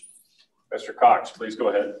transmission. Mr. Cox, please go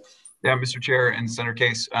ahead. Yeah, Mr. Chair and Senator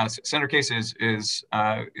Case. Senator Case is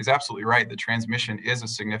absolutely right. The transmission is a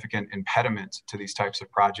significant impediment to these types of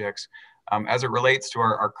projects. As it relates to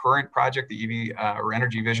our current project, the EV or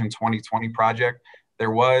Energy Vision 2020 project,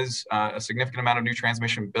 there was a significant amount of new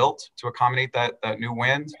transmission built to accommodate that new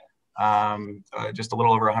wind, just a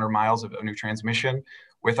little over 100 miles of new transmission.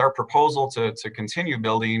 With our proposal to continue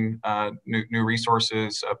building new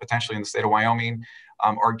resources, potentially in the state of Wyoming,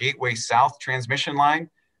 our Gateway South transmission line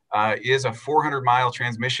is a 400-mile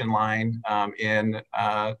transmission line in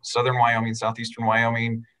southern Wyoming, southeastern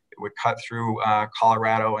Wyoming. It would cut through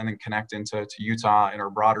Colorado and then connect into Utah in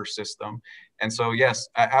our broader system. And so, yes,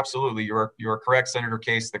 absolutely, you're correct, Senator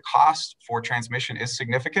Case. The cost for transmission is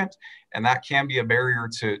significant, and that can be a barrier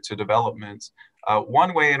to development.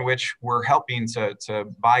 One way in which we're helping to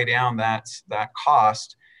buy down that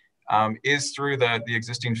cost is through the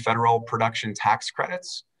existing federal production tax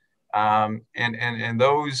credits. And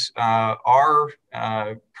those are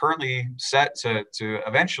currently set to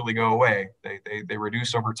eventually go away. They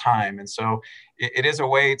reduce over time. And so it is a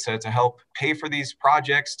way to help pay for these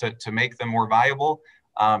projects, to make them more viable,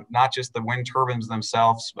 not just the wind turbines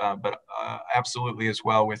themselves, but absolutely as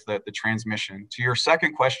well with the transmission. To your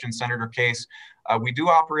second question, Senator Case, we do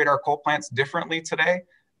operate our coal plants differently today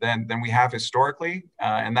than we have historically.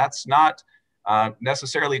 And that's not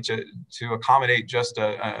necessarily to accommodate just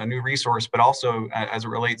a new resource, but also as it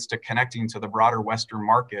relates to connecting to the broader Western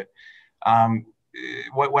market.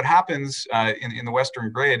 What happens in the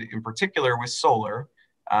Western grid, in particular with solar,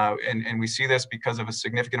 and we see this because of a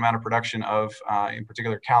significant amount of production of, in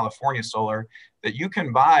particular, California solar, that you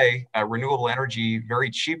can buy renewable energy very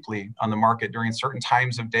cheaply on the market during certain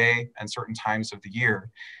times of day and certain times of the year.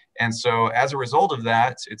 And so as a result of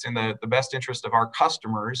that, it's in the best interest of our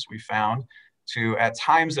customers, we found, to, at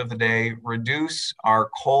times of the day, reduce our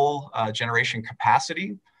coal generation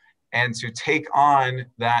capacity and to take on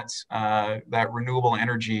that renewable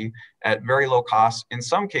energy at very low cost. In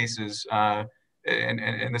some cases,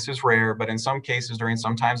 and this is rare, but in some cases during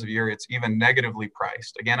some times of year, it's even negatively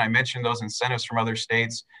priced. Again, I mentioned those incentives from other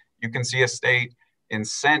states. You can see a state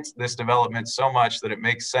incent this development so much that it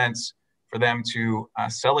makes sense for them to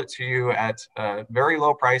sell it to you at very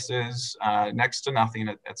low prices, next to nothing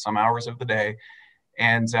at some hours of the day.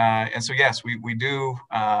 And so, yes, we do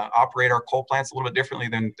operate our coal plants a little bit differently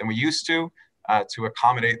than we used to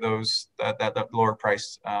accommodate that lower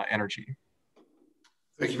priced energy.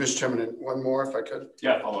 Thank you, Mr. Chairman. And one more, if I could.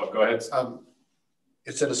 Yeah, follow up. Go ahead.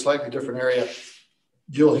 It's in a slightly different area.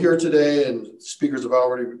 You'll hear today, and speakers have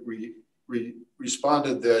already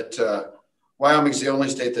responded, that Wyoming is the only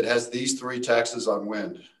state that has these three taxes on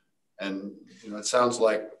wind. And it sounds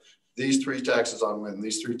like these three taxes on wind,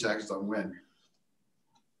 these three taxes on wind.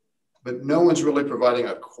 But no one's really providing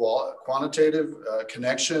a quantitative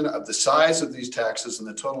connection of the size of these taxes and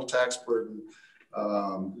the total tax burden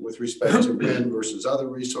with respect to wind versus other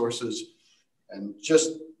resources. And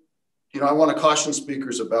just, I want to caution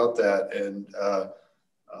speakers about that. And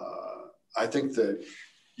I think that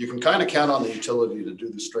you can kind of count on the utility to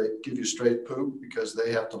give you straight poop, because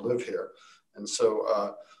they have to live here. And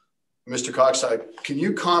so, Mr. Cox, can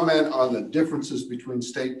you comment on the differences between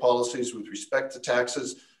state policies with respect to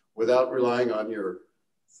taxes without relying on your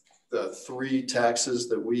the 3 taxes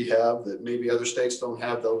that we have, that maybe other states don't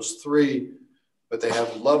have those 3, but they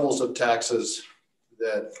have levels of taxes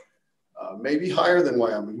that may be higher than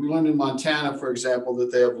Wyoming. We learned in Montana, for example,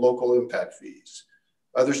 that they have local impact fees.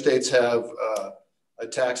 Other states have a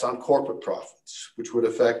tax on corporate profits, which would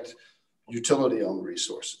affect utility-owned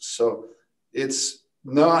resources. So it's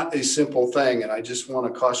not a simple thing. And I just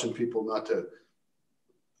want to caution people not to,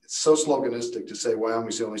 it's so sloganistic to say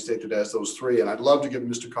Wyoming's the only state that has those 3. And I'd love to give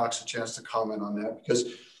Mr. Cox a chance to comment on that,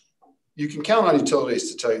 because you can count on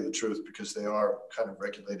utilities to tell you the truth, because they are kind of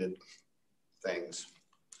regulated things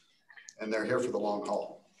and they're here for the long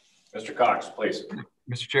haul. Mr. Cox, please.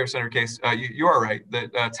 Mr. Chair, Senator Case, you are right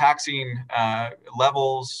that taxing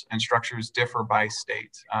levels and structures differ by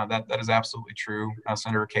state. That is absolutely true,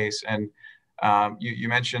 Senator Case. And you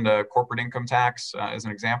mentioned a corporate income tax as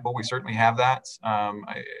an example. We certainly have that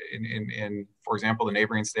in for example, the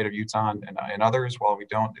neighboring state of Utah and others, while we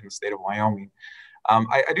don't in the state of Wyoming.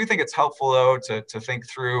 I do think it's helpful, though, to think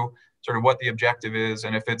through sort of what the objective is.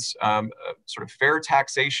 And if it's sort of fair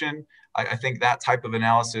taxation, I think that type of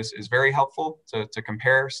analysis is very helpful to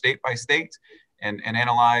compare state by state and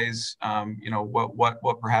analyze,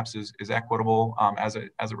 what perhaps is equitable as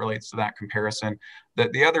it relates to that comparison.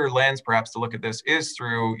 The other lens perhaps to look at this is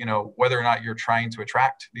through, whether or not you're trying to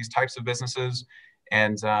attract these types of businesses.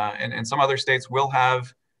 And some other states will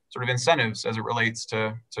have sort of incentives as it relates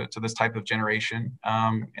to this type of generation.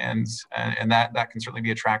 And that can certainly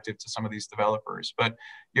be attractive to some of these developers. But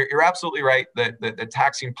you're absolutely right that the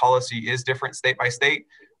taxing policy is different state by state.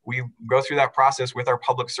 We go through that process with our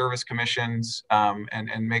public service commissions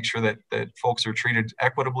and make sure that folks are treated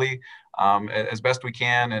equitably as best we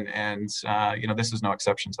can. And this is no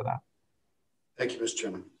exception to that. Thank you, Mr.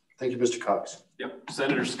 Chairman. Thank you, Mr. Cox. Yep.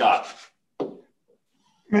 Senator Scott.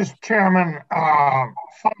 Mr. Chairman,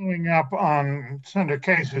 following up on Senator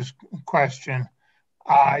Case's question,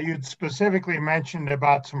 you'd specifically mentioned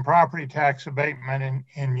about some property tax abatement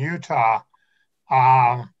in Utah.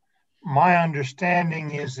 My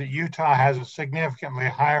understanding is that Utah has a significantly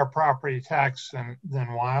higher property tax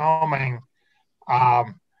than Wyoming.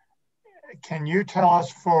 Can you tell us,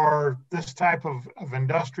 for this type of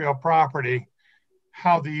industrial property,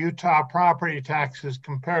 how the Utah property taxes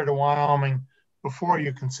compare to Wyoming before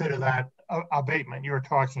you consider that abatement you were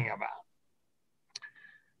talking about?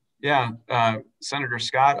 Yeah, Senator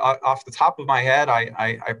Scott, off the top of my head,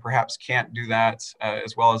 I perhaps can't do that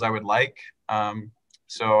as well as I would like. And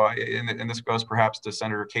this goes perhaps to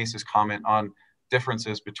Senator Case's comment on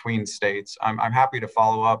differences between states. I'm happy to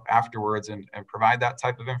follow up afterwards and provide that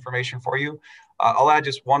type of information for you. I'll add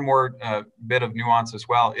just one more bit of nuance as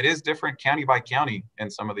well. It is different county by county in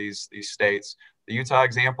some of these states. The Utah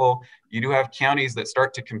example, you do have counties that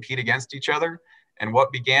start to compete against each other, and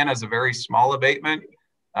what began as a very small abatement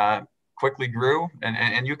quickly grew,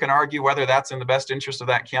 and you can argue whether that's in the best interest of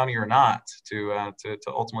that county or not to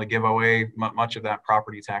ultimately give away much of that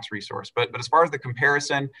property tax resource. But as far as the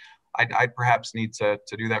comparison, I'd perhaps need to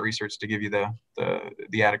do that research to give you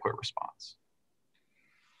the adequate response.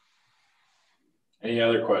 Any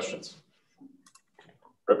other questions?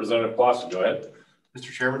 Representative Clausen, go ahead.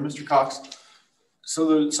 Mr. Chairman, Mr. Cox.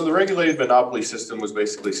 So the regulated monopoly system was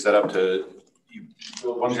basically set up to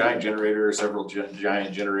build one giant generator or several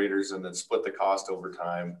giant generators and then split the cost over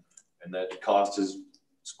time. And that cost is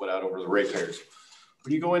split out over the ratepayers.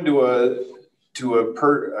 When you go into a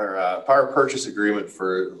power purchase agreement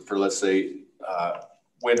for let's say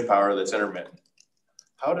wind power that's intermittent,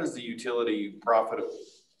 how does the utility profit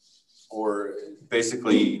or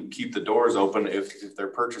basically keep the doors open if they're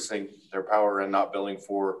purchasing their power and not billing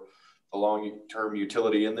for the long-term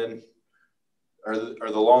utility and then or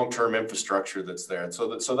the long-term infrastructure that's there? And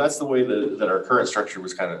so that's the way that our current structure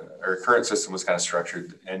was our current system was kind of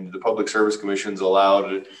structured, and the public service commissions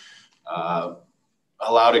allowed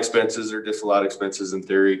expenses or disallowed expenses in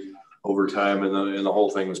theory over time, and the whole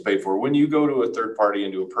thing was paid for. When you go to a third party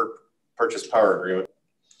and do a purchase power agreement,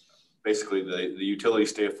 basically the utilities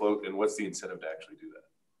stay afloat, and what's the incentive to actually do that?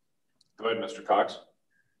 Go ahead, Mr. Cox.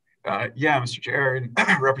 Yeah, Mr. Chair and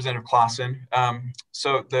Representative Clausen.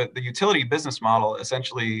 So the utility business model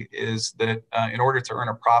essentially is that in order to earn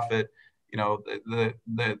a profit, I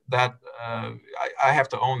have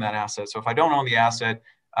to own that asset. So if I don't own the asset,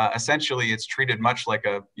 essentially it's treated much like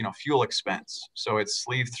a fuel expense. So it's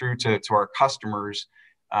sleeved through to our customers,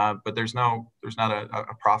 but there's not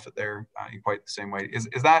a profit there in quite the same way.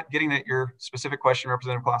 Is that getting at your specific question,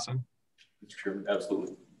 Representative Clausen? Mr. Chairman,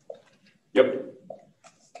 absolutely. Yep.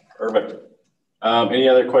 Perfect. Any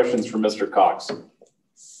other questions for Mr. Cox?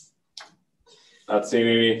 Not seeing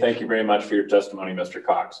any. Thank you very much for your testimony, Mr.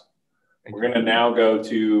 Cox. We're going to now go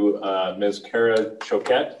to Ms. Kara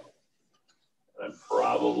Choquette. I'm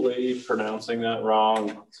probably pronouncing that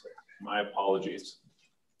wrong. My apologies.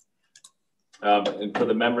 And for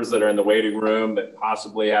the members that are in the waiting room that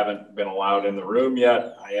possibly haven't been allowed in the room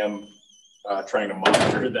yet, I am trying to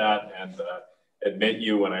monitor that and admit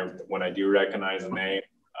you when I do recognize a name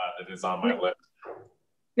that is on my list.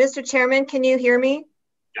 Mr. Chairman, can you hear me?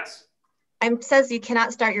 Yes. It says you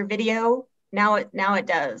cannot start your video. Now it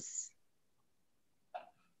does.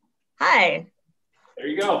 Hi. There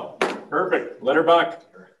you go. Perfect. Let her buck.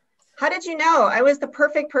 How did you know? I was the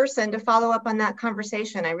perfect person to follow up on that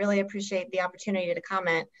conversation. I really appreciate the opportunity to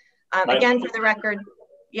comment. Again, for the record,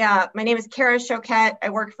 yeah, my name is Kara Choquette. I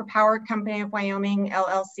work for Power Company of Wyoming,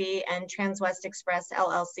 LLC, and Transwest Express,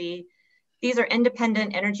 LLC. These are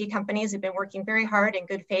independent energy companies who've been working very hard in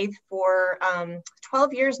good faith for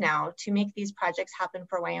 12 years now to make these projects happen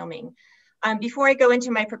for Wyoming. Before I go into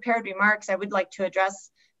my prepared remarks, I would like to address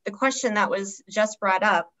the question that was just brought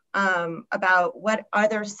up about what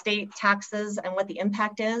other state taxes and what the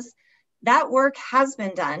impact is. That work has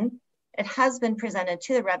been done. It has been presented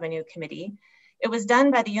to the Revenue Committee. It was done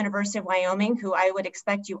by the University of Wyoming, who I would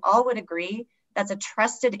expect you all would agree that's a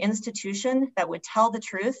trusted institution that would tell the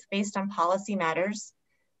truth based on policy matters.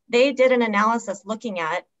 They did an analysis looking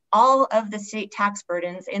at all of the state tax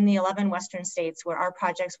burdens in the 11 Western states where our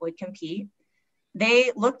projects would compete.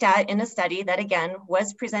 They looked at in a study that again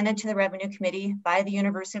was presented to the Revenue Committee by the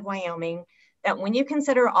University of Wyoming, that when you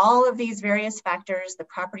consider all of these various factors, the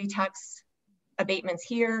property tax abatements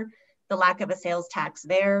here, the lack of a sales tax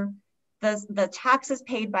there, the taxes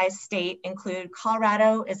paid by state include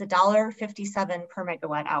Colorado is $1.57 per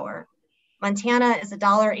megawatt hour. Montana is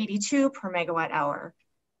 $1.82 per megawatt hour.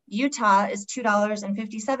 Utah is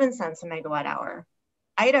 $2.57 a megawatt hour.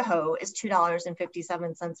 Idaho is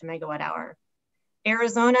 $2.57 a megawatt hour.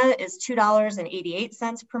 Arizona is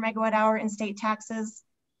 $2.88 per megawatt hour in state taxes.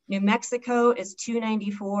 New Mexico is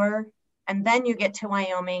 $2.94. And then you get to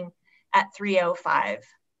Wyoming at $3.05.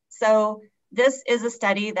 So this is a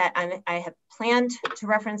study that I have planned to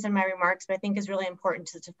reference in my remarks, but I think is really important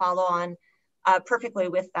to follow on perfectly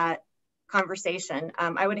with that conversation.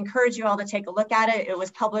 I would encourage you all to take a look at it. It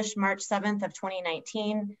was published March 7th of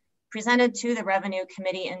 2019, presented to the Revenue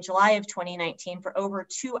Committee in July of 2019 for over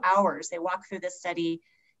 2 hours. They walked through this study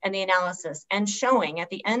and the analysis and showing at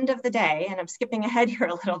the end of the day, and I'm skipping ahead here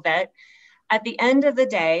a little bit, at the end of the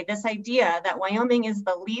day, this idea that Wyoming is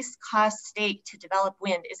the least cost state to develop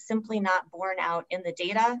wind is simply not borne out in the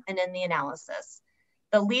data and in the analysis.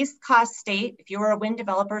 The least cost state, if you were a wind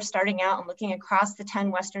developer starting out and looking across the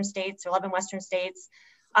 10 Western states or 11 Western states,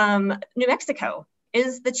 New Mexico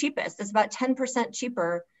is the cheapest. It's about 10%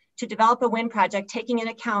 cheaper to develop a wind project, taking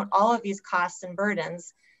into account all of these costs and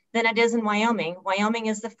burdens than it is in Wyoming. Wyoming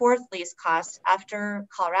is the fourth least cost after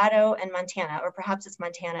Colorado and Montana, or perhaps it's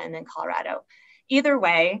Montana and then Colorado. Either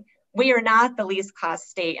way, we are not the least cost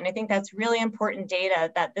state. And I think that's really important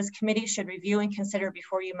data that this committee should review and consider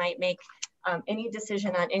before you might make any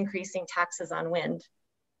decision on increasing taxes on wind.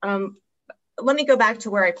 Let me go back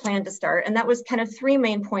to where I planned to start. And that was kind of 3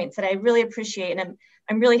 main points that I really appreciate. And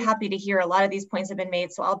I'm really happy to hear a lot of these points have been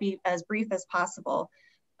made, so I'll be as brief as possible.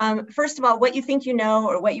 First of all, what you think you know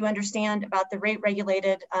or what you understand about the rate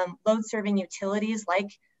regulated load serving utilities like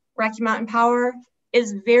Rocky Mountain Power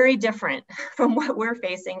is very different from what we're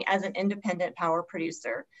facing as an independent power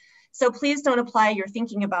producer. So please don't apply your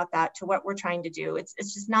thinking about that to what we're trying to do. It's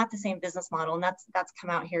just not the same business model, and that's come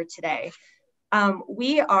out here today.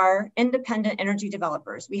 We are independent energy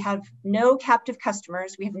developers. We have no captive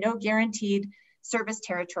customers. We have no guaranteed service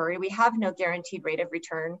territory. We have no guaranteed rate of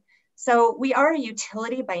return. So we are a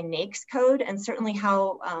utility by NAICS code, and certainly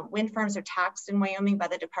how wind farms are taxed in Wyoming by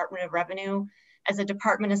the Department of Revenue. As a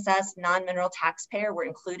department assessed non-mineral taxpayer, we're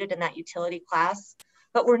included in that utility class,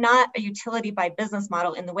 but we're not a utility by business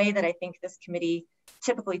model in the way that I think this committee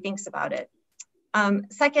typically thinks about it.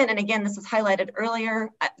 Second, and again, this was highlighted earlier,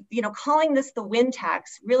 calling this the wind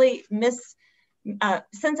tax really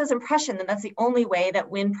sends this impression that that's the only way that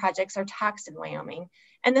wind projects are taxed in Wyoming.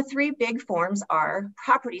 And the 3 big forms are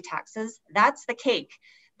property taxes. That's the cake.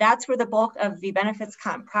 That's where the bulk of the benefits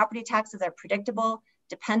come. Property taxes are predictable,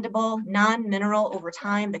 dependable, non-mineral over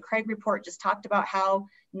time. The Craig report just talked about how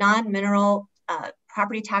non-mineral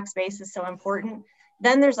property tax base is so important.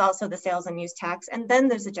 Then there's also the sales and use tax, and then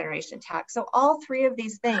there's the generation tax. So all 3 of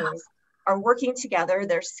these things are working together.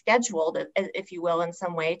 They're scheduled, if you will, in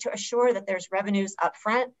some way to assure that there's revenues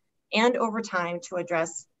upfront and over time to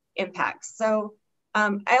address impacts. So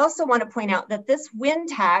I also want to point out that this wind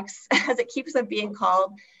tax, as it keeps on being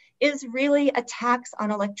called, is really a tax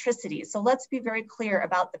on electricity. So let's be very clear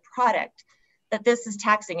about the product that this is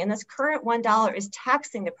taxing. And this current $1 is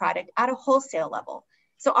taxing the product at a wholesale level.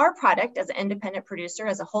 So our product as an independent producer,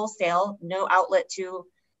 as a wholesale, no outlet to,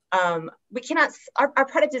 our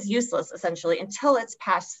product is useless essentially until it's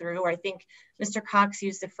passed through, or I think Mr. Cox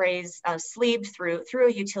used the phrase sleeved through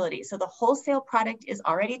a utility. So the wholesale product is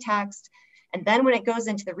already taxed. And then when it goes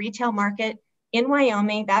into the retail market in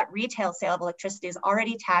Wyoming, that retail sale of electricity is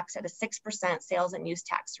already taxed at a 6% sales and use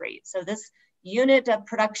tax rate. So this unit of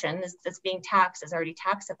production that's being taxed is already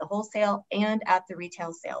taxed at the wholesale and at the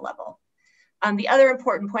retail sale level. The other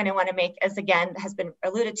important point I want to make, as again has been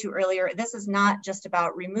alluded to earlier, this is not just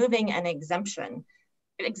about removing an exemption.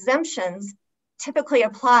 Exemptions typically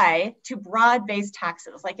apply to broad-based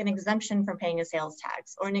taxes, like an exemption from paying a sales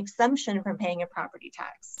tax or an exemption from paying a property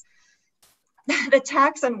tax. The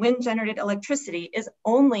tax on wind-generated electricity is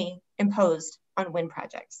only imposed on wind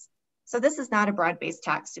projects. So this is not a broad-based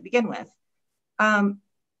tax to begin with.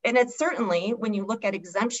 And it's certainly, when you look at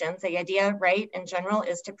exemptions, the idea, right, in general,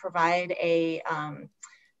 is to provide an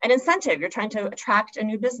incentive. You're trying to attract a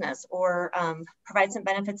new business or provide some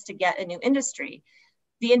benefits to get a new industry.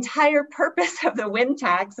 The entire purpose of the wind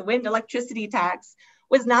tax, the wind electricity tax,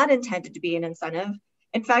 was not intended to be an incentive.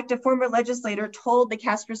 In fact, a former legislator told the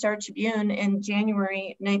Casper Star Tribune in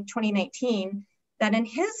January 2019 that in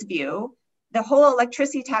his view, the whole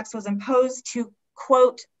electricity tax was imposed to,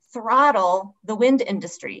 quote, throttle the wind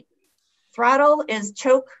industry. Throttle is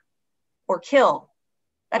choke or kill.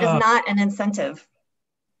 That is not an incentive.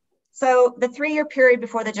 So the 3-year period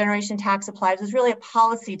before the generation tax applies was really a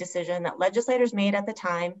policy decision that legislators made at the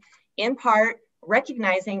time, in part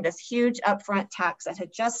recognizing this huge upfront tax that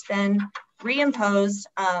had just been reimposed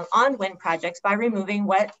on wind projects by removing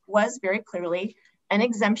what was very clearly an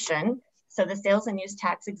exemption. So the sales and use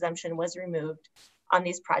tax exemption was removed on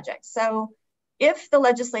these projects. So if the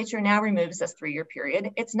legislature now removes this 3-year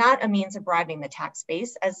period, it's not a means of broadening the tax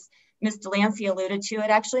base. As Ms. Delancey alluded to, it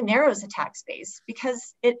actually narrows the tax base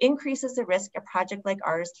because it increases the risk a project like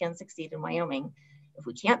ours can succeed in Wyoming. If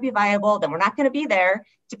we can't be viable, then we're not going to be there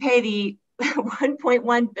to pay the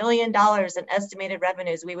 $1.1 billion in estimated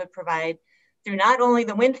revenues we would provide through not only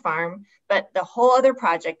the wind farm, but the whole other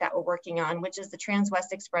project that we're working on, which is the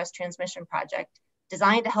Trans-West Express Transmission Project,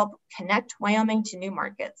 designed to help connect Wyoming to new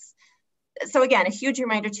markets. So again, a huge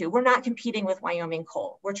reminder too, we're not competing with Wyoming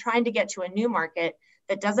coal. We're trying to get to a new market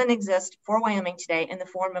that doesn't exist for Wyoming today in the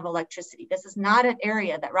form of electricity. This is not an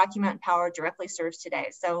area that Rocky Mountain Power directly serves today.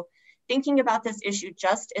 So thinking about this issue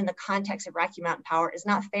just in the context of Rocky Mountain Power is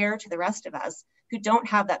not fair to the rest of us who don't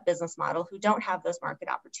have that business model, who don't have those market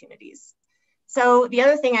opportunities. So the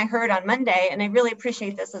other thing I heard on Monday, and I really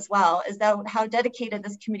appreciate this as well, is that how dedicated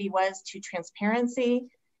this committee was to transparency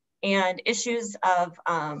and issues of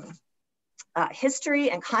history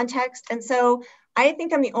and context. And so I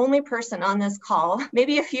think I'm the only person on this call,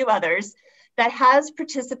 maybe a few others, that has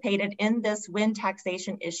participated in this wind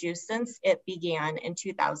taxation issue since it began in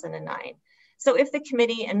 2009. So if the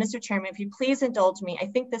committee, and Mr. Chairman, if you please indulge me, I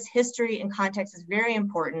think this history and context is very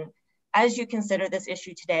important as you consider this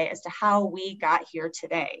issue today as to how we got here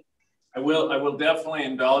today. I will definitely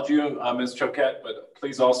indulge you, Ms. Choquette, but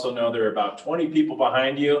please also know there are about 20 people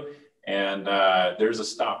behind you, and there's a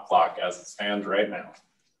stop clock as it stands right now.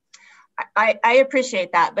 I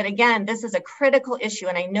appreciate that. But again, this is a critical issue,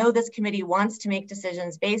 and I know this committee wants to make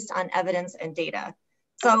decisions based on evidence and data.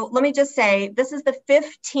 So let me just say, this is the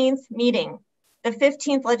 15th meeting, the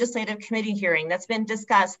 15th legislative committee hearing that's been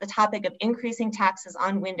discussed, the topic of increasing taxes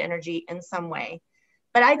on wind energy in some way.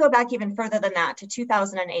 But I go back even further than that to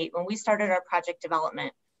 2008 when we started our project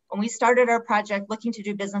development. When we started our project looking to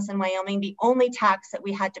do business in Wyoming, the only tax that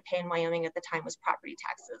we had to pay in Wyoming at the time was property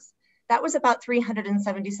taxes. That was about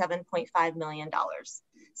 $377.5 million.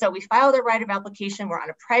 So we filed a right of application. We're on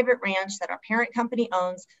a private ranch that our parent company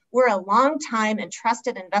owns. We're a long-time and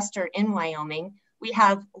trusted investor in Wyoming. We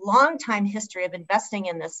have long-time history of investing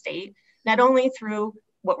in this state, not only through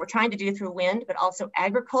what we're trying to do through wind, but also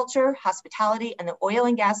agriculture, hospitality, and the oil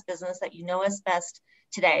and gas business that you know us best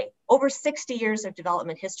today. Over 60 years of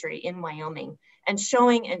development history in Wyoming, and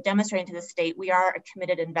showing and demonstrating to the state we are a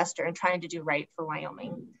committed investor and trying to do right for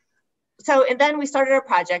Wyoming. So, and then we started our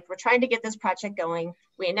project. We're trying to get this project going.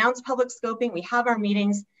 We announced public scoping, we have our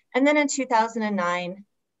meetings. And then in 2009,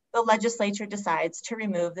 the legislature decides to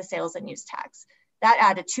remove the sales and use tax. That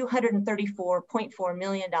added $234.4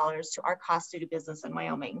 million to our cost to do business in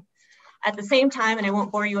Wyoming. At the same time, and I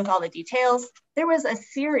won't bore you with all the details, there was a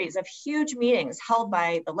series of huge meetings held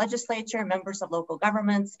by the legislature, members of local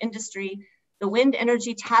governments, industry, the Wind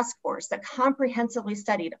Energy Task Force that comprehensively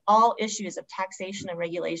studied all issues of taxation and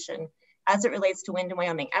regulation as it relates to wind in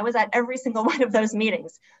Wyoming. I was at every single one of those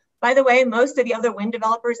meetings. By the way, most of the other wind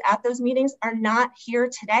developers at those meetings are not here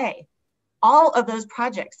today. All of those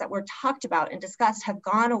projects that were talked about and discussed have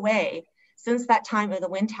gone away since that time of the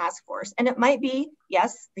Wind Task Force. And it might be,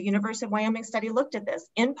 yes, the University of Wyoming study looked at this,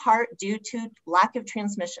 in part due to lack of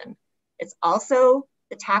transmission. It's also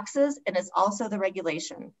the taxes, and it's also the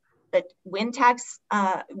regulation. The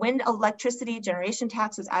wind electricity generation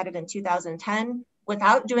tax was added in 2010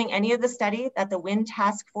 without doing any of the study that the Wind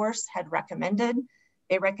Task Force had recommended.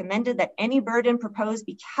 They recommended that any burden proposed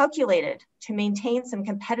be calculated to maintain some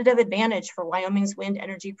competitive advantage for Wyoming's wind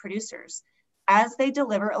energy producers as they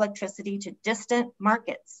deliver electricity to distant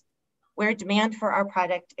markets where demand for our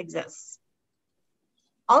product exists.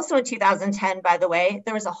 Also in 2010, by the way,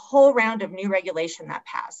 there was a whole round of new regulation that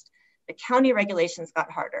passed. The county regulations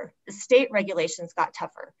got harder. The state regulations got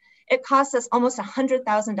tougher. It cost us almost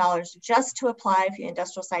 $100,000 just to apply for the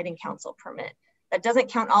Industrial Siting Council permit. That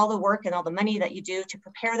doesn't count all the work and all the money that you do to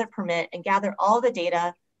prepare the permit and gather all the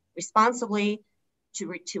data responsibly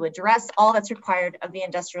to address all that's required of the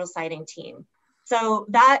industrial siting team. So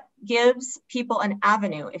that gives people an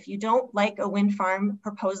avenue. If you don't like a wind farm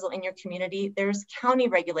proposal in your community, there's county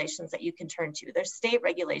regulations that you can turn to. There's state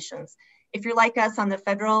regulations. If you're like us on the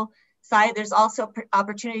federal side, there's also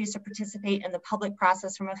opportunities to participate in the public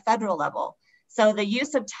process from a federal level. So the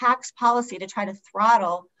use of tax policy to try to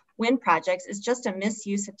throttle wind projects is just a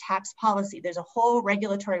misuse of tax policy. There's a whole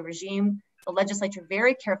regulatory regime the legislature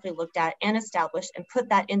very carefully looked at and established and put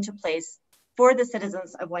that into place for the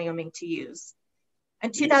citizens of Wyoming to use.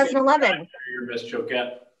 In 2011, Ms.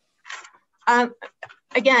 Choquette.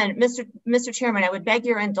 Again, Mr. Chairman, I would beg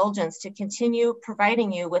your indulgence to continue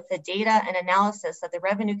providing you with the data and analysis that the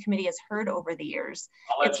Revenue Committee has heard over the years.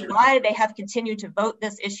 It's why they have continued to vote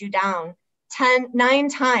this issue down 9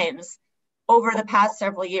 times over the past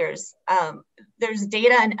several years. There's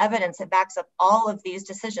data and evidence that backs up all of these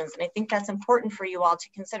decisions, and I think that's important for you all to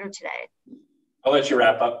consider today. I'll let you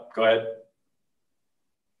wrap up. Go ahead.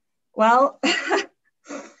 Well,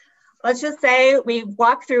 let's just say we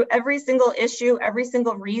walked through every single issue, every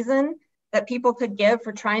single reason that people could give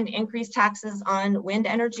for trying to increase taxes on wind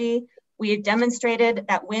energy. We had demonstrated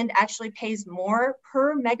that wind actually pays more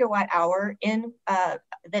per megawatt hour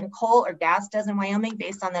than coal or gas does in Wyoming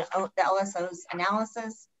based on the LSO's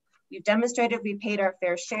analysis. We've demonstrated we paid our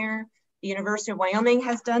fair share. The University of Wyoming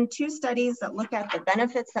has done 2 studies that look at the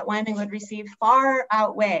benefits that Wyoming would receive far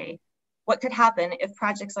outweigh what could happen if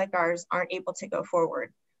projects like ours aren't able to go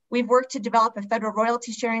forward. We've worked to develop a federal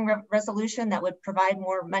royalty sharing resolution that would provide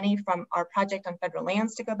more money from our project on federal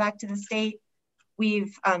lands to go back to the state.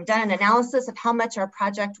 We've done an analysis of how much our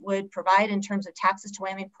project would provide in terms of taxes to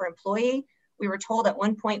Wyoming per employee. We were told at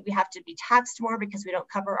one point we have to be taxed more because we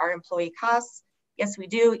don't cover our employee costs. Yes, we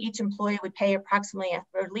do. Each employee would pay approximately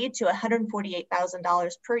or lead to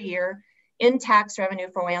 $148,000 per year in tax revenue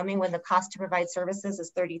for Wyoming when the cost to provide services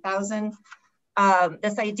is $30,000.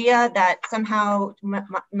 This idea that somehow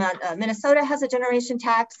Minnesota has a generation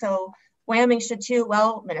tax, so Wyoming should too.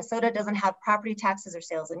 Well, Minnesota doesn't have property taxes or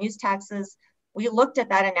sales and use taxes. We looked at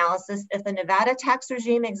that analysis. If the Nevada tax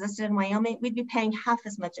regime existed in Wyoming, we'd be paying half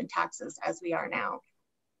as much in taxes as we are now.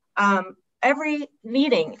 Every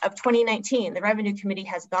meeting of 2019, the Revenue Committee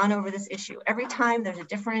has gone over this issue. Every time there's a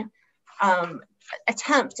different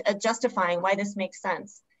attempt at justifying why this makes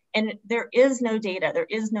sense. And there is no data, there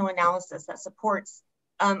is no analysis that supports,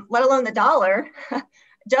 let alone the dollar,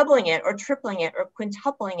 doubling it or tripling it or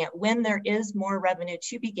quintupling it when there is more revenue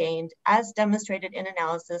to be gained, as demonstrated in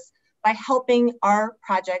analysis, by helping our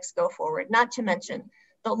projects go forward. Not to mention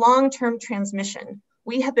the long-term transmission.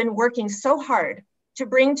 We have been working so hard to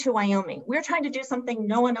bring to Wyoming. We're trying to do something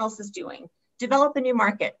no one else is doing. Develop a new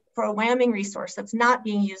market for a Wyoming resource that's not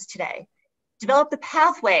being used today. Develop the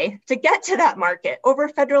pathway to get to that market over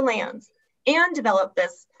federal lands and develop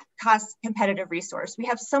this cost competitive resource. We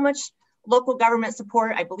have so much local government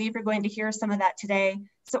support. I believe you're going to hear some of that today.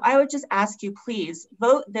 So I would just ask you, please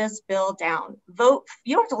vote this bill down. Vote,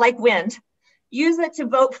 you don't have to like wind. Use it to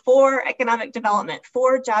vote for economic development,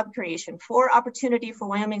 for job creation, for opportunity for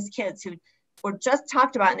Wyoming's kids who were just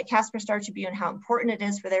talked about in the Casper Star Tribune, how important it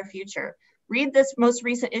is for their future. Read this most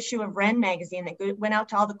recent issue of Wren magazine that went out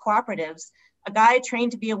to all the cooperatives. A guy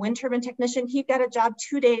trained to be a wind turbine technician, he got a job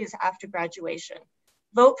 2 days after graduation.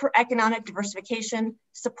 Vote for economic diversification,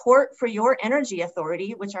 support for your energy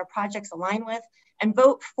authority, which our projects align with, and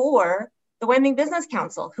vote for the Wyoming Business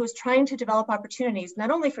Council, who's trying to develop opportunities,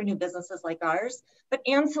 not only for new businesses like ours, but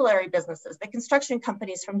ancillary businesses, the construction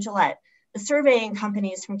companies from Gillette, the surveying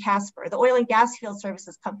companies from Casper, the oil and gas field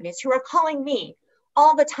services companies who are calling me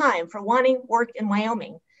all the time for wanting work in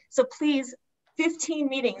Wyoming. So please, 15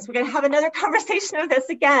 meetings. We're going to have another conversation of this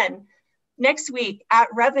again next week at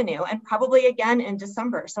Revenue and probably again in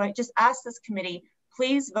December. So I just ask this committee,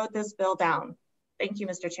 please vote this bill down. Thank you,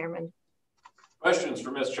 Mr. Chairman. Questions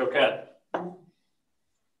for Ms. Choquette?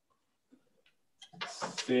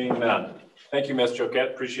 Seeing none. Thank you, Ms.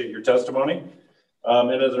 Choquette. Appreciate your testimony.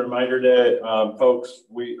 And as a reminder to folks,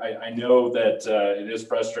 I know that it is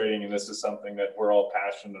frustrating, and this is something that we're all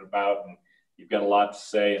passionate about, and you've got a lot to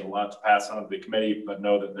say and a lot to pass on to the committee, but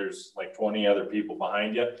know that there's like 20 other people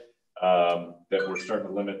behind you that we're starting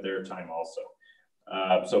to limit their time also.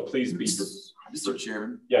 So please be. Mr.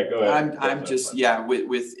 Chairman. Yeah, go ahead. I'm just, yeah,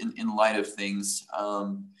 in light of things,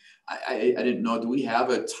 I didn't know, do we have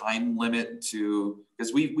a time limit to,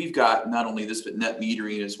 because we've got not only this, but net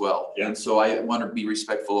metering as well. Yeah. And so I want to be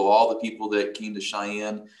respectful of all the people that came to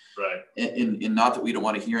Cheyenne. Right. And not that we don't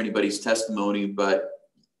want to hear anybody's testimony, but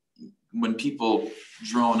when people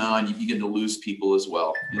drone on, you begin to lose people as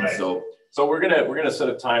well. And right. So we're gonna set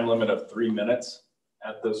a time limit of 3 minutes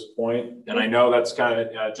at this point. And I know that's kind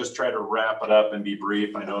of just try to wrap it up and be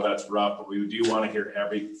brief. I know that's rough, but we do want to hear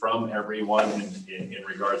from everyone in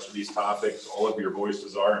regards to these topics. All of your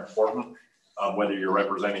voices are important, whether you're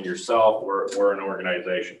representing yourself or an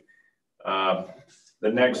organization. The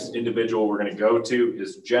next individual we're going to go to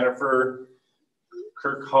is Jennifer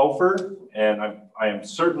Kirkhofer, and I am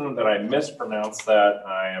certain that I mispronounced that.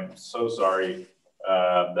 I am so sorry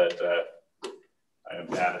that I am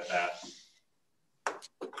bad at that.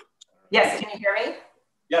 Yes, can you hear me?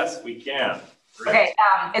 Yes, we can. Great. Okay,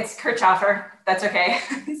 it's Kirchhoffer. That's okay.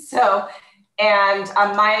 So, and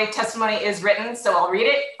my testimony is written, so I'll read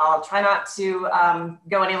it. I'll try not to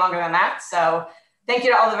go any longer than that. So thank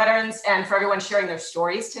you to all the veterans and for everyone sharing their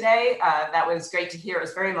stories today. That was great to hear. It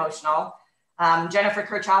was very emotional. Jennifer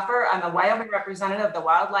Kirchhoffer, I'm a Wyoming representative of the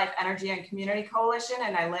Wildlife, Energy, and Community Coalition,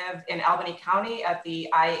 and I live in Albany County at the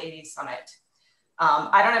I-80 Summit.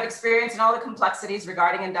 I don't have experience in all the complexities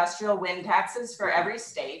regarding industrial wind taxes for every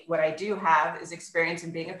state. What I do have is experience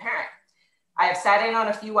in being a parent. I have sat in on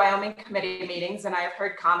a few Wyoming committee meetings, and I have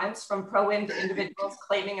heard comments from pro-wind individuals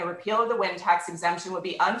claiming a repeal of the wind tax exemption would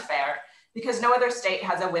be unfair because no other state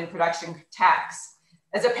has a wind production tax.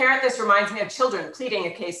 As a parent, this reminds me of children pleading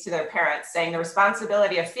a case to their parents, saying the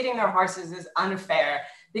responsibility of feeding their horses is unfair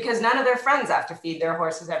because none of their friends have to feed their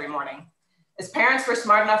horses every morning. As parents, we're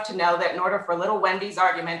smart enough to know that in order for little Wendy's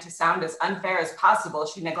argument to sound as unfair as possible,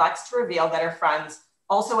 she neglects to reveal that her friends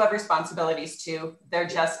also have responsibilities too. They're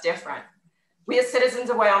just different. We as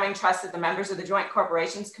citizens of Wyoming trust that the members of the Joint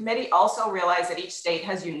Corporations Committee also realize that each state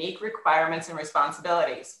has unique requirements and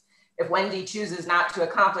responsibilities. If Wendy chooses not to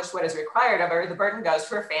accomplish what is required of her, the burden goes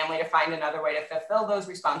to her family to find another way to fulfill those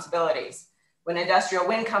responsibilities. When industrial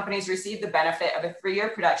wind companies receive the benefit of a 3-year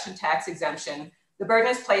production tax exemption, the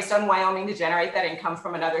burden is placed on Wyoming to generate that income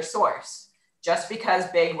from another source. Just because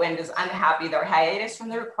big wind is unhappy their hiatus from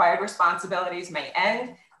the required responsibilities may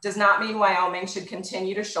end, does not mean Wyoming should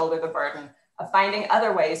continue to shoulder the burden of finding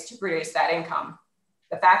other ways to produce that income.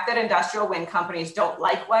 The fact that industrial wind companies don't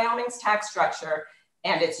like Wyoming's tax structure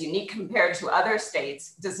and it's unique compared to other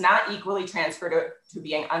states does not equally transfer to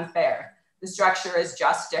being unfair. The structure is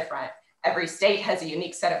just different. Every state has a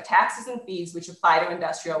unique set of taxes and fees which apply to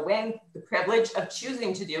industrial wind. The privilege of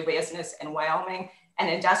choosing to do business in Wyoming and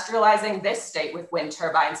industrializing this state with wind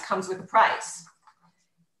turbines comes with a price.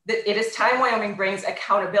 It is time Wyoming brings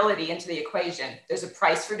accountability into the equation. There's a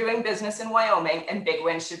price for doing business in Wyoming, and big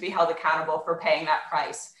wind should be held accountable for paying that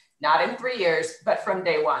price, not in 3 years, but from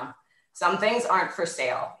day one. Some things aren't for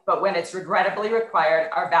sale, but when it's regrettably required,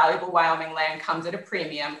 our valuable Wyoming land comes at a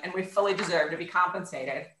premium and we fully deserve to be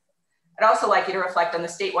compensated. I'd also like you to reflect on the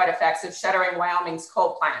statewide effects of shuttering Wyoming's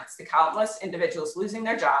coal plants, the countless individuals losing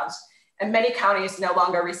their jobs, and many counties no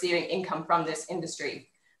longer receiving income from this industry.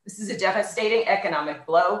 This is a devastating economic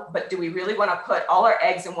blow, but do we really want to put all our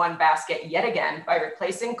eggs in one basket yet again by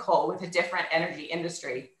replacing coal with a different energy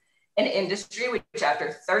industry? An industry which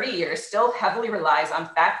after 30 years still heavily relies on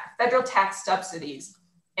federal tax subsidies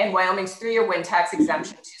and Wyoming's 3-year wind tax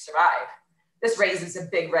exemption to survive. This raises a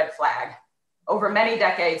big red flag. Over many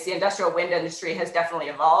decades, the industrial wind industry has definitely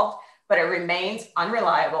evolved, but it remains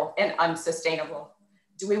unreliable and unsustainable.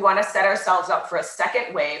 Do we want to set ourselves up for a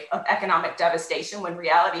second wave of economic devastation when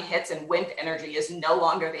reality hits and wind energy is no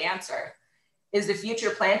longer the answer? Is the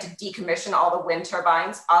future plan to decommission all the wind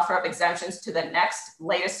turbines, offer up exemptions to the next,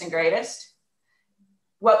 latest and greatest?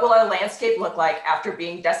 What will our landscape look like after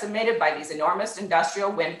being decimated by these enormous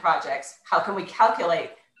industrial wind projects? How can we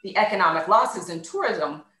calculate the economic losses in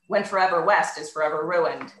tourism when Forever West is forever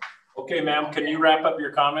ruined. Okay, ma'am, can you wrap up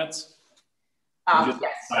your comments?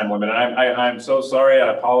 Yes. Time limit. I'm so sorry.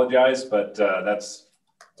 I apologize, but that's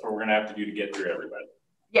what we're gonna have to do to get through everybody.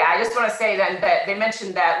 Yeah, I just want to say then that they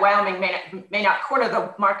mentioned that Wyoming may not corner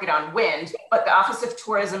the market on wind, but the Office of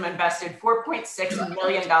Tourism invested $4.6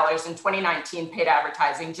 million in 2019 paid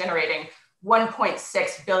advertising, generating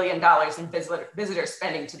 $1.6 billion in visitor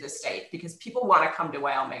spending to the state because people want to come to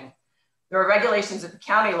Wyoming. There are regulations at the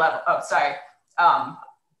county level,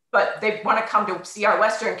 but they want to come to see our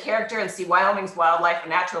Western character and see Wyoming's wildlife and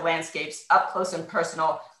natural landscapes up close and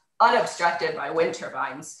personal, unobstructed by wind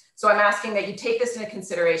turbines. So I'm asking that you take this into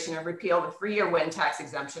consideration and repeal the 3-year wind tax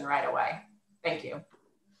exemption right away. Thank you.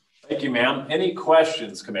 Thank you, ma'am. Any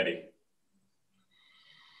questions, committee?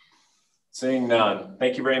 Seeing none.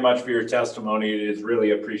 Thank you very much for your testimony. It is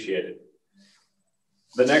really appreciated.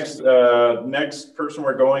 The next person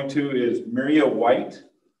we're going to is Maria White.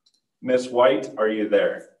 Miss White, are you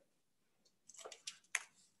there?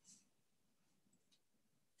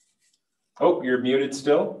 Oh, you're muted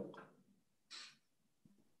still?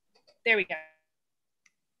 There we go.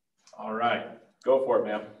 All right, go for it,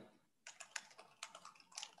 ma'am.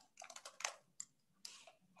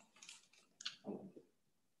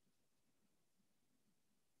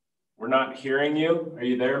 We're not hearing you. Are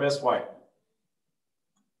you there, Miss White?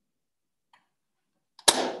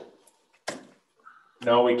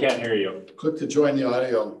 No, we can't hear you. Click to join the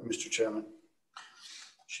audio, Mr. Chairman.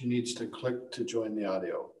 She needs to click to join the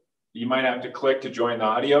audio. You might have to click to join the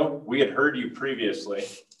audio. We had heard you previously.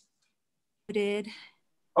 Did.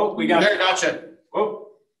 Oh, we got there, gotcha. Oh,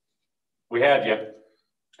 we had you.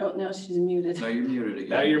 Oh, no, she's muted. Now you're muted again.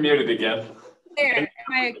 Now you're muted again. There, am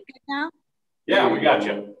I good now? Yeah, we got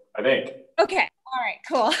you, I think. Okay, all right,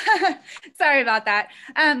 cool. Sorry about that.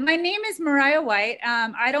 My name is Mariah White.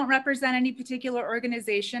 I don't represent any particular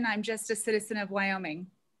organization. I'm just a citizen of Wyoming.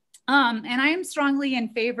 And I am strongly in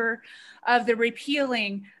favor of the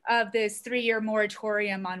repealing of this 3-year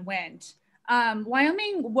moratorium on wind.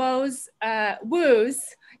 Wyoming woos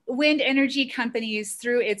wind energy companies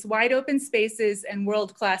through its wide open spaces and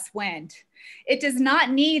world-class wind. It does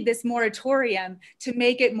not need this moratorium to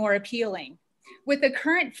make it more appealing. With the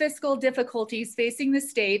current fiscal difficulties facing the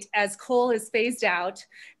state as coal is phased out,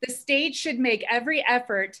 the state should make every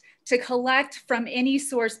effort to collect from any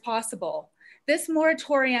source possible. This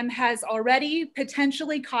moratorium has already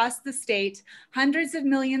potentially cost the state hundreds of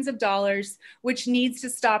millions of dollars, which needs to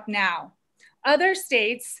stop now. Other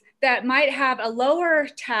states that might have a lower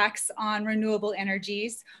tax on renewable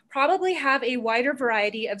energies probably have a wider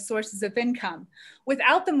variety of sources of income.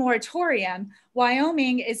 Without the moratorium,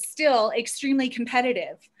 Wyoming is still extremely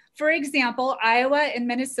competitive. For example, Iowa and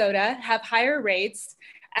Minnesota have higher rates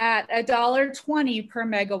at $1.20 per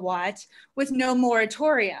megawatt with no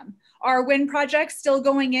moratorium. Are wind projects still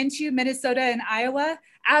going into Minnesota and Iowa?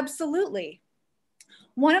 Absolutely.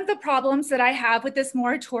 One of the problems that I have with this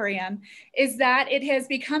moratorium is that it has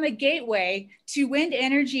become a gateway to wind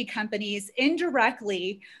energy companies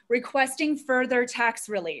indirectly requesting further tax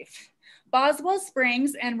relief. Boswell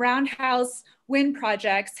Springs and Roundhouse wind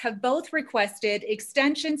projects have both requested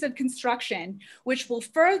extensions of construction, which will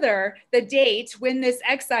further the date when this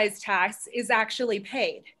excise tax is actually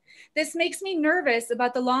paid. This makes me nervous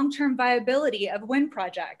about the long-term viability of wind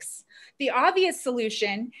projects. The obvious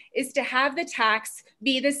solution is to have the tax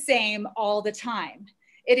be the same all the time.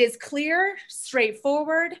 It is clear,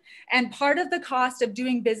 straightforward, and part of the cost of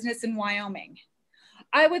doing business in Wyoming.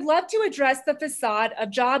 I would love to address the facade of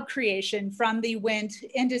job creation from the wind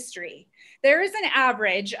industry. There is an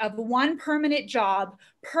average of 1 permanent job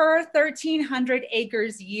per 1,300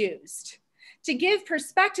 acres used. To give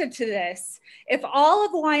perspective to this, if all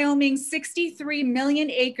of Wyoming's 63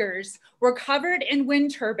 million acres were covered in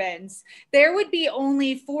wind turbines, there would be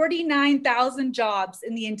only 49,000 jobs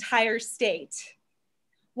in the entire state.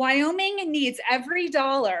 Wyoming needs every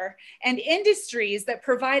dollar, and industries that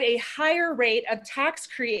provide a higher rate of tax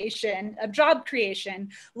creation, of job creation,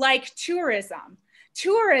 like tourism.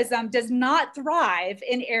 Tourism does not thrive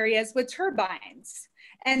in areas with turbines.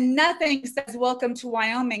 And nothing says welcome to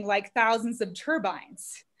Wyoming like thousands of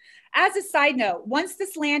turbines. As a side note, once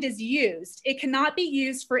this land is used, it cannot be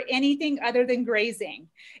used for anything other than grazing.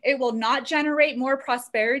 It will not generate more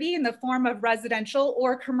prosperity in the form of residential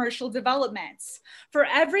or commercial developments. For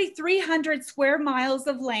every 300 square miles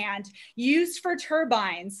of land used for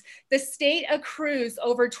turbines, the state accrues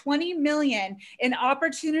over 20 million in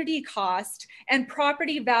opportunity cost and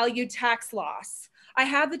property value tax loss. I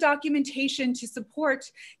have the documentation to support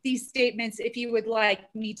these statements if you would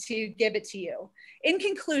like me to give it to you. In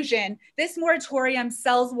conclusion, this moratorium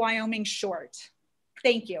sells Wyoming short.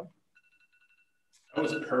 Thank you. That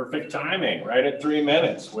was perfect timing, right at 3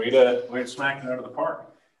 minutes. Way to smack it out of the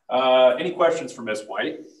park. Any questions for Ms.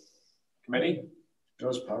 White? Committee? That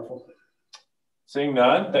was powerful. Seeing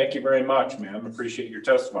none, thank you very much, ma'am. Appreciate your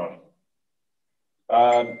testimony.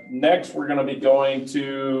 Next, we're going to be going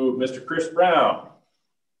to Mr. Chris Brown.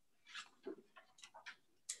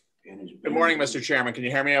 Good morning, Mr. Chairman. Can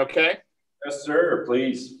you hear me okay? Yes, sir,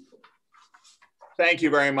 please. Thank you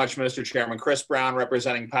very much, Mr. Chairman. Chris Brown,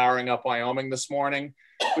 representing Powering Up Wyoming this morning.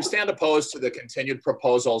 We stand opposed to the continued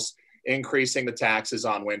proposals increasing the taxes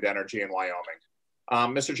on wind energy in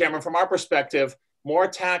Wyoming. Mr. Chairman, from our perspective, more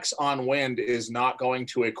tax on wind is not going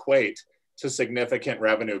to equate to significant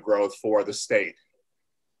revenue growth for the state.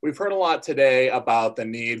 We've heard a lot today about the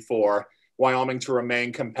need for Wyoming to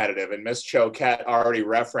remain competitive, and Ms. Choquette already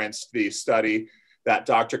referenced the study that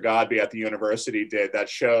Dr. Godby at the university did that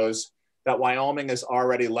shows that Wyoming is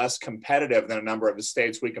already less competitive than a number of the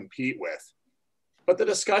states we compete with. But the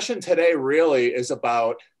discussion today really is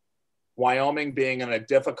about Wyoming being in a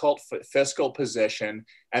difficult fiscal position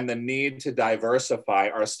and the need to diversify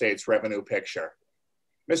our state's revenue picture.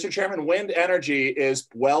 Mr. Chairman, wind energy is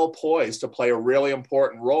well poised to play a really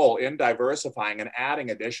important role in diversifying and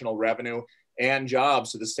adding additional revenue and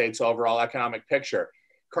jobs to the state's overall economic picture.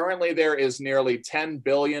 Currently, there is nearly $10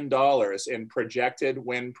 billion in projected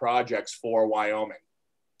wind projects for Wyoming.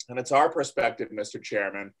 And it's our perspective, Mr.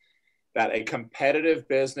 Chairman, that a competitive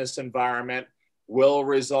business environment will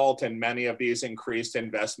result in many of these increased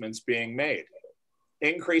investments being made,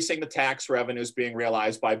 increasing the tax revenues being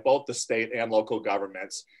realized by both the state and local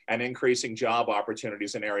governments, and increasing job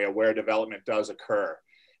opportunities in area where development does occur.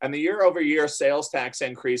 And the year-over-year sales tax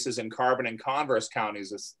increases in Carbon and Converse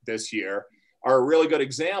counties this year are a really good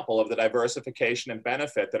example of the diversification and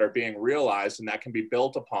benefit that are being realized and that can be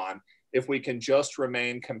built upon if we can just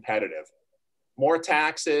remain competitive. More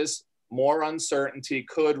taxes, more uncertainty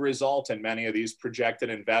could result in many of these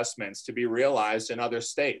projected investments to be realized in other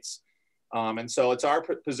states. And so it's our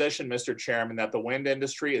position, Mr. Chairman, that the wind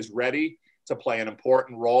industry is ready to play an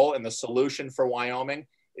important role in the solution for Wyoming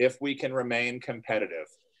if we can remain competitive.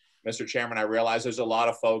 Mr. Chairman, I realize there's a lot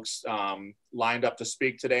of folks lined up to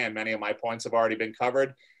speak today, and many of my points have already been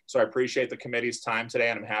covered. So I appreciate the committee's time today,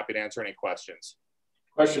 and I'm happy to answer any questions.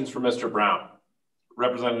 Questions for Mr. Brown?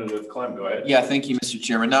 Representative Clem, go ahead. Yeah, thank you, Mr.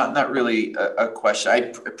 Chairman. Not really a question. I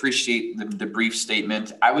appreciate the brief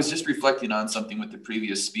statement. I was just reflecting on something with the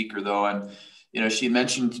previous speaker, though, and she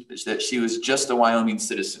mentioned that she was just a Wyoming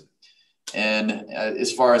citizen. And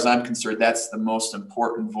as far as I'm concerned, that's the most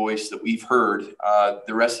important voice that we've heard.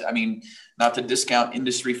 The rest, I mean, not to discount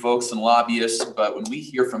industry folks and lobbyists, but when we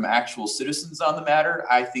hear from actual citizens on the matter,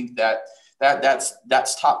 I think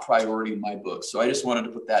that's top priority in my book. So I just wanted to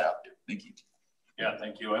put that out there. Thank you. Yeah,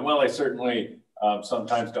 thank you. And while I certainly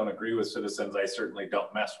sometimes don't agree with citizens, I certainly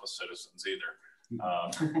don't mess with citizens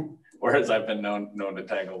either. Whereas I've been known to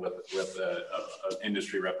tangle with an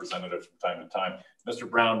industry representative from time to time. Mr.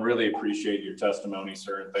 Brown, really appreciate your testimony,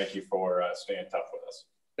 sir, and thank you for staying tough with us.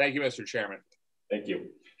 Thank you, Mr. Chairman. Thank you.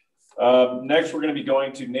 Next, we're going to be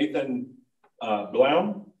going to Nathan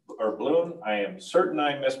Bloom. I am certain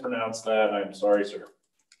I mispronounced that. I'm sorry, sir.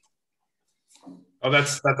 Oh,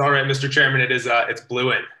 that's all right, Mr. Chairman. It is it's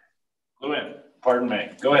Bluin. Bluin. Pardon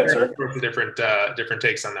me. Go ahead, sir. Different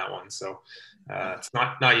takes on that one. So it's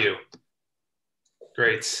not you.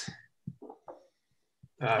 Great.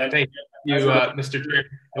 Thank you, Mr. Chairman.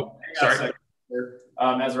 Oh, sorry.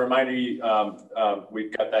 As a reminder,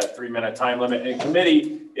 we've got that 3-minute time limit. In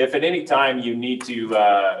committee, if at any time you need to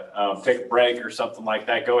take a break or something like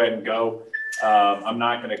that, go ahead and go. I'm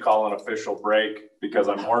not going to call an official break because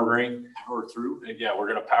I'm ordering. Power through? Yeah, we're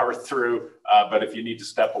going to power through. But if you need to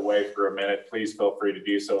step away for a minute, please feel free to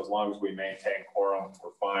do so. As long as we maintain quorum,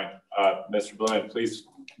 we're fine. Mr. Blumen, please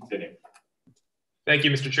continue. Thank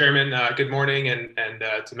you, Mr. Chairman. Good morning, and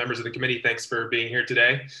to members of the committee, thanks for being here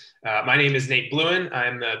today. My name is Nate Bluin.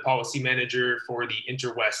 I'm the policy manager for the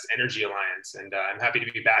Interwest Energy Alliance, and I'm happy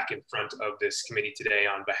to be back in front of this committee today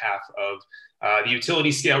on behalf of the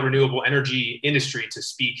utility scale renewable energy industry to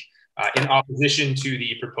speak in opposition to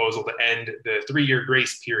the proposal to end the 3-year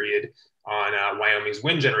grace period on Wyoming's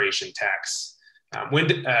wind generation tax.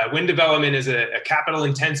 Wind development is a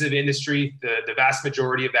capital-intensive industry. The vast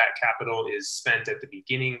majority of that capital is spent at the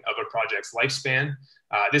beginning of a project's lifespan.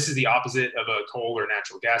 This is the opposite of a coal or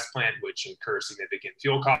natural gas plant, which incurs significant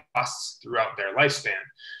fuel costs throughout their lifespan.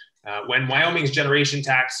 When Wyoming's generation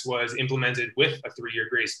tax was implemented with a 3-year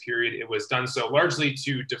grace period, it was done so largely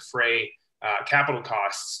to defray capital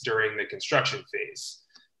costs during the construction phase.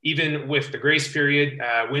 Even with the grace period,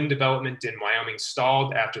 wind development in Wyoming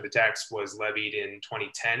stalled after the tax was levied in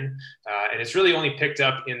 2010. And it's really only picked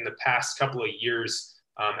up in the past couple of years,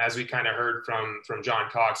 as we kind of heard from John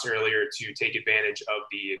Cox earlier, to take advantage of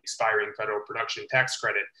the expiring federal production tax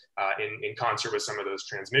credit in concert with some of those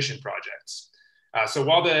transmission projects. So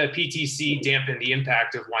while the PTC dampened the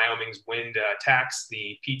impact of Wyoming's wind tax,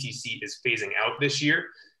 the PTC is phasing out this year,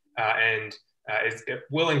 and it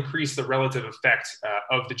will increase the relative effect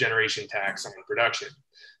of the generation tax on production,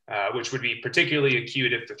 which would be particularly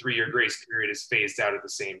acute if the 3-year grace period is phased out at the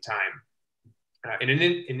same time. In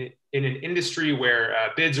an industry where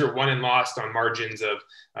bids are won and lost on margins of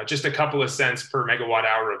just a couple of cents per megawatt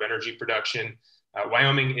hour of energy production,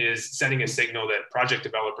 Wyoming is sending a signal that project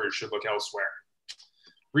developers should look elsewhere.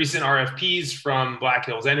 Recent RFPs from Black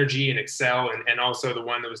Hills Energy and Excel, and also the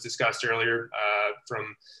one that was discussed earlier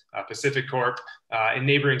from Pacific Corp in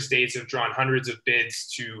neighboring states have drawn hundreds of bids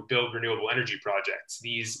to build renewable energy projects.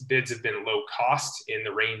 These bids have been low cost in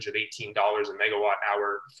the range of $18 a megawatt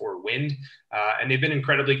hour for wind, and they've been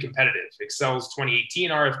incredibly competitive. Excel's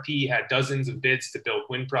 2018 RFP had dozens of bids to build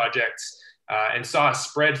wind projects and saw a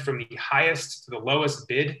spread from the highest to the lowest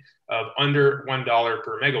bid of under $1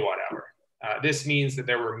 per megawatt hour. This means that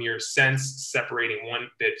there were mere cents separating one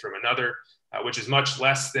bid from another, which is much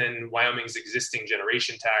less than Wyoming's existing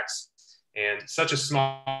generation tax, and such a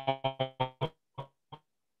small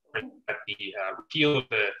that the repeal of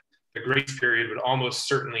the grace period would almost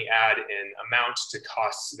certainly add an amount to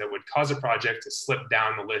costs that would cause a project to slip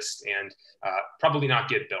down the list and probably not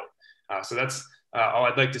get built. So that's all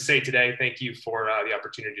I'd like to say today. Thank you for the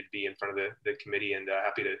opportunity to be in front of the committee, and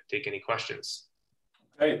happy to take any questions.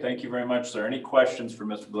 Okay, thank you very much, sir. Any questions for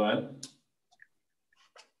Mr. Bluen?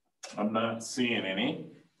 I'm not seeing any.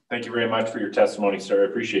 Thank you very much for your testimony, sir. I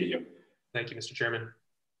appreciate you. Thank you, Mr. Chairman.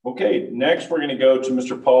 Okay, next we're going to go to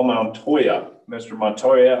Mr. Paul Montoya. Mr.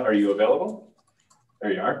 Montoya, are you available?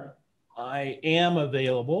 There you are. I am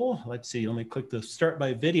available. Let's see, let me click the start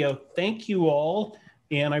my video. Thank you all.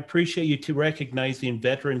 And I appreciate you two recognizing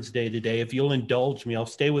Veterans Day today. If you'll indulge me, I'll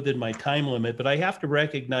stay within my time limit, but I have to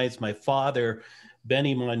recognize my father,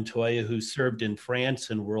 Benny Montoya, who served in France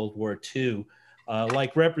in World War II.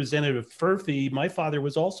 Like Representative Furphy, my father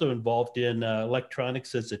was also involved in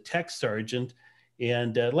electronics as a tech sergeant,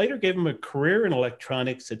 and later gave him a career in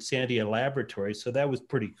electronics at Sandia Laboratory, so that was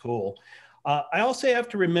pretty cool. I also have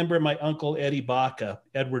to remember my uncle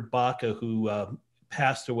Edward Baca, who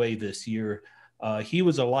passed away this year. He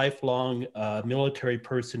was a lifelong military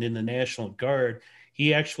person in the National Guard.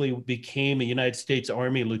 He actually became a United States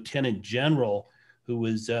Army Lieutenant General, who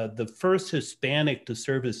was the first Hispanic to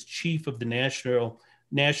serve as chief of the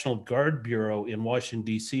National Guard Bureau in Washington,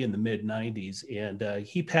 D.C. in the mid-90s. And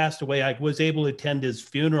he passed away. I was able to attend his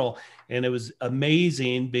funeral, and it was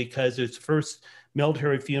amazing because it's the first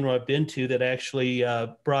military funeral I've been to that actually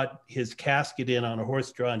brought his casket in on a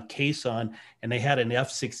horse-drawn caisson, and they had an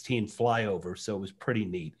F-16 flyover, so it was pretty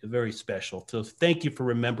neat, very special. So thank you for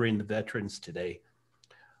remembering the veterans today.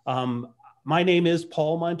 My name is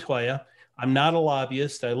Paul Montoya. I'm not a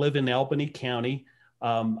lobbyist. I live in Albany County.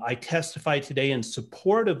 I testify today in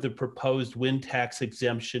support of the proposed wind tax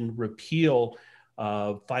exemption repeal,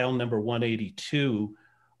 file number 182.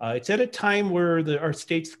 It's at a time where our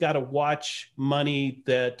state's got to watch money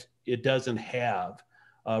that it doesn't have.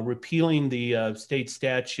 Repealing the state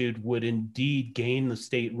statute would indeed gain the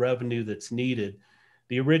state revenue that's needed.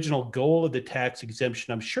 The original goal of the tax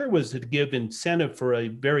exemption, I'm sure, was to give incentive for a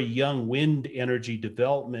very young wind energy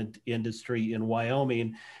development industry in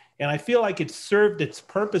Wyoming. And I feel like it's served its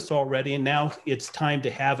purpose already, and now it's time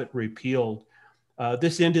to have it repealed.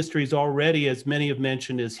 This industry is already, as many have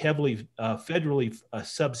mentioned, is heavily federally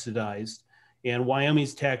subsidized, and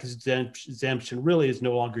Wyoming's tax exemption really is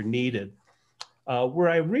no longer needed. Where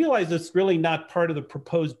I realize it's really not part of the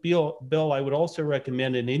proposed bill, I would also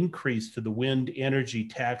recommend an increase to the wind energy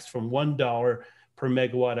tax from $1 per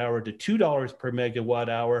megawatt hour to $2 per megawatt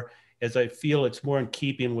hour, as I feel it's more in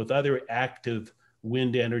keeping with other active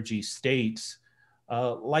wind energy states.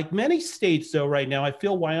 Like many states, though, right now, I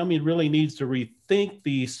feel Wyoming really needs to rethink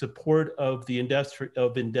the support of the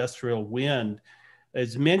industrial wind.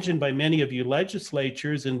 As mentioned by many of you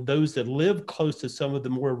legislatures and those that live close to some of the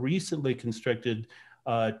more recently constructed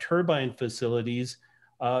turbine facilities,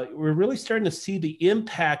 we're really starting to see the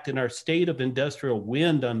impact in our state of industrial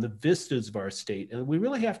wind on the vistas of our state. And we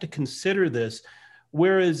really have to consider this.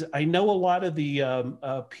 Whereas I know a lot of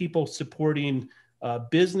the people supporting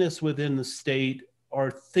business within the state are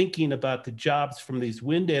thinking about the jobs from these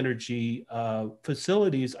wind energy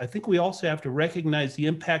facilities, I think we also have to recognize the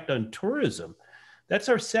impact on tourism That's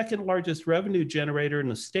our second largest revenue generator in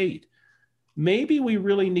the state. Maybe we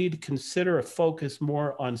really need to consider a focus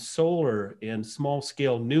more on solar and small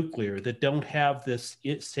scale nuclear that don't have this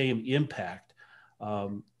same impact.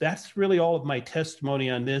 That's really all of my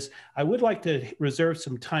testimony on this. I would like to reserve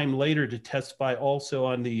some time later to testify also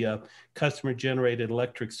on the customer generated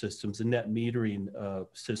electric systems and net metering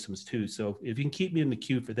systems too. So if you can keep me in the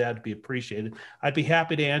queue for that, it'd be appreciated. I'd be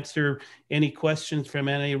happy to answer any questions from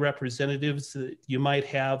any representatives that you might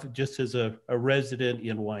have just as a resident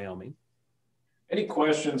in Wyoming. Any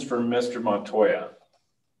questions for Mr. Montoya?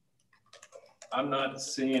 I'm not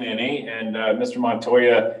seeing any. And Mr.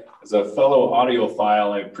 Montoya, as a fellow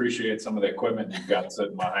audiophile, I appreciate some of the equipment you've got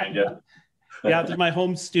sitting behind you. Yeah, this is my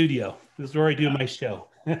home studio. This is where I do my show.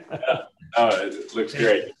 Yeah. Oh, it looks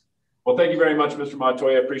great. Well, thank you very much, Mr.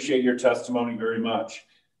 Montoya. I appreciate your testimony very much.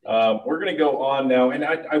 We're going to go on now. And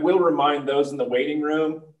I will remind those in the waiting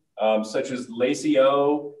room, such as Lacey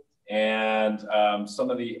O, and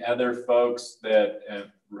some of the other folks that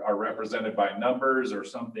are represented by numbers or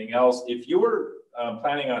something else. If you were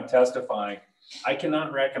planning on testifying, I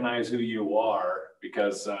cannot recognize who you are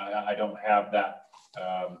because I don't have that.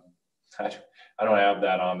 I don't have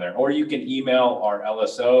that on there. Or you can email our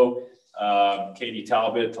LSO, Katie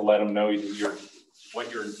Talbot, to let them know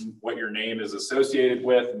what your name is associated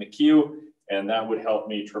with in the queue, and that would help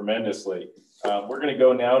me tremendously. We're going to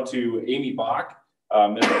go now to Amy Bach.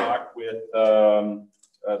 Ms. Bach with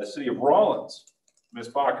the City of Rawlins. Ms.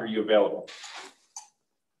 Bach, are you available?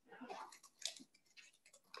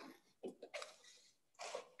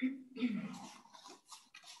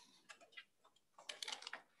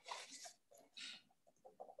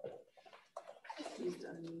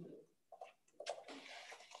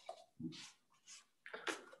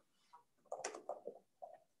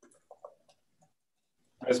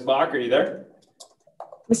 Ms. Bach, are you there?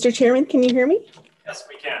 Mr. Chairman, can you hear me? Yes,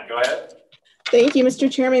 we can. Go ahead. Thank you, Mr.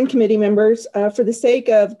 Chairman, committee members. For the sake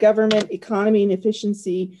of government, economy, and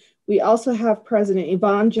efficiency, we also have President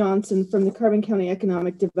Yvonne Johnson from the Carbon County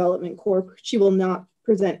Economic Development Corp. She will not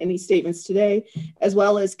present any statements today, as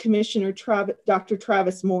well as Commissioner Dr.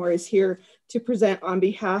 Travis Moore is here to present on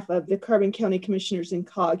behalf of the Carbon County Commissioners in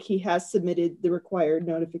COG. He has submitted the required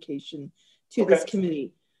notification to this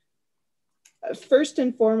committee. First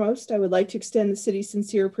and foremost, I would like to extend the city's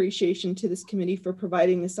sincere appreciation to this committee for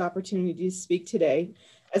providing this opportunity to speak today.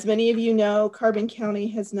 As many of you know, Carbon County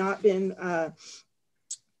has not been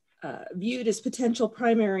viewed as potential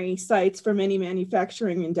primary sites for many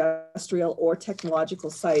manufacturing, industrial, or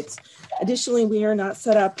technological sites. Additionally, we are not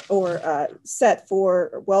set up or set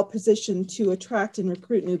for well-positioned to attract and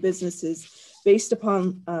recruit new businesses based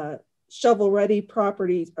upon shovel-ready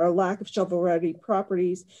properties or lack of shovel-ready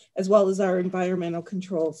properties, as well as our environmental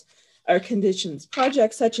controls, our conditions.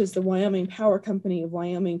 Projects such as the Wyoming Power Company of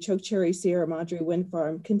Wyoming, Chokecherry Sierra Madre Wind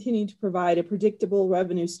Farm continue to provide a predictable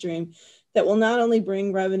revenue stream that will not only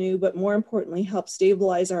bring revenue, but more importantly, help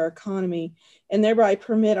stabilize our economy and thereby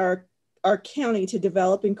permit our county to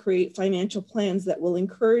develop and create financial plans that will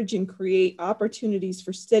encourage and create opportunities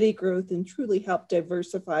for steady growth and truly help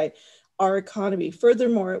diversify our economy.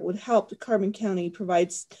 Furthermore, it would help the Carbon County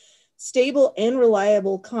provide stable and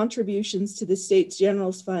reliable contributions to the state's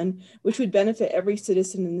general fund, which would benefit every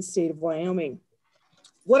citizen in the state of Wyoming.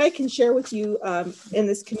 What I can share with you in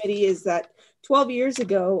this committee is that 12 years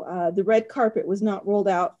ago, the red carpet was not rolled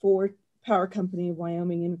out for Power Company of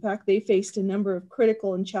Wyoming. In fact, they faced a number of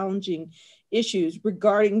critical and challenging issues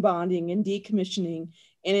regarding bonding and decommissioning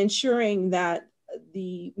and ensuring that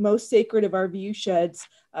the most sacred of our view sheds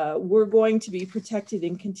were going to be protected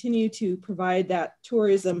and continue to provide that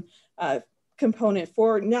tourism component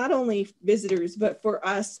for not only visitors, but for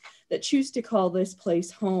us that choose to call this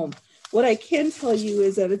place home. What I can tell you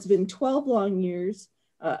is that it's been 12 long years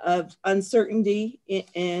of uncertainty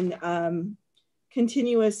and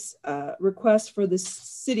continuous requests for the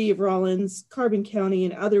City of Rawlins, Carbon County,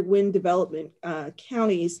 and other wind development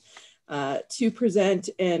counties to present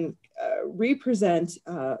and represent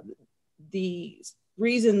the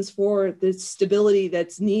reasons for the stability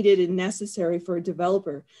that's needed and necessary for a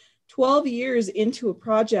developer. 12 years into a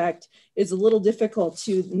project is a little difficult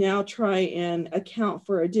to now try and account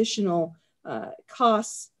for additional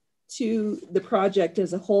costs to the project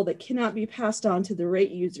as a whole that cannot be passed on to the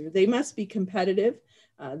rate user. They must be competitive.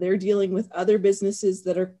 They're dealing with other businesses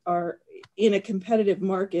that are in a competitive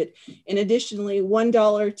market. And additionally,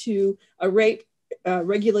 $1 to a rate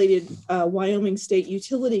regulated Wyoming state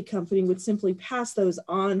utility company would simply pass those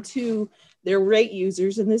on to their rate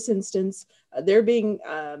users. In this instance, they're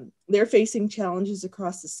facing challenges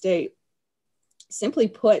across the state. Simply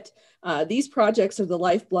put, these projects are the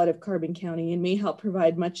lifeblood of Carbon County and may help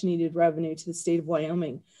provide much needed revenue to the state of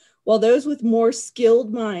Wyoming. While those with more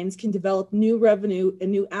skilled minds can develop new revenue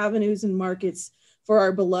and new avenues and markets for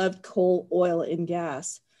our beloved coal, oil, and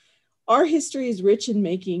gas. Our history is rich in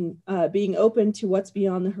being open to what's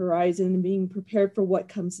beyond the horizon and being prepared for what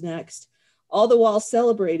comes next, all the while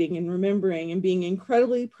celebrating and remembering and being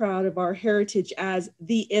incredibly proud of our heritage as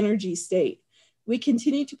the energy state. We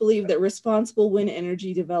continue to believe that responsible wind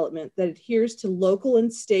energy development that adheres to local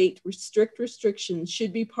and state restrictions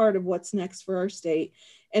should be part of what's next for our state.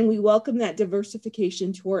 And we welcome that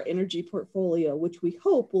diversification to our energy portfolio, which we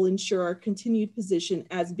hope will ensure our continued position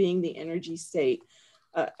as being the energy state.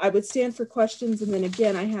 I would stand for questions. And then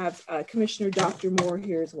again, I have Commissioner Dr. Moore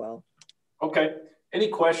here as well. Okay. Any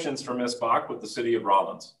questions for Ms. Bach with the City of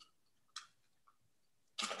Rollins?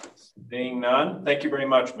 Seeing none, thank you very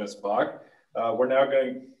much, Ms. Bach. We're now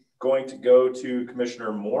going to go to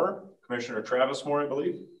Commissioner Moore, Commissioner Travis Moore, I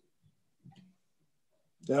believe.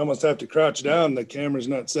 I almost have to crouch down. The camera's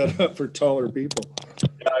not set up for taller people.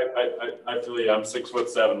 Yeah, I feel you. I'm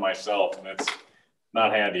 6'7" myself, and it's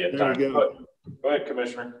not handy at times. Go ahead,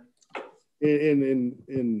 Commissioner.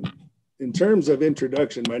 In terms of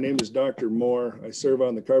introduction, my name is Dr. Moore. I serve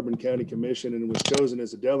on the Carbon County Commission and was chosen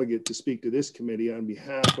as a delegate to speak to this committee on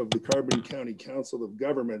behalf of the Carbon County Council of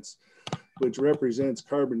Governments, which represents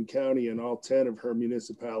Carbon County and all 10 of her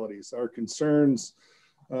municipalities. Our concerns,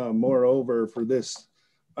 moreover, for this,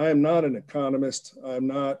 I am not an economist. I'm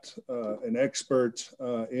not an expert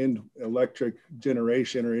in electric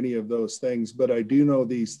generation or any of those things, but I do know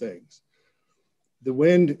these things. The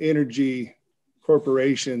wind energy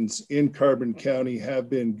corporations in Carbon County have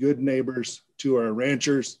been good neighbors to our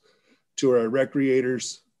ranchers, to our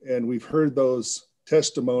recreators, and we've heard those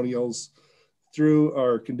testimonials through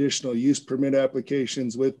our conditional use permit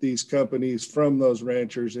applications with these companies from those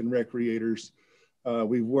ranchers and recreators.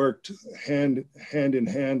 We've worked hand in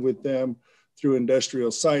hand with them through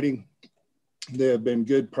industrial siting. They have been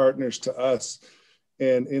good partners to us.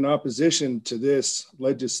 And in opposition to this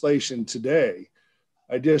legislation today,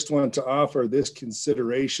 I just want to offer this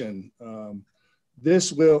consideration.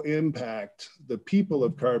 This will impact the people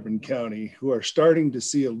of Carbon County who are starting to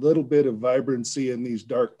see a little bit of vibrancy in these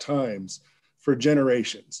dark times for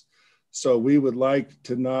generations. So we would like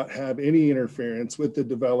to not have any interference with the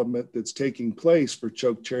development that's taking place for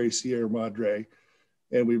Chokecherry Sierra Madre.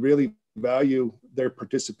 And we really value their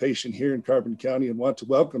participation here in Carbon County and want to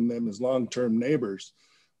welcome them as long-term neighbors,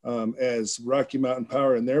 as Rocky Mountain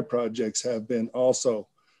Power and their projects have been also.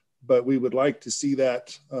 But we would like to see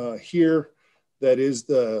that here. That is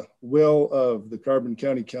the will of the Carbon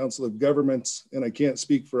County Council of Governments. And I can't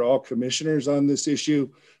speak for all commissioners on this issue,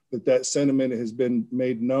 but that sentiment has been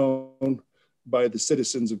made known by the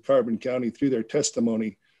citizens of Carbon County through their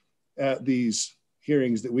testimony at these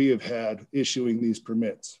hearings that we have had issuing these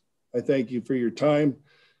permits. I thank you for your time,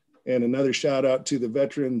 and another shout out to the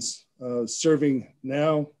veterans serving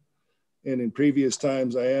now and in previous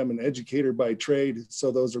times. I am an educator by trade,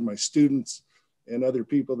 so those are my students and other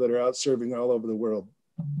people that are out serving all over the world.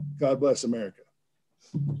 God bless America.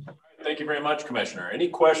 Thank you very much, Commissioner. Any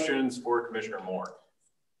questions for Commissioner Moore?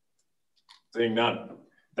 Seeing none.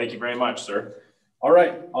 Thank you very much, sir. All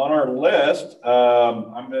right, on our list,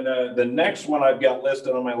 the next one I've got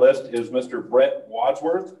listed on my list is Mr. Brett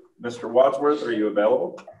Wadsworth. Mr. Wadsworth, are you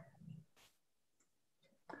available?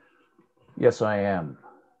 Yes, I am.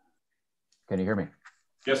 Can you hear me?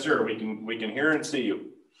 Yes, sir. We can hear and see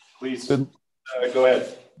you. Please go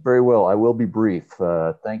ahead. Very well. I will be brief.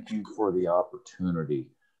 Thank you for the opportunity.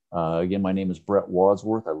 Again, my name is Brett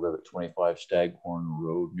Wadsworth. I live at 25 Staghorn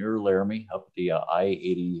Road near Laramie, up at the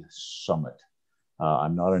I-80 summit.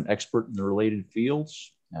 I'm not an expert in the related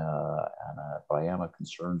fields, but I am a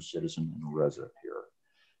concerned citizen and a resident here.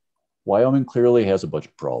 Wyoming clearly has a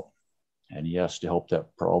budget problem. And yes, to help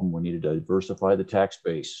that problem, we need to diversify the tax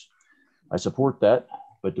base. I support that,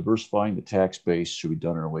 but diversifying the tax base should be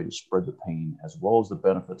done in a way to spread the pain as well as the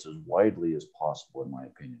benefits as widely as possible, in my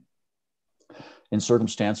opinion. In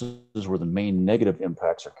circumstances where the main negative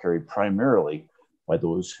impacts are carried primarily by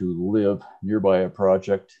those who live nearby a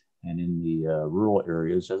project and in the rural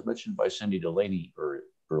areas, as mentioned by Cindy Delaney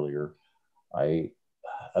earlier, I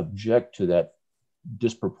object to that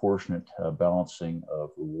disproportionate balancing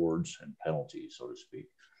of rewards and penalties, so to speak.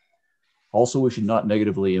 Also, we should not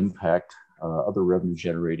negatively impact other revenue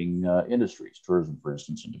generating industries, tourism, for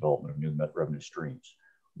instance, and development of new revenue streams.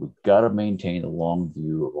 We've got to maintain a long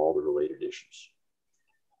view of all the related issues.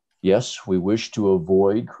 Yes, we wish to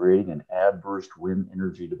avoid creating an adverse wind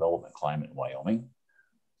energy development climate in Wyoming.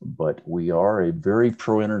 But we are a very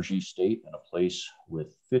pro-energy state and a place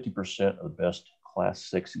with 50% of the best Class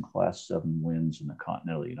 6 and Class 7 winds in the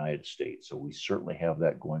continental United States. So we certainly have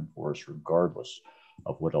that going for us regardless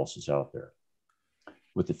of what else is out there.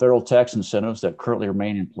 With the federal tax incentives that currently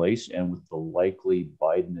remain in place and with the likely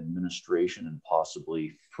Biden administration and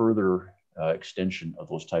possibly further extension of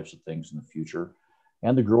those types of things in the future,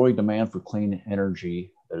 and the growing demand for clean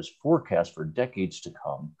energy that is forecast for decades to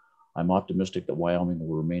come, I'm optimistic that Wyoming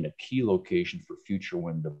will remain a key location for future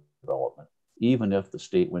wind development, even if the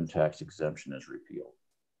state wind tax exemption is repealed.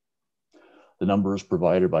 The numbers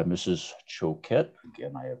provided by Mrs. Choquette,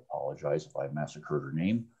 again, I apologize if I massacred her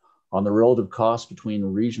name, on the relative costs between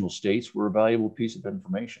regional states were a valuable piece of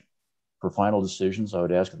information. For final decisions, I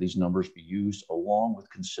would ask that these numbers be used along with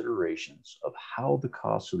considerations of how the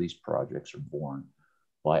costs of these projects are borne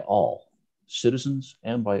by all citizens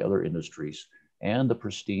and by other industries and the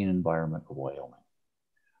pristine environment of Wyoming.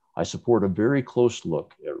 I support a very close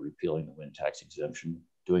look at repealing the wind tax exemption,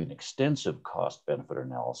 doing an extensive cost-benefit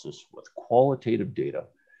analysis with qualitative data,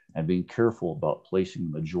 and being careful about placing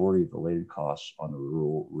the majority of related costs on the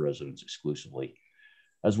rural residents exclusively,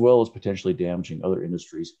 as well as potentially damaging other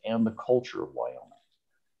industries and the culture of Wyoming.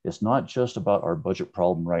 It's not just about our budget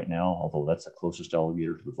problem right now, although that's the closest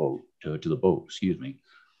alligator to the boat,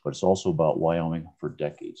 but it's also about Wyoming for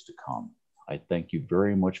decades to come. I thank you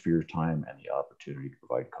very much for your time and the opportunity to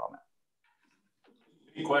provide comment.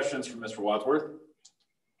 Any questions from Mr. Wadsworth?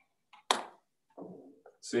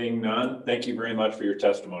 Seeing none, thank you very much for your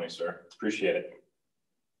testimony, sir. Appreciate it.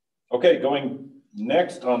 Okay, going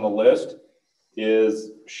next on the list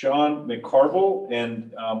is Sean McCarville.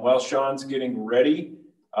 And while Sean's getting ready,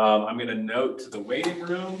 I'm going to note to the waiting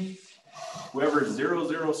room, whoever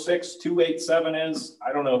 006287 is,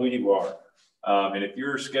 I don't know who you are. And if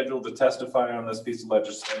you're scheduled to testify on this piece of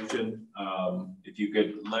legislation, if you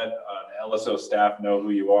could let LSO staff know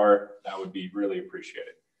who you are, that would be really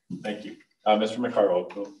appreciated. Thank you. Mr.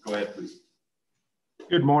 McCarville, go ahead, please.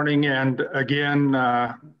 Good morning. And again,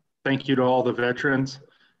 thank you to all the veterans.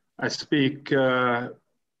 I speak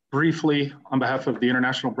briefly on behalf of the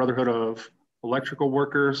International Brotherhood of Electrical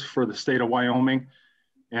Workers for the state of Wyoming,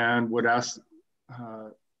 and would ask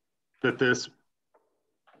that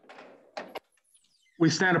we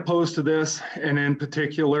stand opposed to this, and in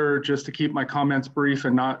particular, just to keep my comments brief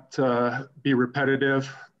and not be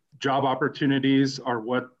repetitive, job opportunities are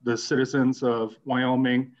what the citizens of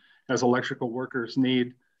Wyoming as electrical workers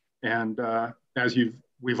need. And as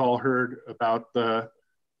we've all heard about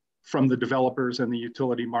from the developers and the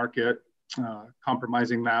utility market,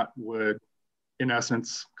 compromising that would, in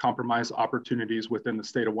essence, compromise opportunities within the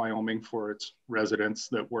state of Wyoming for its residents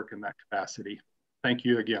that work in that capacity. Thank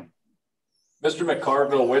you again. Mr.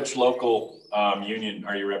 McCarville, which local union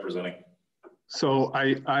are you representing? So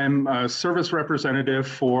I'm a service representative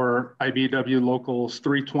for IBEW locals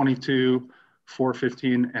 322,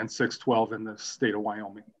 415, and 612 in the state of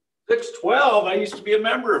Wyoming. 612? I used to be a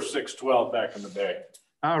member of 612 back in the day.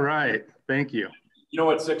 All right, thank you. You know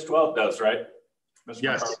what 612 does, right, Mr.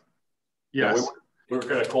 Yes. McCarville? Yes. Yeah, we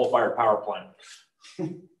work at a coal-fired power plant.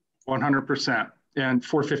 100%. And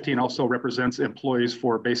 415 also represents employees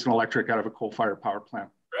for Basin Electric out of a coal-fired power plant.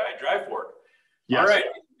 Right, drive for it. Yes. All right,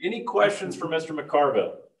 any questions for Mr.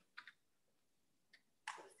 McCarville?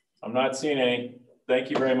 I'm not seeing any. Thank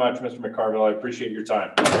you very much, Mr. McCarville. I appreciate your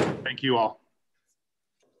time. Thank you all.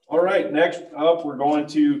 All right, next up, we're going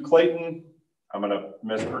to Clayton. I'm going to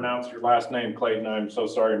mispronounce your last name, Clayton. I'm so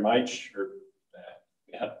sorry, Mike.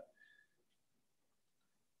 Yeah.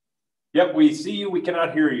 Yep, we see you. We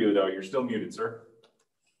cannot hear you, though. You're still muted, sir.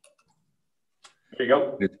 There you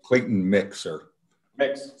go. It's Clayton Mick, sir.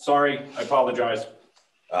 Mix. Sorry, I apologize.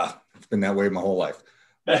 It's been that way my whole life.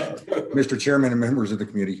 Mr. Chairman and members of the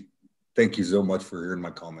committee, thank you so much for hearing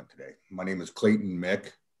my comment today. My name is Clayton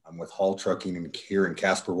Mick. I'm with Haul Trucking here in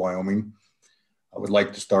Casper, Wyoming. I would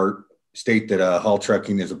like to state that Haul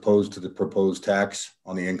Trucking is opposed to the proposed tax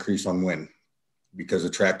on the increase on wind because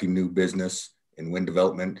attracting new business and wind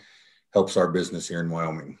development helps our business here in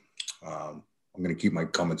Wyoming. I'm going to keep my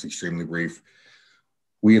comments extremely brief.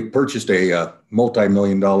 We have purchased a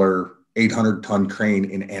multi-million-dollar 800-ton crane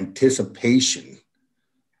in anticipation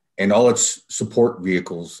and all its support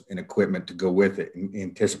vehicles and equipment to go with it in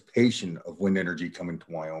anticipation of wind energy coming to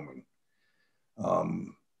Wyoming.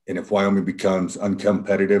 And if Wyoming becomes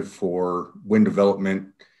uncompetitive for wind development,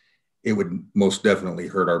 it would most definitely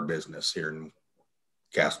hurt our business here in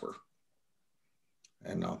Casper.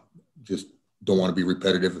 And just don't want to be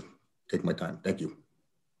repetitive. Take my time. Thank you.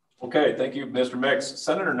 Okay, thank you, Mr. Mix.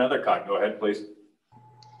 Senator Nethercott, go ahead, please.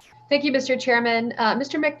 Thank you, Mr. Chairman.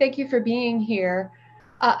 Mr. Mick, thank you for being here.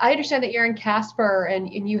 I understand that you're in Casper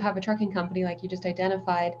and you have a trucking company like you just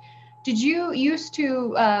identified. Did you used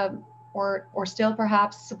to, or still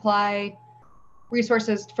perhaps, supply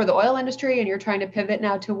resources for the oil industry and you're trying to pivot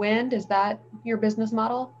now to wind? Is that your business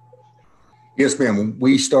model? Yes, ma'am.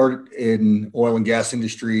 We started in oil and gas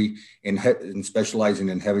industry and specializing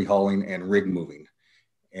in heavy hauling and rig moving.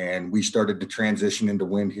 And we started to transition into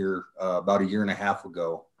wind here about 1.5 years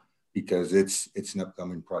ago because it's an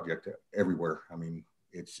upcoming project everywhere. I mean,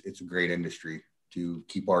 it's a great industry to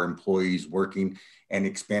keep our employees working and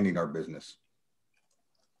expanding our business.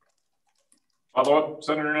 Follow up,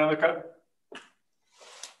 Senator Nethercutt.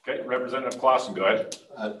 Okay, Representative Clausen, go ahead.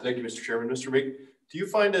 Thank you, Mr. Chairman. Mr. Meek, do you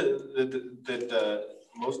find that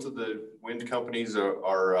most of the wind companies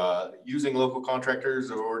are using local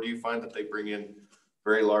contractors, or do you find that they bring in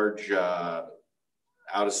very large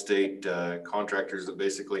out-of-state contractors that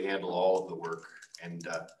basically handle all of the work and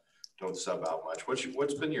don't sub out much?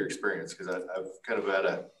 What's been your experience? Because I've kind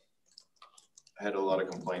of had a lot of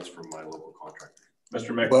complaints from my local contractors.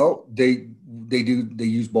 Mr. Meek. Well, they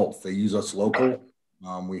use both. They use us local.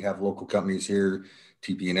 We have local companies here,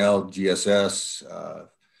 TP&L, GSS,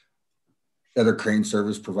 other crane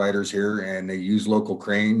service providers here, and they use local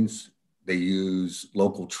cranes. They use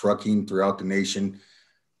local trucking throughout the nation.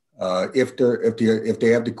 If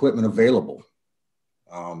they have the equipment available,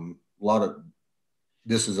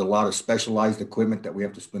 this is a lot of specialized equipment that we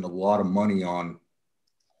have to spend a lot of money on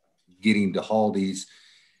getting to haul these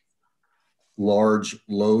large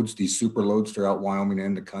loads, these super loads throughout Wyoming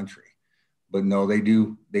and the country. But no, they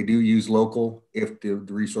do use local if the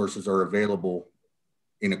resources are available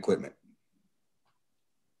in equipment.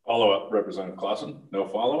 Follow up, Representative Clausen. No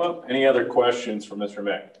follow up. Any other questions for Mr.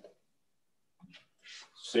 Meek?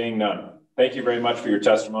 Seeing none. Thank you very much for your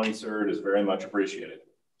testimony, sir. It is very much appreciated.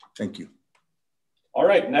 Thank you. All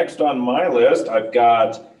right, next on my list, I've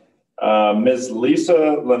got Ms.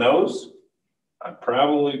 Lisa Lenoz. I'm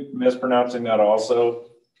probably mispronouncing that also.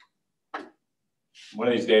 One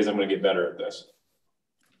of these days, I'm going to get better at this.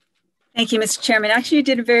 Thank you, Mr. Chairman. Actually, you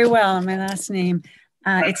did very well on my last name.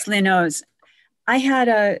 It's Lenoz. I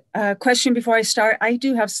had a question before I start. I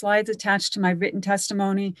do have slides attached to my written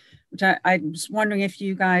testimony, which I was wondering if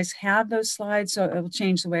you guys have those slides, so it will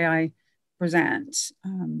change the way I present.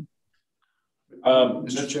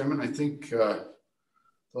 Mr. Chairman, I think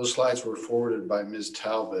those slides were forwarded by Ms.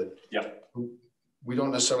 Talbot. Yeah. We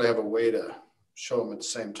don't necessarily have a way to show them at the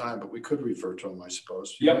same time, but we could refer to them, I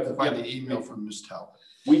suppose. You Yep. have to find the email from Ms. Talbot.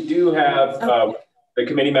 We do have, the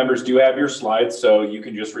committee members do have your slides, so you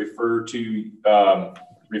can just refer to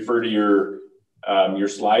your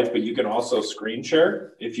slides, but you can also screen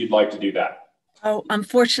share if you'd like to do that. Oh,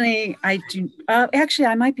 unfortunately, I do. Actually,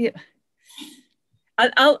 I might be.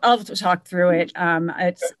 I'll talk through it.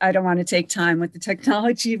 I don't want to take time with the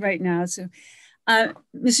technology right now. So,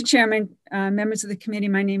 Mr. Chairman, members of the committee,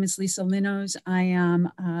 my name is Lisa Lenoz. I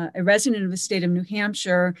am a resident of the state of New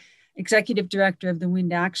Hampshire, executive director of the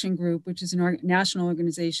Wind Action Group, which is a national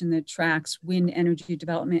organization that tracks wind energy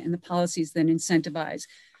development and the policies that incentivize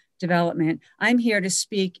development. I'm here to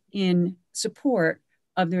speak in support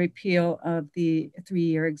of the repeal of the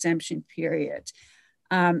 3-year exemption period.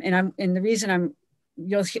 And the reason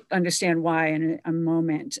you'll understand why in a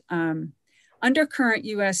moment. Under current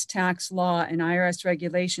US tax law and IRS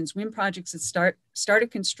regulations, wind projects that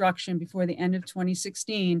started construction before the end of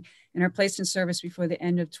 2016 and are placed in service before the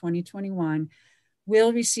end of 2021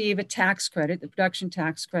 will receive a tax credit, the production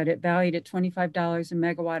tax credit, valued at $25 a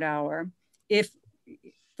megawatt hour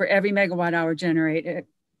for every megawatt hour generated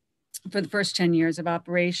for the first 10 years of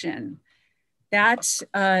operation. That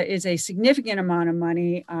is a significant amount of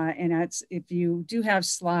money, and that's, if you do have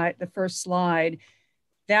the first slide,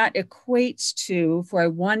 that equates to, for a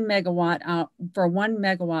 1 megawatt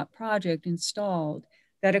project installed,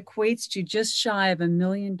 that equates to just shy of $1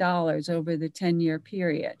 million over the 10-year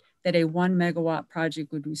period that a 1 megawatt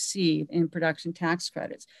project would receive in production tax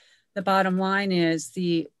credits. The bottom line is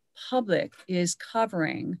the public is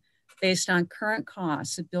covering, based on current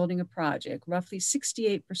costs of building a project, roughly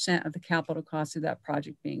 68% of the capital cost of that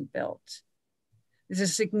project being built. There's a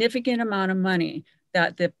significant amount of money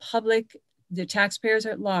that the public, the taxpayers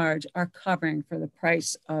at large, are covering for the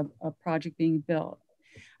price of a project being built.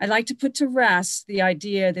 I'd like to put to rest the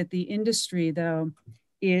idea that the industry, though,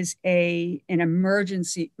 is an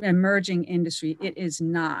emerging industry. It is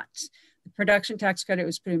not. The production tax credit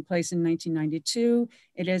was put in place in 1992.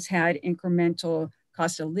 It has had incremental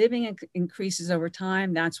cost of living increases over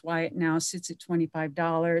time. That's why it now sits at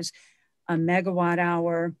 $25 a megawatt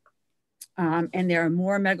hour. And there are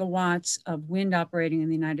more megawatts of wind operating in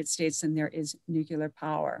the United States than there is nuclear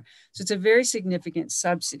power. So it's a very significant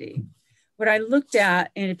subsidy. What I looked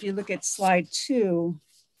at, and if you look at slide 2,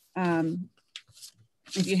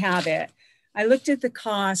 if you have it, I looked at the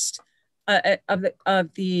cost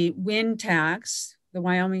of the wind tax, the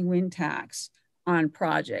Wyoming wind tax on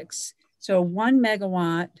projects. So 1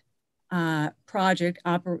 megawatt project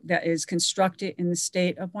that is constructed in the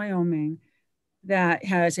state of Wyoming that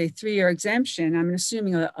has a 3-year exemption, I'm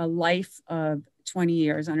assuming a life of 20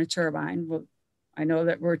 years on a turbine. Well, I know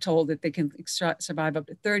that we're told that they can survive up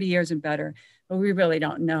to 30 years and better, but we really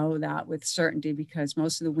don't know that with certainty because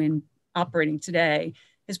most of the wind operating today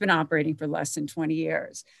has been operating for less than 20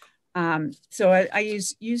 years. So I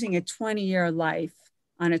use using a 20-year life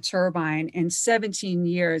on a turbine and 17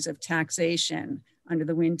 years of taxation under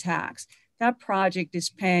the wind tax. That project is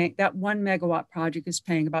paying, that 1 megawatt project is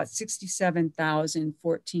paying about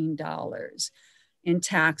 $67,014 in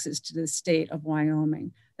taxes to the state of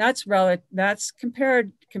Wyoming. That's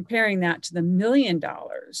comparing that to the $1 million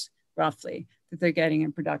roughly that they're getting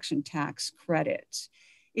in production tax credits.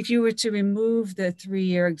 If you were to remove the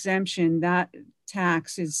 3-year exemption, that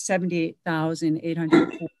tax is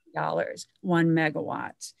 $78,840, 1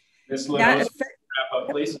 megawatt. Ms. Lenoz, wrap up,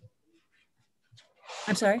 please.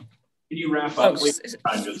 I'm sorry? Can you wrap up, please?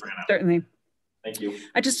 Time just ran out. Certainly. Thank you.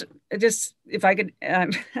 I just, if I could,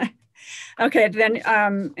 okay, then,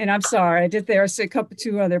 and I'm sorry, there's a couple,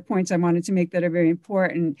 2 other points I wanted to make that are very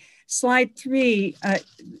important. Slide 3,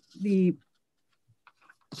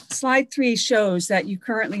 Slide 3 shows that you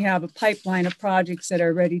currently have a pipeline of projects that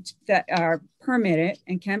are ready to, that are permitted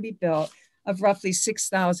and can be built of roughly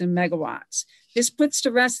 6,000 megawatts. This puts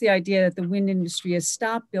to rest the idea that the wind industry has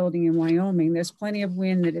stopped building in Wyoming. There's plenty of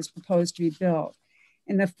wind that is proposed to be built.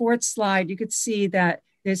 In the 4th slide, you could see that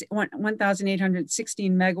there's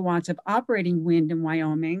 1,816 megawatts of operating wind in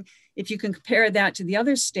Wyoming. If you can compare that to the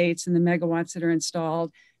other states and the megawatts that are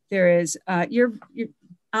installed, there is, you're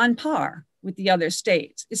on par with the other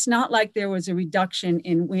states. It's not like there was a reduction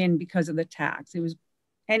in wind because of the tax. It was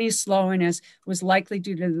any slowness was likely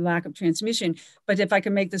due to the lack of transmission. But if I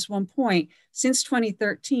can make this one point, since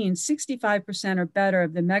 2013, 65% or better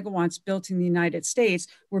of the megawatts built in the United States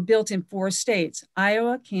were built in 4 states,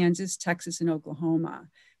 Iowa, Kansas, Texas, and Oklahoma.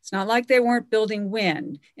 It's not like they weren't building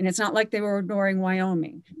wind, and it's not like they were ignoring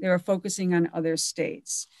Wyoming. They were focusing on other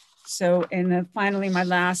states. So, and then finally, my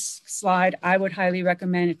last slide, I would highly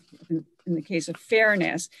recommend, in the case of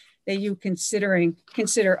fairness, that you consider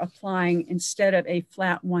applying, instead of a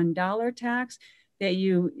flat $1 tax, that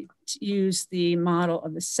you use the model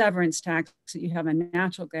of the severance tax that you have on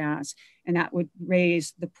natural gas, and that would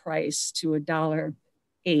raise the price to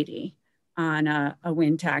 $1.80 on a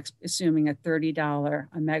wind tax, assuming a $30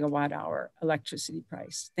 a megawatt hour electricity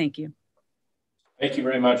price. Thank you. Thank you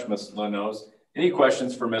very much, Ms. Lenoz. Any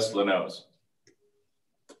questions for Ms. Lenoz?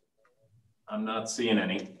 I'm not seeing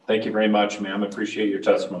any. Thank you very much, ma'am. Appreciate your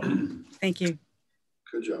testimony. Thank you.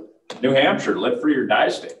 Good job. New Hampshire, live for your die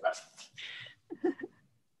state.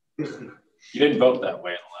 You didn't vote that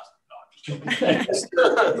way in the last.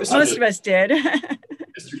 No, most of us did.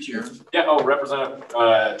 Mr. Chairman. Yeah. Oh, Representative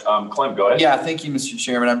Clem, go ahead. Yeah, thank you, Mr.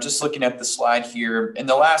 Chairman. I'm just looking at the slide here, and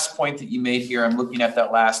the last point that you made here, I'm looking at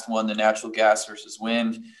that last one, the natural gas versus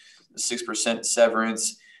wind, the 6%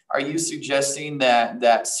 severance. Are you suggesting that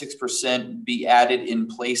that 6% be added in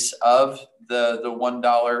place of the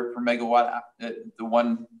 $1 per megawatt,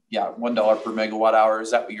 $1 per megawatt hour?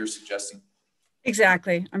 Is that what you're suggesting?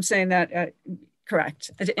 Exactly. I'm saying that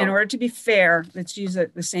correct. In order to be fair, let's use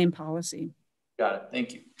the same policy. Got it.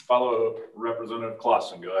 Thank you. Follow Representative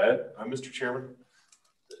Clausen. Go ahead. Mr. Chairman,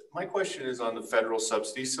 my question is on the federal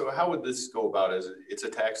subsidy. So how would this go about? Is it's a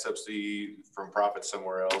tax subsidy from profit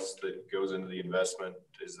somewhere else that goes into the investment?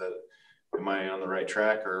 Am I on the right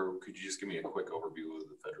track, or could you just give me a quick overview of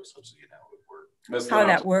the federal subsidy and how it would work? How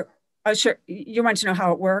that works? Oh, sure. You want to know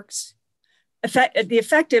how it works? The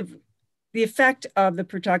effect of the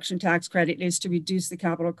production tax credit is to reduce the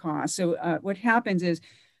capital cost. So what happens is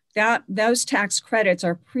that those tax credits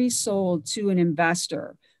are pre-sold to an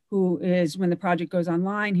investor who is, when the project goes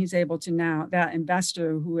online, he's able to now, that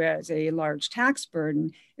investor who has a large tax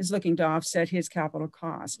burden is looking to offset his capital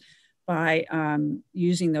costs by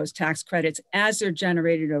using those tax credits as they're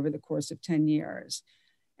generated over the course of 10 years.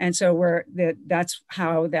 And so that's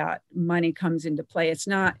how that money comes into play. It's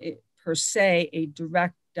not per se a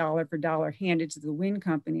direct dollar for dollar handed to the wind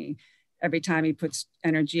company every time he puts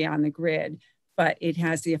energy on the grid, but it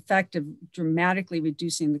has the effect of dramatically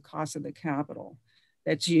reducing the cost of the capital,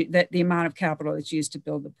 that the amount of capital that's used to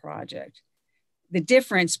build the project. the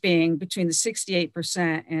difference being between the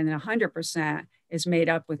 68% and 100% is made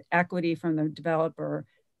up with equity from the developer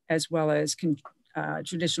as well as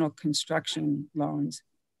traditional construction loans.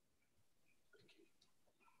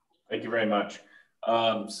 Thank you very much.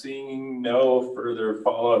 Seeing no further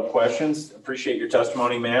follow-up questions, appreciate your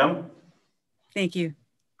testimony, ma'am. Thank you.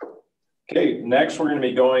 Okay, next we're going to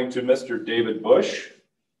be going to Mr. David Bush.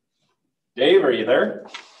 Dave, are you there?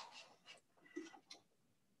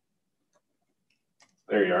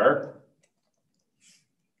 There you are.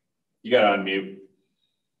 You got to unmute.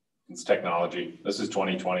 It's technology. This is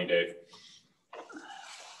 2020, Dave.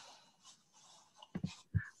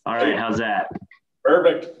 All right, how's that?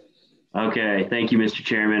 Perfect. Okay, thank you, Mr.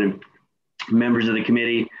 Chairman and members of the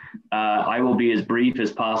committee. I will be as brief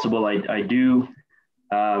as possible. I do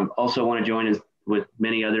also want to join with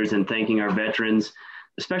many others in thanking our veterans,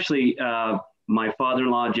 especially my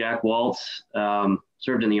father-in-law, Jack Waltz,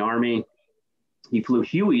 served in the Army. He flew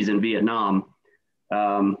Hueys in Vietnam.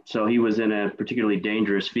 So he was in a particularly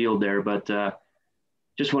dangerous field there, but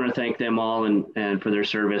just want to thank them all and for their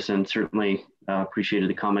service, and certainly appreciated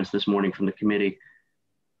the comments this morning from the committee.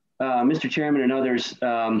 Mr. Chairman and others,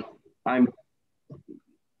 I'm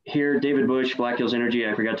here, David Bush, Black Hills Energy.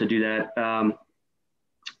 I forgot to do that.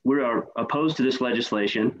 We are opposed to this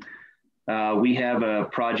legislation. We have a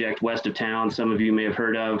project west of town, some of you may have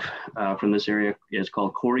heard of from this area. It's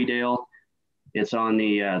called Corriedale. It's on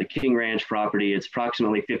the King Ranch property. It's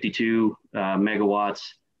approximately 52 megawatts.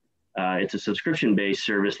 It's a subscription-based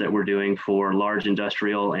service that we're doing for large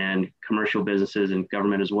industrial and commercial businesses and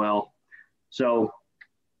government as well. So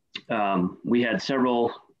we had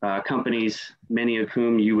several companies, many of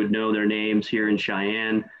whom you would know their names here in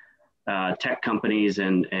Cheyenne, tech companies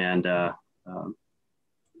and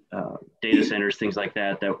data centers, things like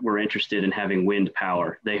that, that were interested in having wind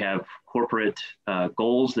power. They have corporate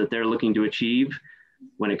goals that they're looking to achieve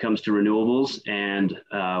when it comes to renewables. And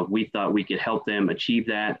we thought we could help them achieve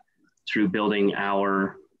that through building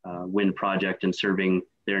our wind project and serving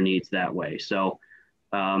their needs that way. So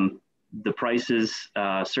the prices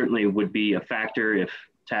certainly would be a factor. If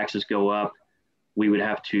taxes go up, we would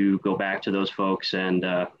have to go back to those folks and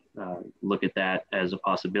look at that as a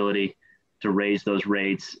possibility to raise those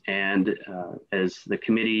rates. And as the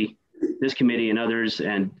committee, this committee and others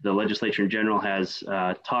and the legislature in general has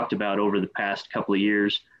talked about over the past couple of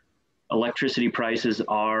years, electricity prices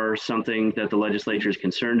are something that the legislature is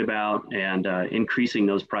concerned about, and increasing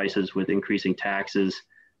those prices with increasing taxes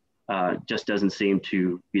just doesn't seem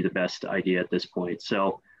to be the best idea at this point.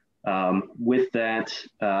 So with that,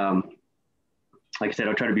 like I said,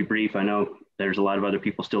 I'll try to be brief. I know there's a lot of other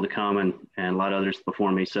people still to come and a lot of others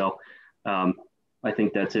before me. So I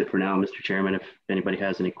think that's it for now, Mr. Chairman. If anybody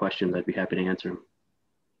has any questions, I'd be happy to answer them.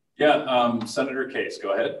 Yeah, Senator Case,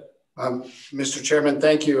 go ahead. Mr. Chairman,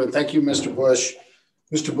 thank you. And thank you, Mr. Bush.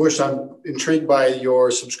 Mr. Bush, I'm intrigued by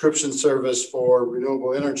your subscription service for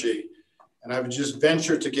renewable energy. And I would just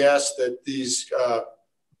venture to guess that these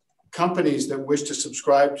companies that wish to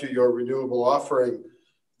subscribe to your renewable offering,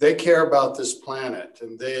 they care about this planet,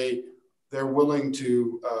 and they're willing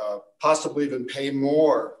to possibly even pay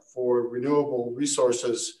more for renewable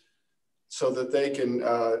resources so that they can,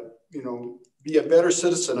 be a better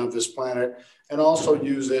citizen of this planet and also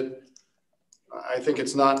use it. I think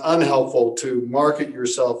it's not unhelpful to market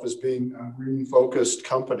yourself as being a green focused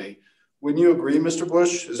company. Wouldn't you agree, Mr.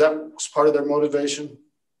 Bush? Is that part of their motivation?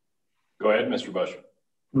 Go ahead, Mr. Bush.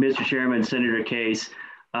 Mr. Chairman, Senator Case,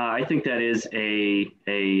 I think that is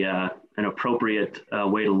an appropriate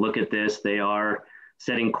way to look at this. They are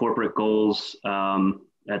setting corporate goals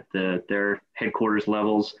at their headquarters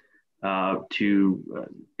levels to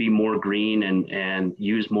be more green and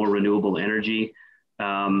use more renewable energy.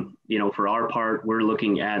 For our part, we're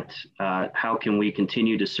looking at how can we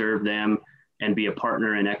continue to serve them and be a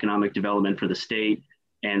partner in economic development for the state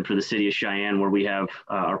and for the city of Cheyenne, where we have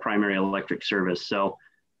our primary electric service. So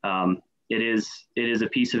it is a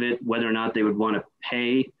piece of it. Whether or not they would want to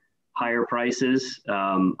pay higher prices,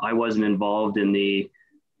 I wasn't involved in the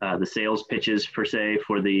sales pitches per se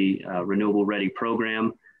for the Renewable Ready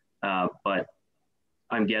program, but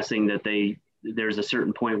I'm guessing that there's a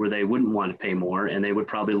certain point where they wouldn't want to pay more, and they would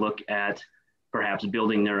probably look at perhaps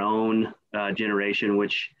building their own generation,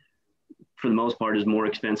 which for the most part is more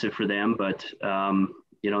expensive for them, but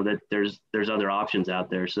that there's other options out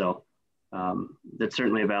there. So that's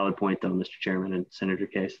certainly a valid point though, Mr. Chairman and Senator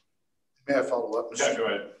Case. May I follow up? Yeah, go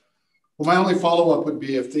ahead. Well, my only follow-up would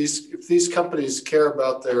be if these companies care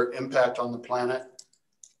about their impact on the planet,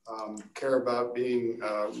 care about being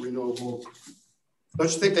renewable,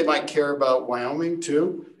 don't you think they might care about Wyoming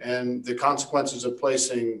too, and the consequences of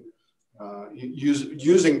placing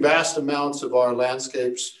using vast amounts of our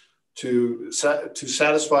landscapes to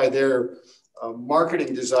satisfy their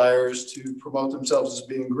marketing desires to promote themselves as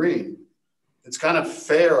being green. It's kind of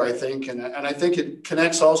fair, I think, and I think it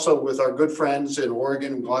connects also with our good friends in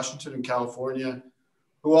Oregon, Washington, and California,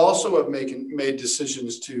 who also have made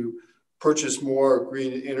decisions to purchase more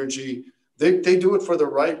green energy. They do it for the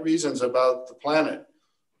right reasons about the planet,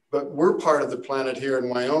 but we're part of the planet here in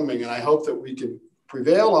Wyoming, and I hope that we can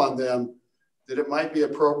prevail on them that it might be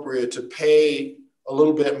appropriate to pay a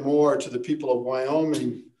little bit more to the people of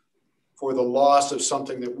Wyoming for the loss of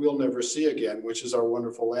something that we'll never see again, which is our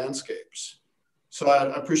wonderful landscapes. So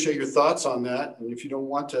I appreciate your thoughts on that. And if you don't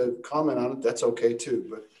want to comment on it, that's okay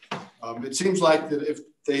too. But it seems like that if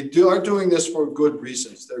they are doing this for good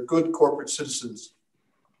reasons, they're good corporate citizens,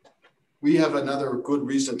 we have another good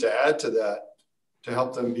reason to add to that to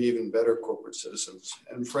help them be even better corporate citizens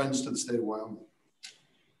and friends to the state of Wyoming.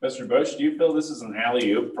 Mr. Bush, do you feel this is an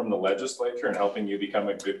alley-oop from the legislature in helping you become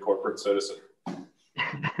a good corporate citizen?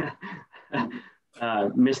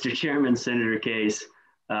 Mr. Chairman, Senator Case,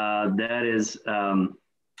 that is,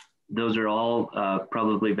 those are all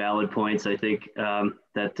probably valid points, I think,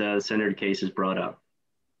 that Senator Case has brought up.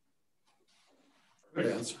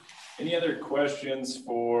 Any other questions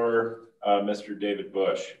for Mr. David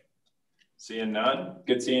Bush? Seeing none.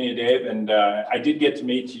 Good seeing you, Dave. And I did get to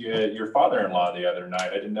meet you, your father-in-law the other night.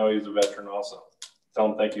 I didn't know he was a veteran also. Tell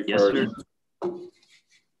him thank you for it.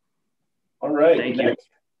 All right. Thank you.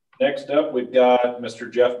 Next up, we've got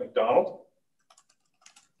Mr. Jeff McDonald.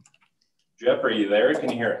 Jeff, are you there? Can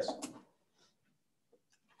you hear us?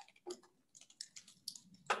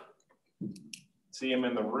 See him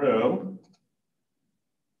in the room.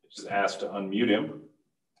 Just asked to unmute him.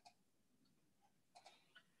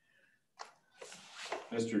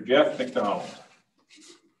 Mr. Jeff McDonald.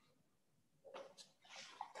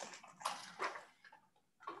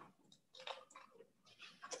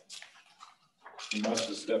 He must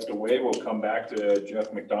have stepped away. We'll come back to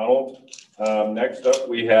Jeff McDonald. Next up,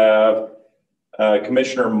 we have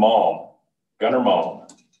Commissioner Malm, Gunnar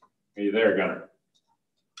Malm. Are you there, Gunnar?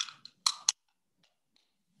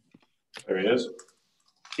 There he is.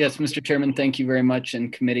 Yes, Mr. Chairman, thank you very much,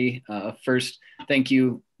 and committee. First, thank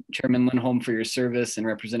you, Chairman Lindholm, for your service, and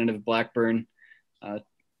Representative Blackburn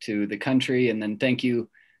to the country. And then thank you,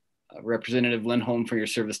 Representative Lindholm, for your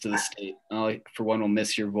service to the state. I, for one, will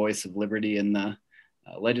miss your voice of liberty in the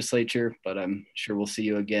legislature, but I'm sure we'll see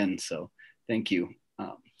you again. So thank you.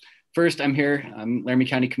 First, I'm here. I'm Laramie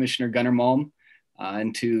County Commissioner Gunnar Malm.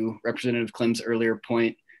 And to Representative Klim's earlier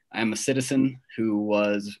point, I'm a citizen who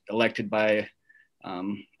was elected by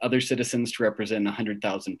other citizens to represent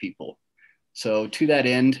 100,000 people. So to that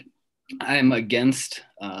end, I'm against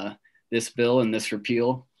this bill and this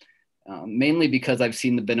repeal, mainly because I've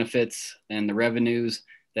seen the benefits and the revenues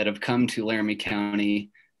that have come to Laramie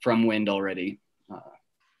County from wind already.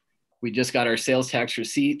 We just got our sales tax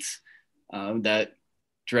receipts that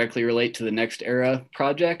directly relate to the Next Era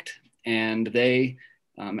project, and they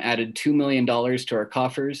added $2 million to our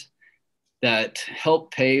coffers that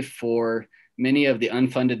help pay for many of the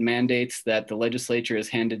unfunded mandates that the legislature has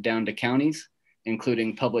handed down to counties,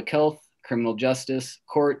 including public health, criminal justice,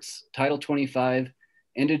 courts, Title 25,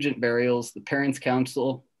 indigent burials, the Parents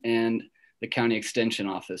Council, and the County Extension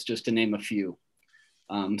Office, just to name a few.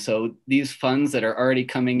 So these funds that are already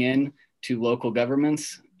coming in to local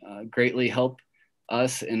governments greatly help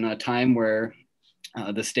us in a time where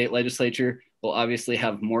the state legislature will obviously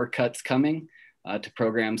have more cuts coming to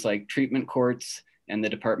programs like treatment courts and the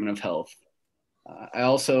Department of Health. I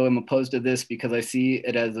also am opposed to this because I see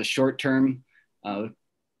it as a short-term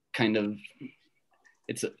kind of,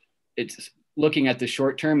 it's looking at the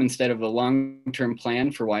short term instead of a long-term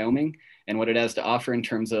plan for Wyoming and what it has to offer in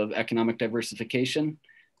terms of economic diversification.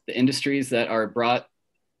 The industries that are brought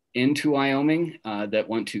into Wyoming that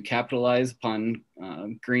want to capitalize upon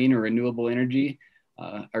green or renewable energy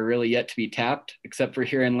are really yet to be tapped, except for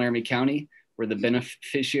here in Laramie County, where the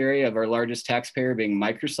beneficiary of our largest taxpayer being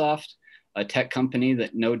Microsoft, a tech company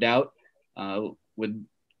that no doubt would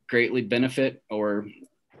greatly benefit, or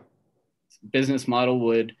business model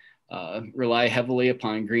would rely heavily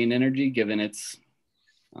upon green energy given its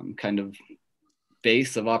kind of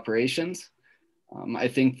base of operations. I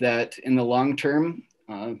think that in the long term,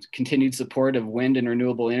 continued support of wind and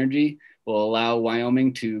renewable energy will allow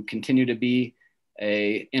Wyoming to continue to be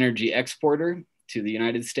an energy exporter to the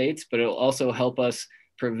United States, but it'll also help us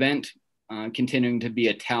prevent continuing to be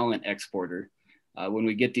a talent exporter. When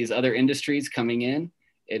we get these other industries coming in,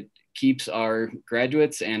 it keeps our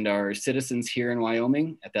graduates and our citizens here in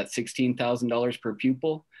Wyoming at that $16,000 per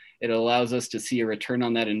pupil. It allows us to see a return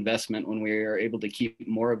on that investment when we are able to keep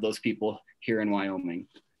more of those people here in Wyoming.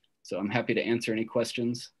 So I'm happy to answer any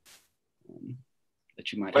questions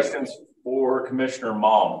that you might have. Questions for Commissioner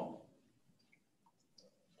Malm?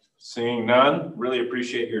 Seeing none, really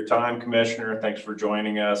appreciate your time, Commissioner. Thanks for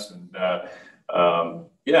joining us. And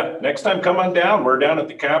yeah, next time come on down. We're down at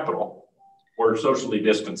the Capitol. We're socially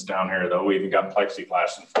distanced down here, though. We even got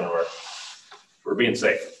plexiglass in front of our. We're being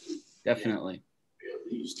safe. Definitely.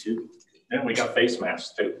 These too. And we got face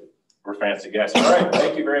masks too. We're fancy guys. All right,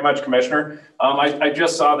 thank you very much, Commissioner. I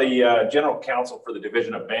just saw the General Counsel for the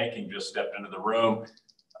Division of Banking just stepped into the room.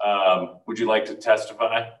 Would you like to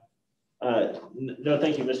testify? No,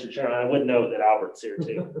 thank you, Mr. Chairman. I would note that Albert's here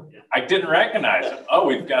too. Yeah. I didn't recognize him. Oh,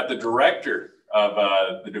 we've got the Director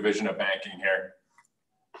of the Division of Banking here.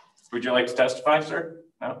 Would you like to testify, sir?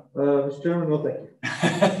 No? Mr. Chairman, no, thank you.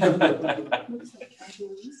 Looks like casual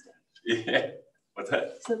Wednesday. Yeah. What's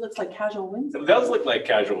that? So it looks like casual Wednesday. It does look like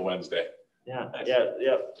casual Wednesday. Yeah, yeah.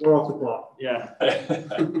 We're off the clock. Yeah.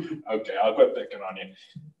 Okay, I'll quit picking on you.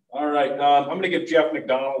 All right, I'm going to give Jeff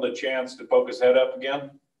McDonald a chance to poke his head up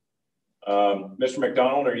again. Mr.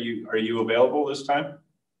 McDonald, are you available this time?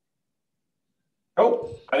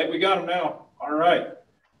 Oh, I think we got him now. All right.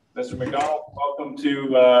 Mr. McDonald, welcome to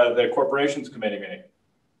the Corporations Committee meeting.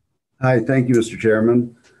 Hi, thank you, Mr.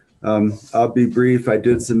 Chairman. I'll be brief. I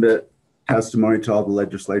did submit testimony to all the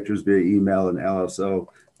legislatures via email and LSO.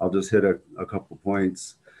 I'll just hit a couple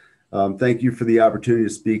points. Thank you for the opportunity to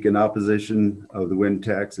speak in opposition of the wind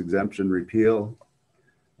tax exemption repeal.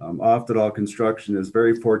 Oftedal Construction is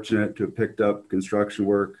very fortunate to have picked up construction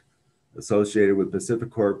work associated with Pacific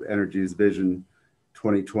Corp Energy's Vision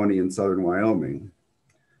 2020 in Southern Wyoming.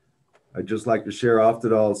 I'd just like to share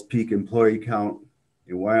Oftedal's peak employee count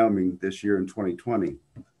in Wyoming this year in 2020.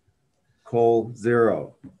 Coal,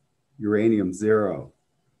 0. Uranium, 0.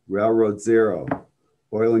 Railroad, 0.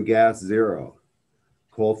 Oil and gas, 0.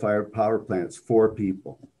 Coal-fired power plants, 4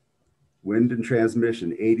 people. Wind and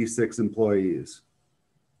transmission, 86 employees.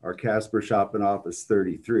 Our Casper shop and office,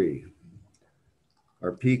 33.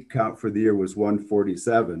 Our peak count for the year was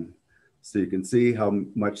 147. So you can see how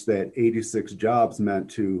much that 86 jobs meant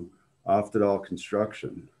to Oftedal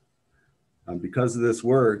Construction. Because of this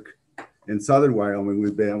work in Southern Wyoming,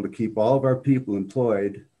 we've been able to keep all of our people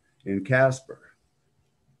employed in Casper.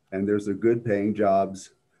 And there's a good paying jobs,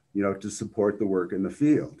 you know, to support the work in the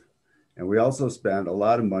field. And we also spend a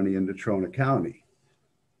lot of money in Natrona County.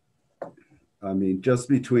 I mean, just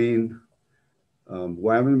between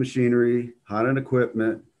Wyoming Machinery, Hanan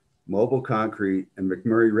Equipment, Mobile Concrete, and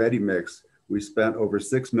McMurray Ready Mix, we spent over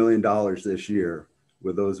 $6 million this year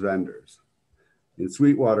with those vendors. In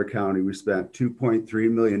Sweetwater County, we spent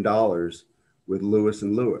 $2.3 million with Lewis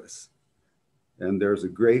and Lewis. And there's a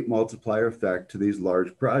great multiplier effect to these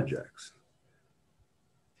large projects.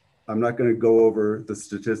 I'm not going to go over the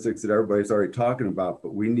statistics that everybody's already talking about,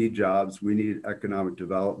 but we need jobs, we need economic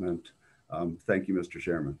development. Thank you, Mr.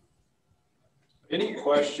 Chairman. Any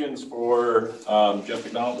questions for Jeff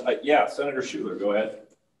McDonald? Yeah, Senator Schuler, go ahead.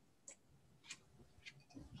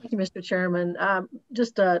 Thank you, Mr. Chairman.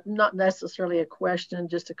 Just not necessarily a question,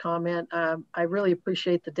 just a comment. I really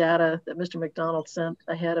appreciate the data that Mr. McDonald sent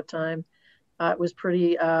ahead of time. It was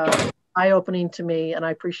pretty eye-opening to me, and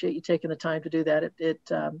I appreciate you taking the time to do that. It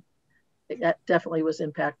definitely was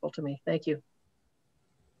impactful to me. Thank you.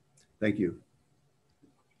 Thank you.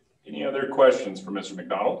 Any other questions for Mr.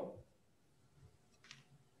 McDonald?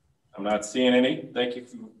 I'm not seeing any. Thank you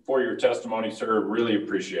for your testimony, sir. Really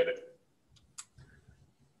appreciate it.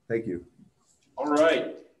 Thank you. All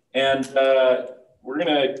right. And we're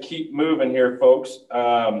going to keep moving here, folks.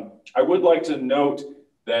 I would like to note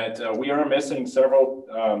that we are missing several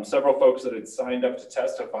folks that had signed up to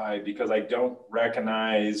testify because I don't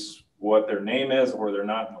recognize what their name is or they're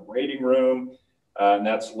not in the waiting room. And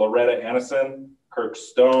that's Loretta Annison, Kirk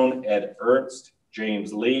Stone, Ed Ernst,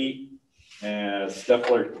 James Lee, and Steph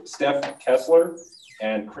Kessler,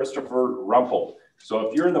 and Christopher Rumpel. So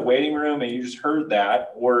if you're in the waiting room and you just heard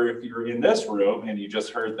that, or if you're in this room and you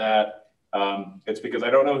just heard that, it's because I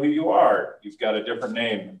don't know who you are. You've got a different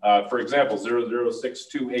name. For example,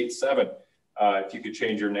 006287. If you could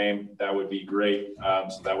change your name, that would be great.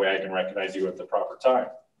 So that way I can recognize you at the proper time.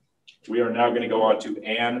 We are now going to go on to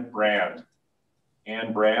Ann Brand.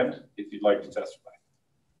 Ann Brand, if you'd like to testify.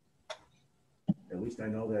 At least I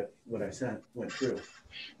know that what I sent went through.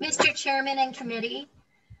 Mr. Chairman and committee,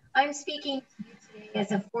 I'm speaking to you today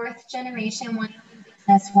as a 4th generation Wyoming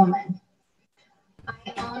businesswoman.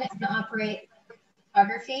 I own and operate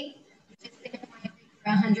photography, which has been in Wyoming for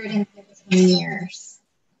 115 years.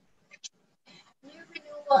 New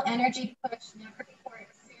renewable energy push never before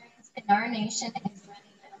experienced in our nation is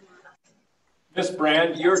running amok. Ms.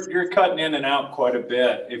 Brand, you're cutting in and out quite a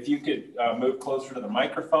bit. If you could move closer to the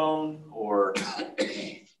microphone, or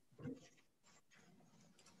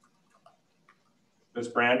Ms.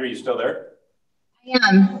 Brand, are you still there? I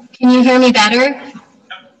am. Can you hear me better?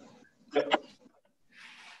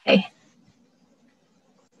 Okay.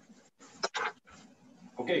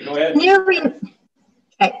 Okay, go ahead.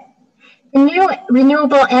 The new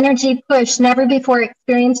renewable energy push never before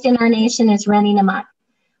experienced in our nation is running amok.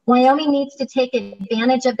 Wyoming needs to take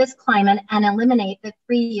advantage of this climate and eliminate the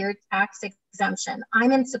 3-year tax exemption.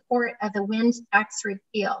 I'm in support of the wind tax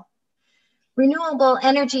repeal. Renewable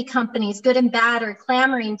energy companies, good and bad, are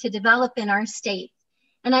clamoring to develop in our state.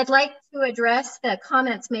 And I'd like to address the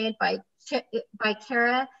comments made by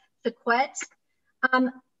Kara Sequet.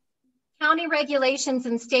 County regulations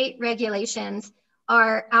and state regulations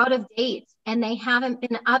are out of date and they haven't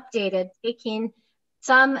been updated, taking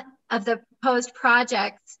some of the proposed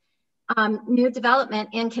projects, new development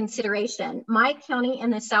in consideration. My county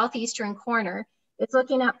in the southeastern corner is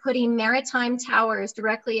looking at putting maritime towers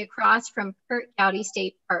directly across from Kurt County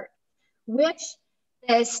State Park, which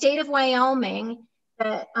the state of Wyoming,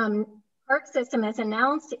 the park system has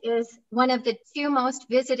announced is one of the 2 most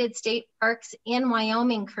visited state parks in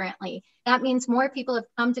Wyoming currently. That means more people have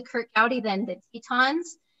come to Kurt County than the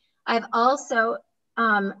Tetons. I've also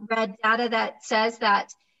read data that says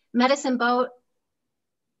that Medicine Bow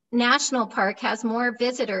National Park has more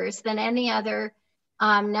visitors than any other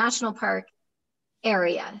national park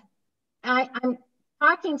area. I'm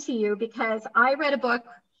talking to you because I read a book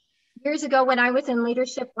years ago when I was in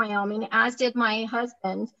Leadership Wyoming, as did my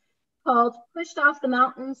husband, called Pushed Off the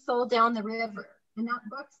Mountain, Sold Down the River. And that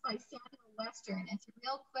book's by Samuel Western. It's a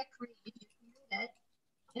real quick read, you can read it.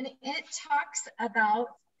 And it talks about,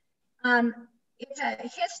 it's a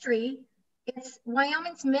history, it's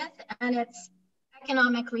Wyoming's myth and its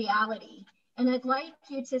economic reality. And I'd like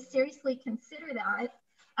you to seriously consider that.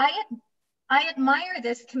 I admire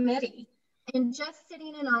this committee. And just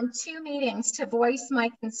sitting in on 2 meetings to voice my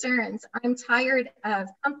concerns, I'm tired of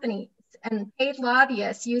companies and paid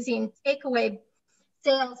lobbyists using takeaway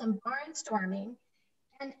sales and barnstorming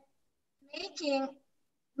and making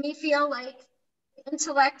me feel like the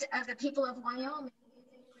intellect of the people of Wyoming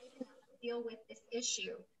isn't great enough to deal with this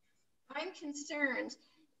issue. I'm concerned.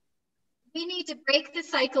 We need to break the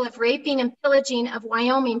cycle of raping and pillaging of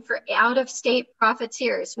Wyoming for out-of-state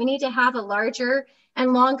profiteers. We need to have a larger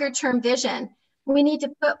and longer-term vision. We need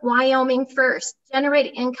to put Wyoming first,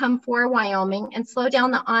 generate income for Wyoming, and slow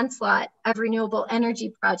down the onslaught of renewable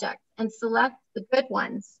energy projects and select the good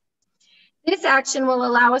ones. This action will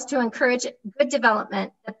allow us to encourage good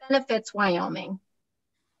development that benefits Wyoming.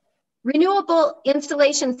 Renewable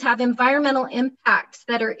installations have environmental impacts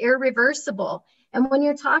that are irreversible. And when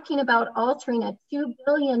you're talking about altering a $2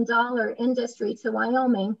 billion industry to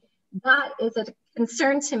Wyoming, that is a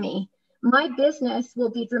concern to me. My business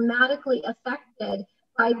will be dramatically affected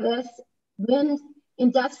by this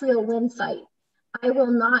industrial wind site. I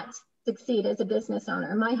will not succeed as a business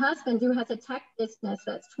owner. My husband, who has a tech business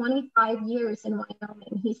that's 25 years in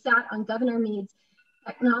Wyoming, he sat on Governor Meade's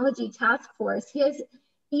technology task force.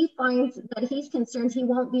 He finds that he's concerned he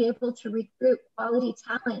won't be able to recruit quality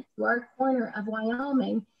talent to our corner of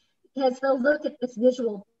Wyoming because they'll look at this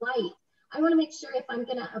visual blight. I want to make sure if I'm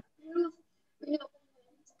going to approve renewable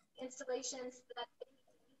installations that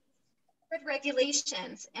they good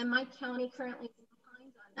regulations, and my county currently is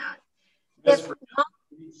behind on that. This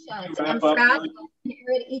watersheds and fragile and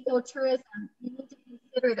arid ecotourism, you need to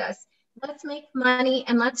consider this. Let's make money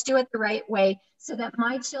and let's do it the right way so that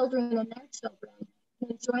my children and their children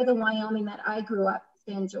enjoy the Wyoming that I grew up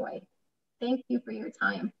to enjoy. Thank you for your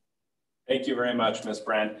time. Thank you very much, Ms.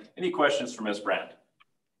 Brand. Any questions for Ms. Brand?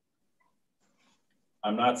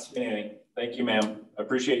 I'm not seeing any. Thank you, ma'am. I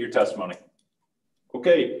appreciate your testimony.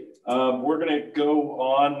 Okay, we're gonna go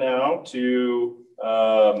on now to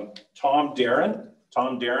Tom Darren.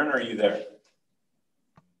 Tom Darren, are you there?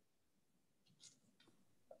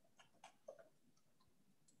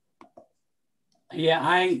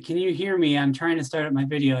 Yeah, can you hear me? I'm trying to start up my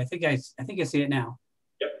video. I think I see it now.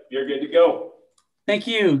 Yep, you're good to go. Thank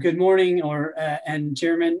you. Good morning, and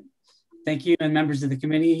Chairman. Thank you, and members of the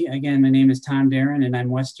committee. Again, my name is Tom Darren, and I'm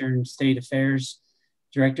Western State Affairs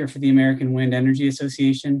Director for the American Wind Energy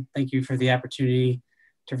Association. Thank you for the opportunity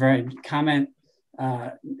to provide comment.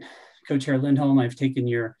 Co-Chair Lindholm, I've taken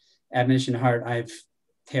your admonition to heart. I've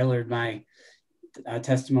tailored my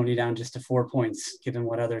testimony down just to 4 points, given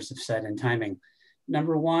what others have said in timing.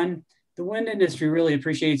 Number one, The wind industry really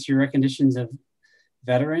appreciates your recognitions of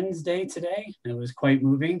Veterans Day today. It was quite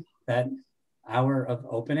moving, that hour of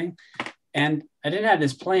opening. And I didn't have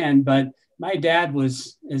this planned, but my dad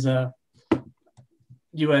is a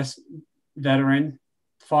U.S. veteran,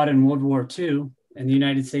 fought in World War II in the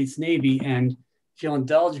United States Navy. And if you'll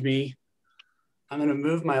indulge me, I'm going to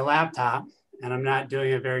move my laptop, and I'm not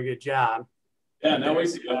doing a very good job. Yeah, no, we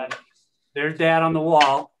see that. There's Dad on the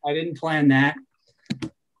wall. I didn't plan that.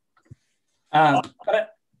 But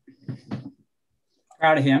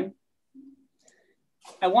proud of him.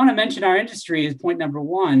 I want to mention our industry is point number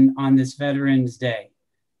one on this Veterans Day.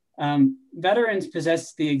 Veterans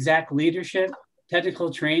possess the exact leadership,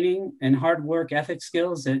 technical training, and hard work ethic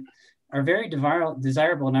skills that are very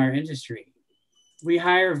desirable in our industry. We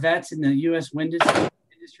hire vets in the U.S. wind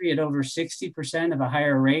industry at over 60% of a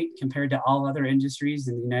higher rate compared to all other industries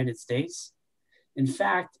in the United States. In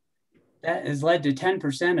fact, that has led to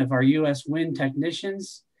 10% of our U.S. wind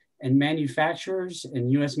technicians and manufacturers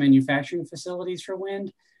and U.S. manufacturing facilities for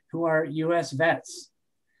wind who are U.S. vets.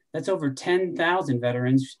 That's over 10,000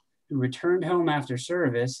 veterans who returned home after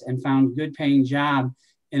service and found good paying job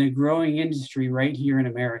in a growing industry right here in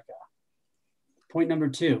America. Point number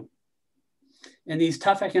two, in these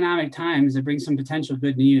tough economic times, it brings some potential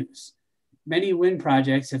good news. Many wind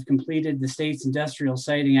projects have completed the state's Industrial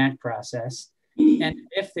Siting Act process. And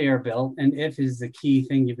if they are built, and if is the key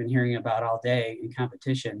thing you've been hearing about all day in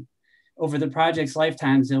competition, over the project's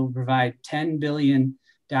lifetimes, they will provide $10 billion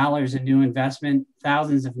in new investment,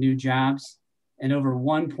 thousands of new jobs, and over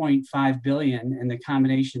 $1.5 billion in the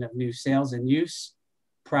combination of new sales and use,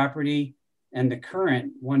 property, and the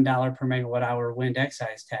current $1 per megawatt hour wind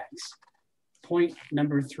excise tax. Point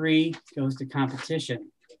number three goes to competition.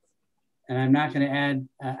 And I'm not going to add,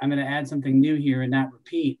 I'm going to add something new here and not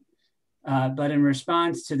repeat. But in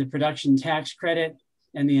response to the production tax credit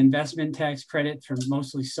and the investment tax credit for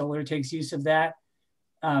mostly solar takes use of that,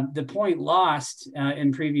 the point lost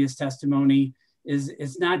in previous testimony is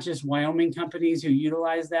it's not just Wyoming companies who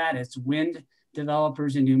utilize that, it's wind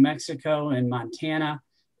developers in New Mexico and Montana,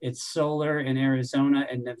 it's solar in Arizona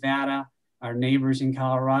and Nevada, our neighbors in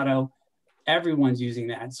Colorado, everyone's using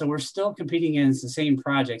that. So we're still competing against the same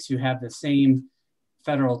projects who have the same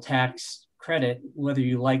federal tax credit, whether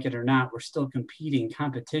you like it or not, we're still competing.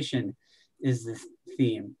 Competition is the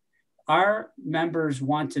theme. Our members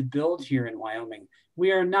want to build here in Wyoming.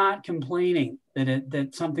 We are not complaining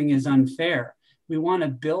that something is unfair. We want to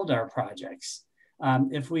build our projects.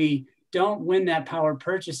 If we don't win that power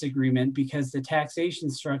purchase agreement because the taxation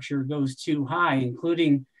structure goes too high,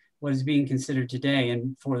 including what is being considered today,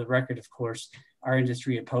 and for the record, of course, our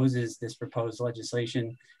industry opposes this proposed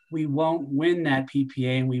legislation, we won't win that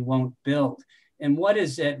PPA and we won't build. And what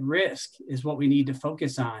is at risk is what we need to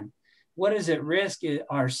focus on. What is at risk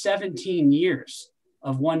are 17 years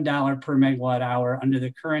of $1 per megawatt hour under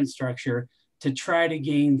the current structure to try to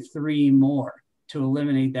gain 3 more to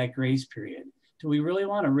eliminate that grace period. Do we really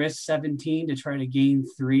want to risk 17 to try to gain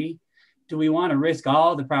 3? Do we want to risk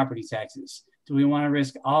all the property taxes? Do we want to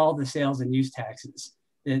risk all the sales and use taxes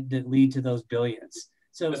that lead to those billions?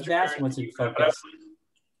 So that's what's in focus.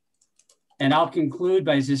 And I'll conclude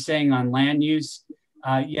by just saying on land use,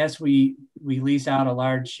 yes, we lease out a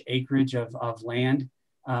large acreage of land,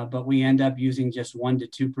 but we end up using just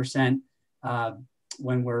 1% to 2%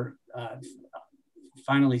 when we're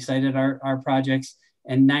finally sited our projects,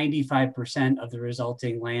 and 95% of the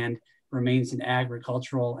resulting land remains in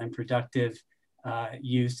agricultural and productive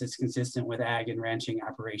use that's consistent with ag and ranching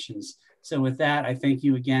operations. So with that, I thank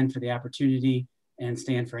you again for the opportunity and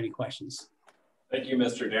stand for any questions. Thank you,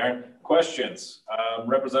 Mr. Darren. Questions?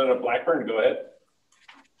 Representative Blackburn, go ahead.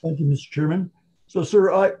 Thank you, Mr. Chairman. So,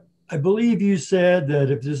 sir, I believe you said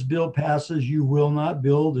that if this bill passes, you will not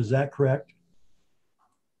build. Is that correct?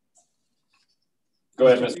 Go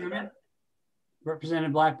ahead, Mr. Chairman.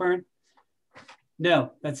 Representative Blackburn?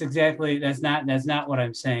 No, that's not what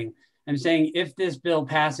I'm saying. I'm saying if this bill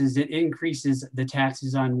passes, it increases the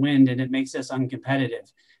taxes on wind and it makes us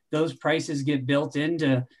uncompetitive. Those prices get built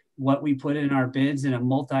into what we put in our bids in a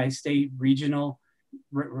multi-state regional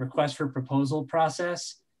request for proposal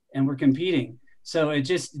process, and we're competing. So it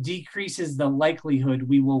just decreases the likelihood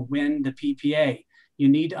we will win the PPA. You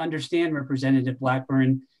need to understand, Representative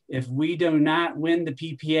Blackburn, if we do not win the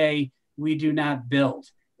PPA, we do not build.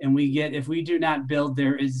 And if we do not build,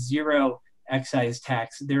 there is 0 excise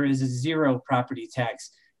tax. There is a 0 property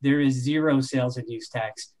tax. There is 0 sales and use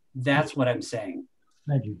tax. That's what I'm saying.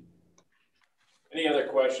 Thank you. Any other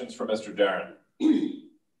questions for Mr. Darren?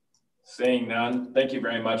 Seeing none, thank you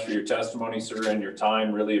very much for your testimony, sir, and your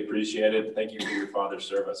time. Really appreciate it. Thank you for your father's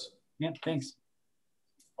service. Yeah, thanks.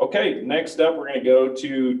 Okay, next up, we're going to go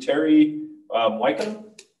to Terry Wycombe.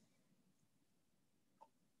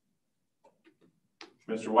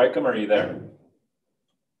 Mr. Wycombe, are you there?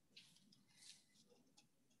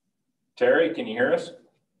 Terry, can you hear us?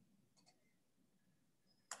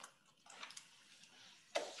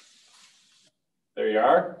 There you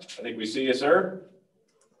are. I think we see you, sir.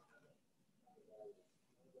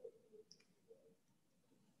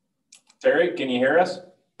 Terry, can you hear us?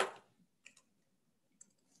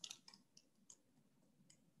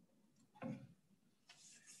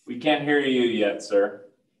 We can't hear you yet, sir.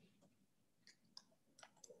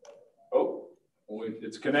 Oh,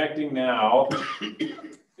 it's connecting now.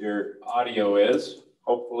 Your audio is.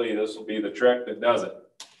 Hopefully this will be the trick that does it.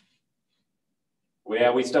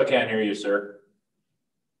 We still can't hear you, sir.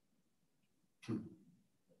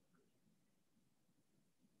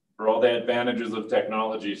 For all the advantages of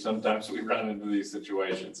technology, sometimes we run into these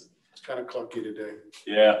situations. It's kind of clunky today.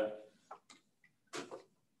 Yeah.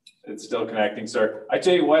 It's still connecting, sir. I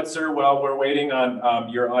tell you what, sir, while we're waiting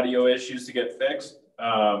on your audio issues to get fixed,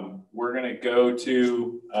 we're going to go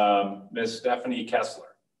to Ms. Stephanie Kessler.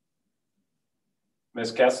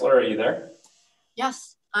 Ms. Kessler, are you there?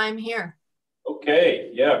 Yes, I'm here.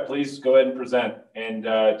 Okay, yeah, please go ahead and present.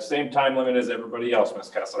 And same time limit as everybody else, Ms.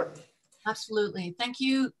 Kessler. Absolutely. Thank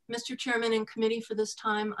you, Mr. Chairman and committee, for this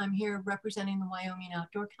time. I'm here representing the Wyoming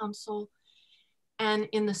Outdoor Council. And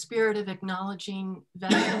in the spirit of acknowledging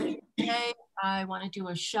Veterans Day, I want to do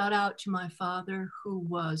a shout out to my father, who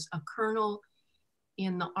was a colonel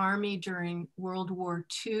in the Army during World War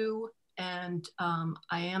II. And I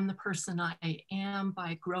am the person I am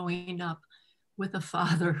by growing up with a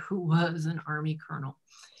father who was an Army colonel.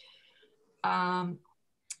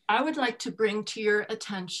 I would like to bring to your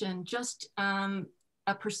attention just a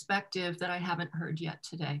perspective that I haven't heard yet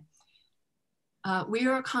today. We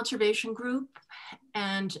are a conservation group,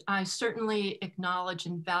 and I certainly acknowledge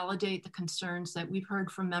and validate the concerns that we've heard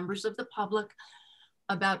from members of the public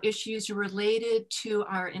about issues related to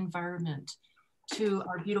our environment, to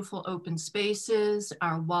our beautiful open spaces,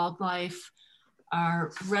 our wildlife,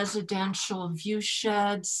 our residential view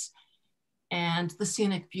sheds, and the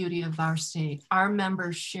scenic beauty of our state. Our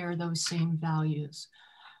members share those same values.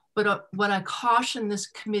 But what I caution this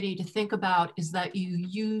committee to think about is that you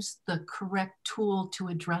use the correct tool to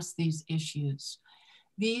address these issues.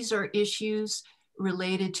 These are issues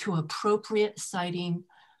related to appropriate siting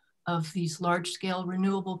of these large-scale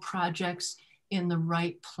renewable projects in the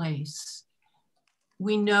right place.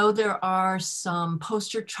 We know there are some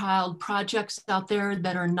poster child projects out there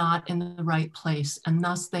that are not in the right place, and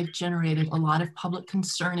thus they've generated a lot of public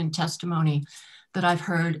concern and testimony that I've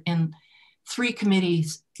heard in 3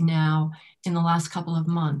 committees now in the last couple of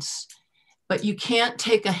months. But you can't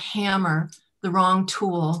take a hammer, the wrong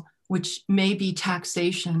tool, which may be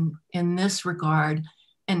taxation in this regard,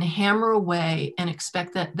 and hammer away and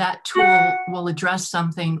expect that that tool will address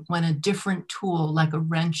something when a different tool like a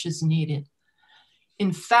wrench is needed.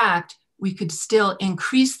 In fact, we could still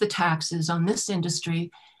increase the taxes on this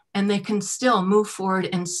industry, and they can still move forward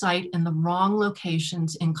and site in the wrong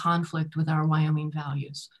locations in conflict with our Wyoming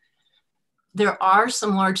values. There are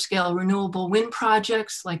some large-scale renewable wind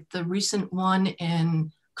projects, like the recent one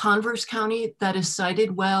in Converse County, that is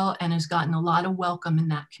sited well and has gotten a lot of welcome in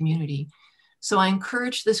that community. So I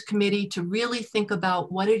encourage this committee to really think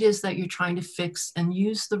about what it is that you're trying to fix and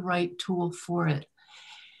use the right tool for it.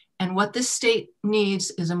 And what this state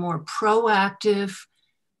needs is a more proactive,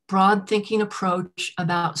 broad thinking approach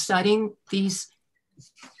about siting these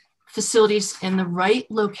facilities in the right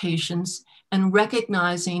locations and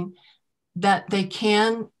recognizing that they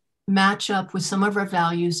can match up with some of our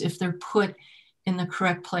values if they're put in the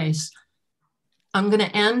correct place. I'm going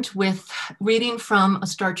to end with reading from a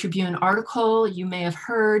Star Tribune article. You may have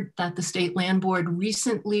heard that the State Land Board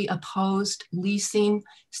recently opposed leasing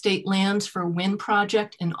state lands for a wind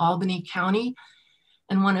project in Albany County.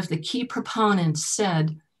 And one of the key proponents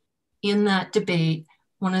said in that debate,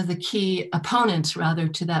 one of the key opponents rather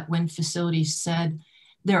to that wind facility said,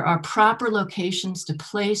 there are proper locations to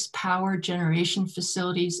place power generation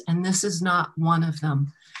facilities, and this is not one of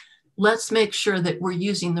them. Let's make sure that we're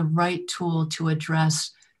using the right tool to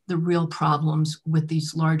address the real problems with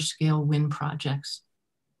these large-scale wind projects.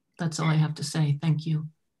 That's all I have to say. Thank you.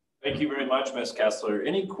 Thank you very much, Ms. Kessler.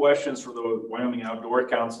 Any questions for the Wyoming Outdoor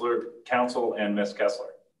Council and Ms. Kessler?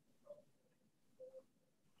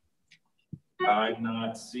 I've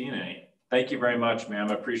not seen any. Thank you very much,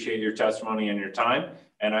 ma'am. I appreciate your testimony and your time.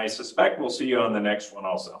 And I suspect we'll see you on the next one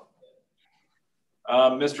also.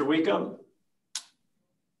 Mr. Wycombe,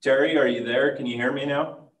 Terry, are you there? Can you hear me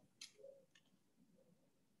now?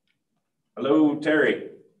 Hello, Terry.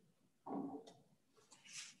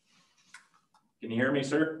 Can you hear me,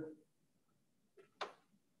 sir?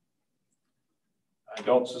 I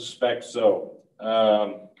don't suspect so.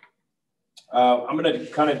 I'm going to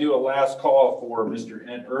kind of do a last call for Mr.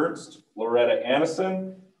 Ed Ernst, Loretta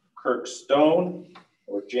Annison, Kirk Stone,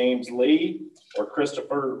 or James Lee, or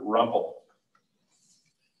Christopher Rumpel.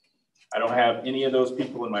 I don't have any of those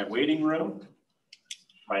people in my waiting room,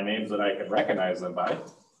 my names that I can recognize them by.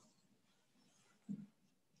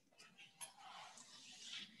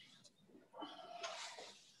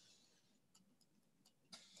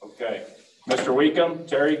 Okay, Mr. Weecum,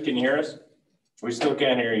 Terry, can you hear us? We still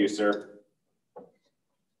can't hear you, sir.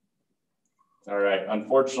 All right,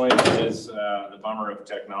 unfortunately, it is the bummer of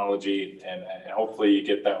technology, and hopefully you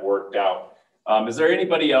get that worked out. Is there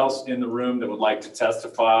anybody else in the room that would like to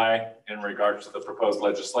testify in regards to the proposed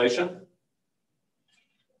legislation?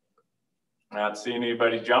 Not seeing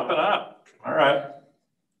anybody jumping up. All right.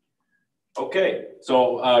 Okay,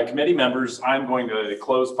 so committee members, I'm going to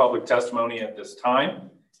close public testimony at this time.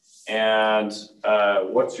 And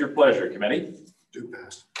what's your pleasure, committee? Do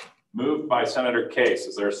pass. Moved by Senator Case.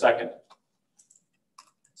 Is there a second?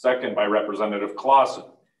 Second by Representative Clausen.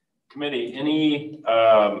 Committee, any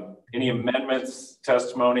amendments,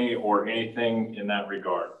 testimony, or anything in that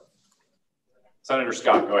regard? Senator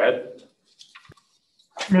Scott, go ahead.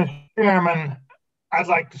 Mr. Chairman, I'd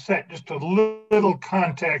like to set just a little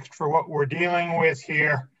context for what we're dealing with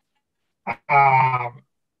here.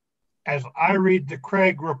 As I read the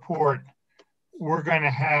Craig report, we're going to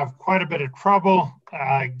have quite a bit of trouble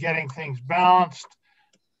getting things balanced.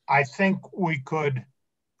 I think we could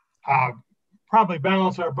probably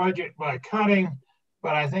balance our budget by cutting,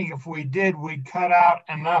 but I think if we did, we'd cut out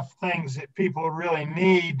enough things that people really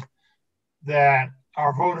need that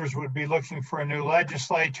our voters would be looking for a new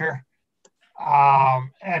legislature.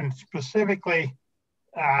 And specifically,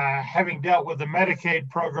 having dealt with the Medicaid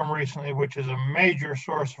program recently, which is a major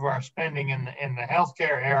source of our spending in the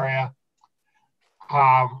healthcare area,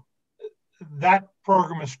 that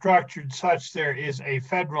program is structured such there is a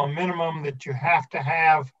federal minimum that you have to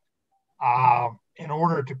have in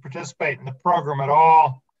order to participate in the program at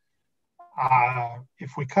all.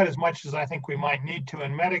 If we cut as much as I think we might need to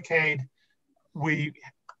in Medicaid, we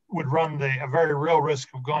would run a very real risk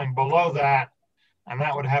of going below that, and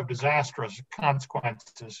that would have disastrous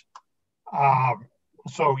consequences.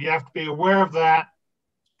 So you have to be aware of that.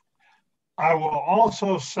 I will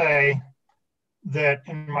also say that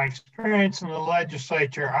in my experience in the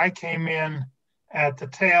legislature, I came in at the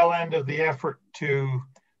tail end of the effort to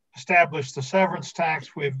establish the severance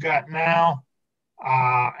tax we've got now.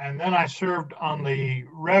 And then I served on the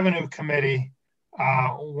revenue committee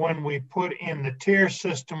when we put in the tier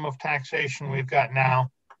system of taxation we've got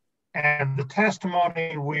now. And the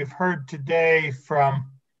testimony we've heard today from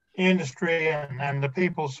industry and the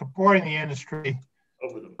people supporting the industry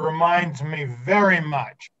reminds me very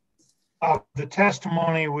much of the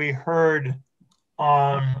testimony we heard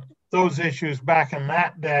on those issues back in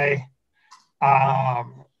that day.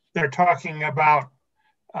 They're talking about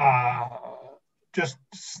just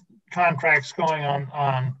contracts going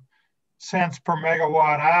on cents per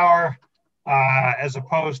megawatt hour as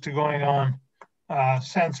opposed to going on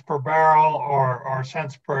cents per barrel or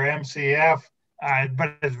cents per MCF,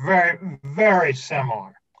 but it's very, very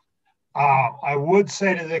similar. I would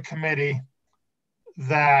say to the committee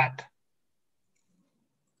that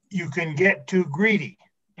you can get too greedy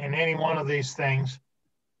in any one of these things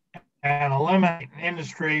and eliminate an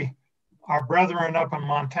industry. Our brethren up in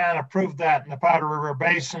Montana proved that in the Powder River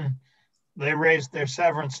Basin. They raised their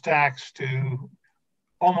severance tax to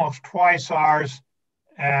almost twice ours,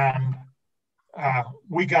 and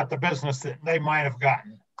we got the business that they might have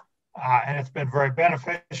gotten. And it's been very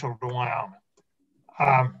beneficial to Wyoming.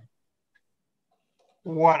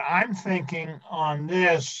 What I'm thinking on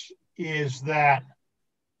this is that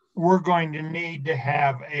we're going to need to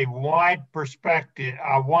have a wide perspective,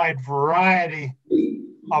 a wide variety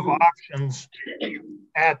of options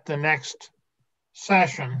at the next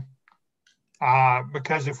session.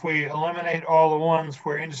 Because if we eliminate all the ones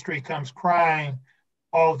where industry comes crying,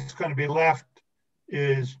 all that's going to be left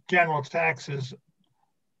is general taxes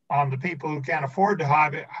on the people who can't afford to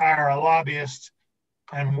hire a lobbyist,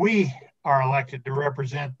 and we are elected to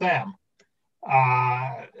represent them.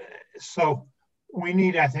 So we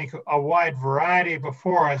need, I think, a wide variety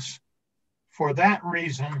before us. For that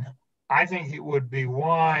reason, I think it would be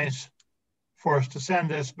wise for us to send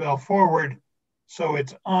this bill forward so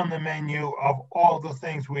it's on the menu of all the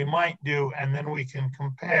things we might do, and then we can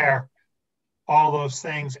compare all those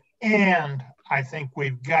things. And I think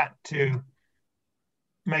we've got to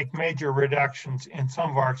make major reductions in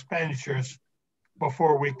some of our expenditures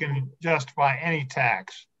before we can justify any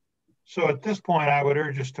tax. So at this point, I would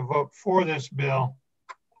urge us to vote for this bill,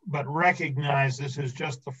 but recognize this is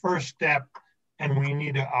just the first step and we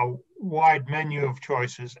need a wide menu of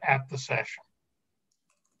choices at the session.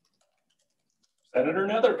 Senator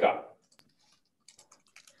Nethercutt.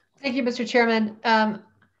 Thank you, Mr. Chairman.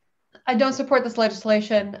 I don't support this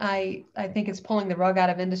legislation. I think it's pulling the rug out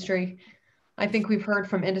of industry. I think we've heard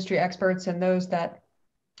from industry experts and those that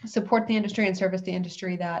support the industry and service the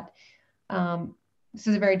industry that this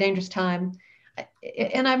is a very dangerous time.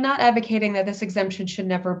 And I'm not advocating that this exemption should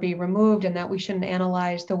never be removed and that we shouldn't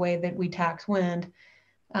analyze the way that we tax wind.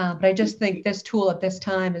 But I just think this tool at this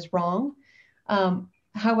time is wrong.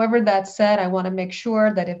 However, that said, I want to make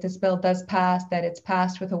sure that if this bill does pass, that it's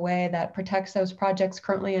passed with a way that protects those projects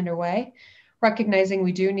currently underway, recognizing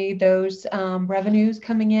we do need those revenues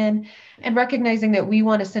coming in, and recognizing that we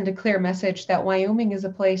want to send a clear message that Wyoming is a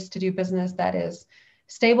place to do business that is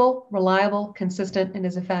stable, reliable, consistent, and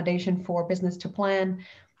is a foundation for business to plan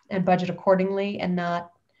and budget accordingly and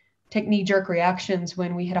not take knee-jerk reactions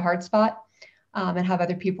when we hit a hard spot and have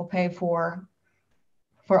other people pay for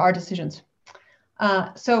our decisions.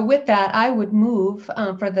 So with that, I would move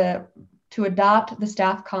to adopt the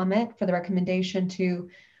staff comment for the recommendation to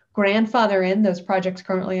grandfather in those projects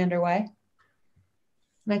currently underway.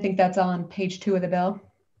 And I think that's on page 2 of the bill.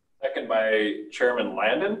 Second by Chairman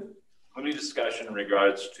Landon. Any discussion in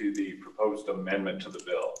regards to the proposed amendment to the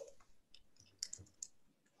bill?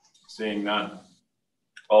 Seeing none.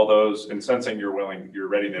 All those, and sensing you're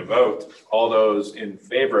ready to vote, all those in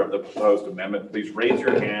favor of the proposed amendment, please raise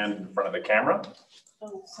your hand in front of the camera.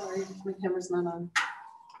 Oh, sorry, my camera's not on.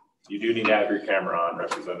 You do need to have your camera on,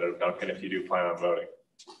 Representative Duncan, if you do plan on voting.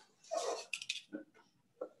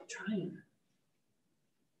 Trying.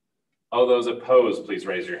 All those opposed, please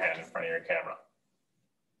raise your hand in front of your camera.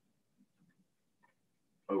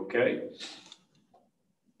 Okay.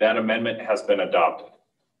 That amendment has been adopted.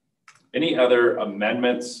 Any other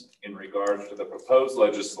amendments in regards to the proposed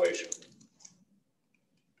legislation?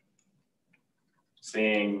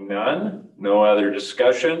 Seeing none, no other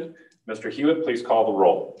discussion. Mr. Hewitt, please call the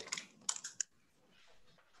roll.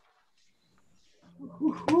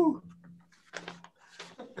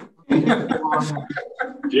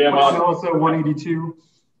 Jim on. LSO 182.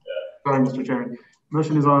 Sorry, Mr. Chairman.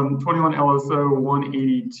 Motion is on 21 LSO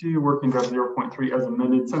 182, working draft 0.3 as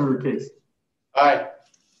amended. Senator Case. Aye.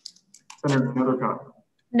 Senator Nethercutt.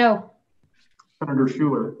 No. Senator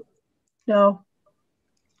Schuler. No.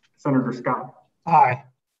 Senator Scott. Aye.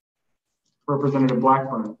 Representative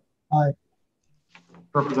Blackburn. Aye.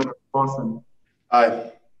 Representative Lawson.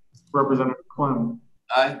 Aye. Representative Clem.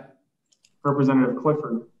 Aye. Representative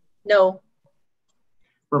Clifford. No.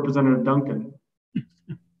 Representative Duncan.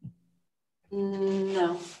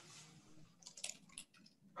 No.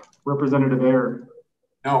 Representative Ayer.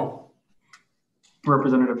 No.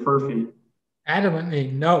 Representative Furphy.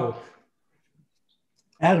 Adamantly no.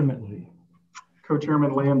 Adamantly.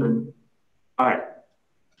 Co-Chairman Landon. Aye.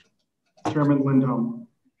 Chairman Lindholm.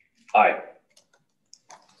 Aye.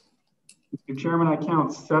 Mr. Chairman, I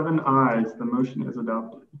count 7 ayes. The motion is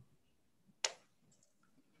adopted.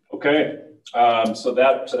 Okay. So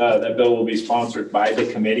that bill will be sponsored by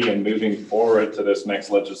the committee and moving forward to this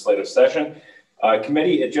next legislative session.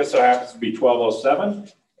 Committee, it just so happens to be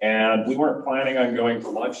 12:07, and we weren't planning on going to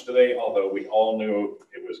lunch today, although we all knew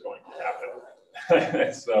it was going to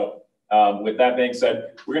happen. So with that being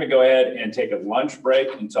said, we're going to go ahead and take a lunch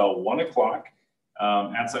break until 1 o'clock.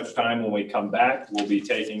 At such time, when we come back, we'll be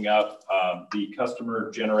taking up the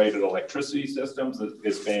customer generated electricity systems that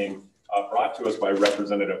is being brought to us by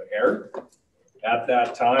Representative Ayer. At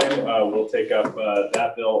that time, we'll take up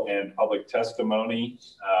that bill and public testimony.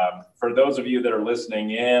 For those of you that are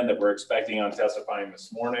listening in that we're expecting on testifying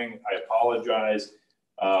this morning, I apologize,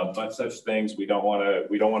 but such things we don't want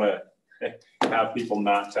to have people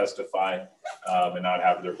not testify and not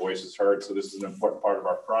have their voices heard. So this is an important part of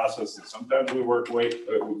our process. And sometimes we work a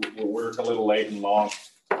little late and long.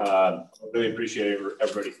 Really appreciate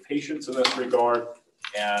everybody's patience in this regard.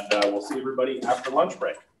 And we'll see everybody after lunch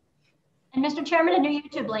break. And Mr. Chairman, a new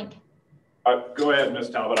YouTube link. Go ahead, Ms.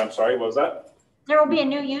 Talbot. I'm sorry, what was that? There will be a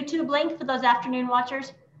new YouTube link for those afternoon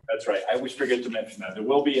watchers. That's right. I always forget to mention that. There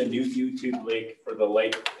will be a new YouTube link for the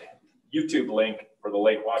late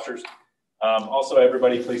watchers. Also,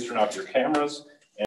 everybody, please turn off your cameras.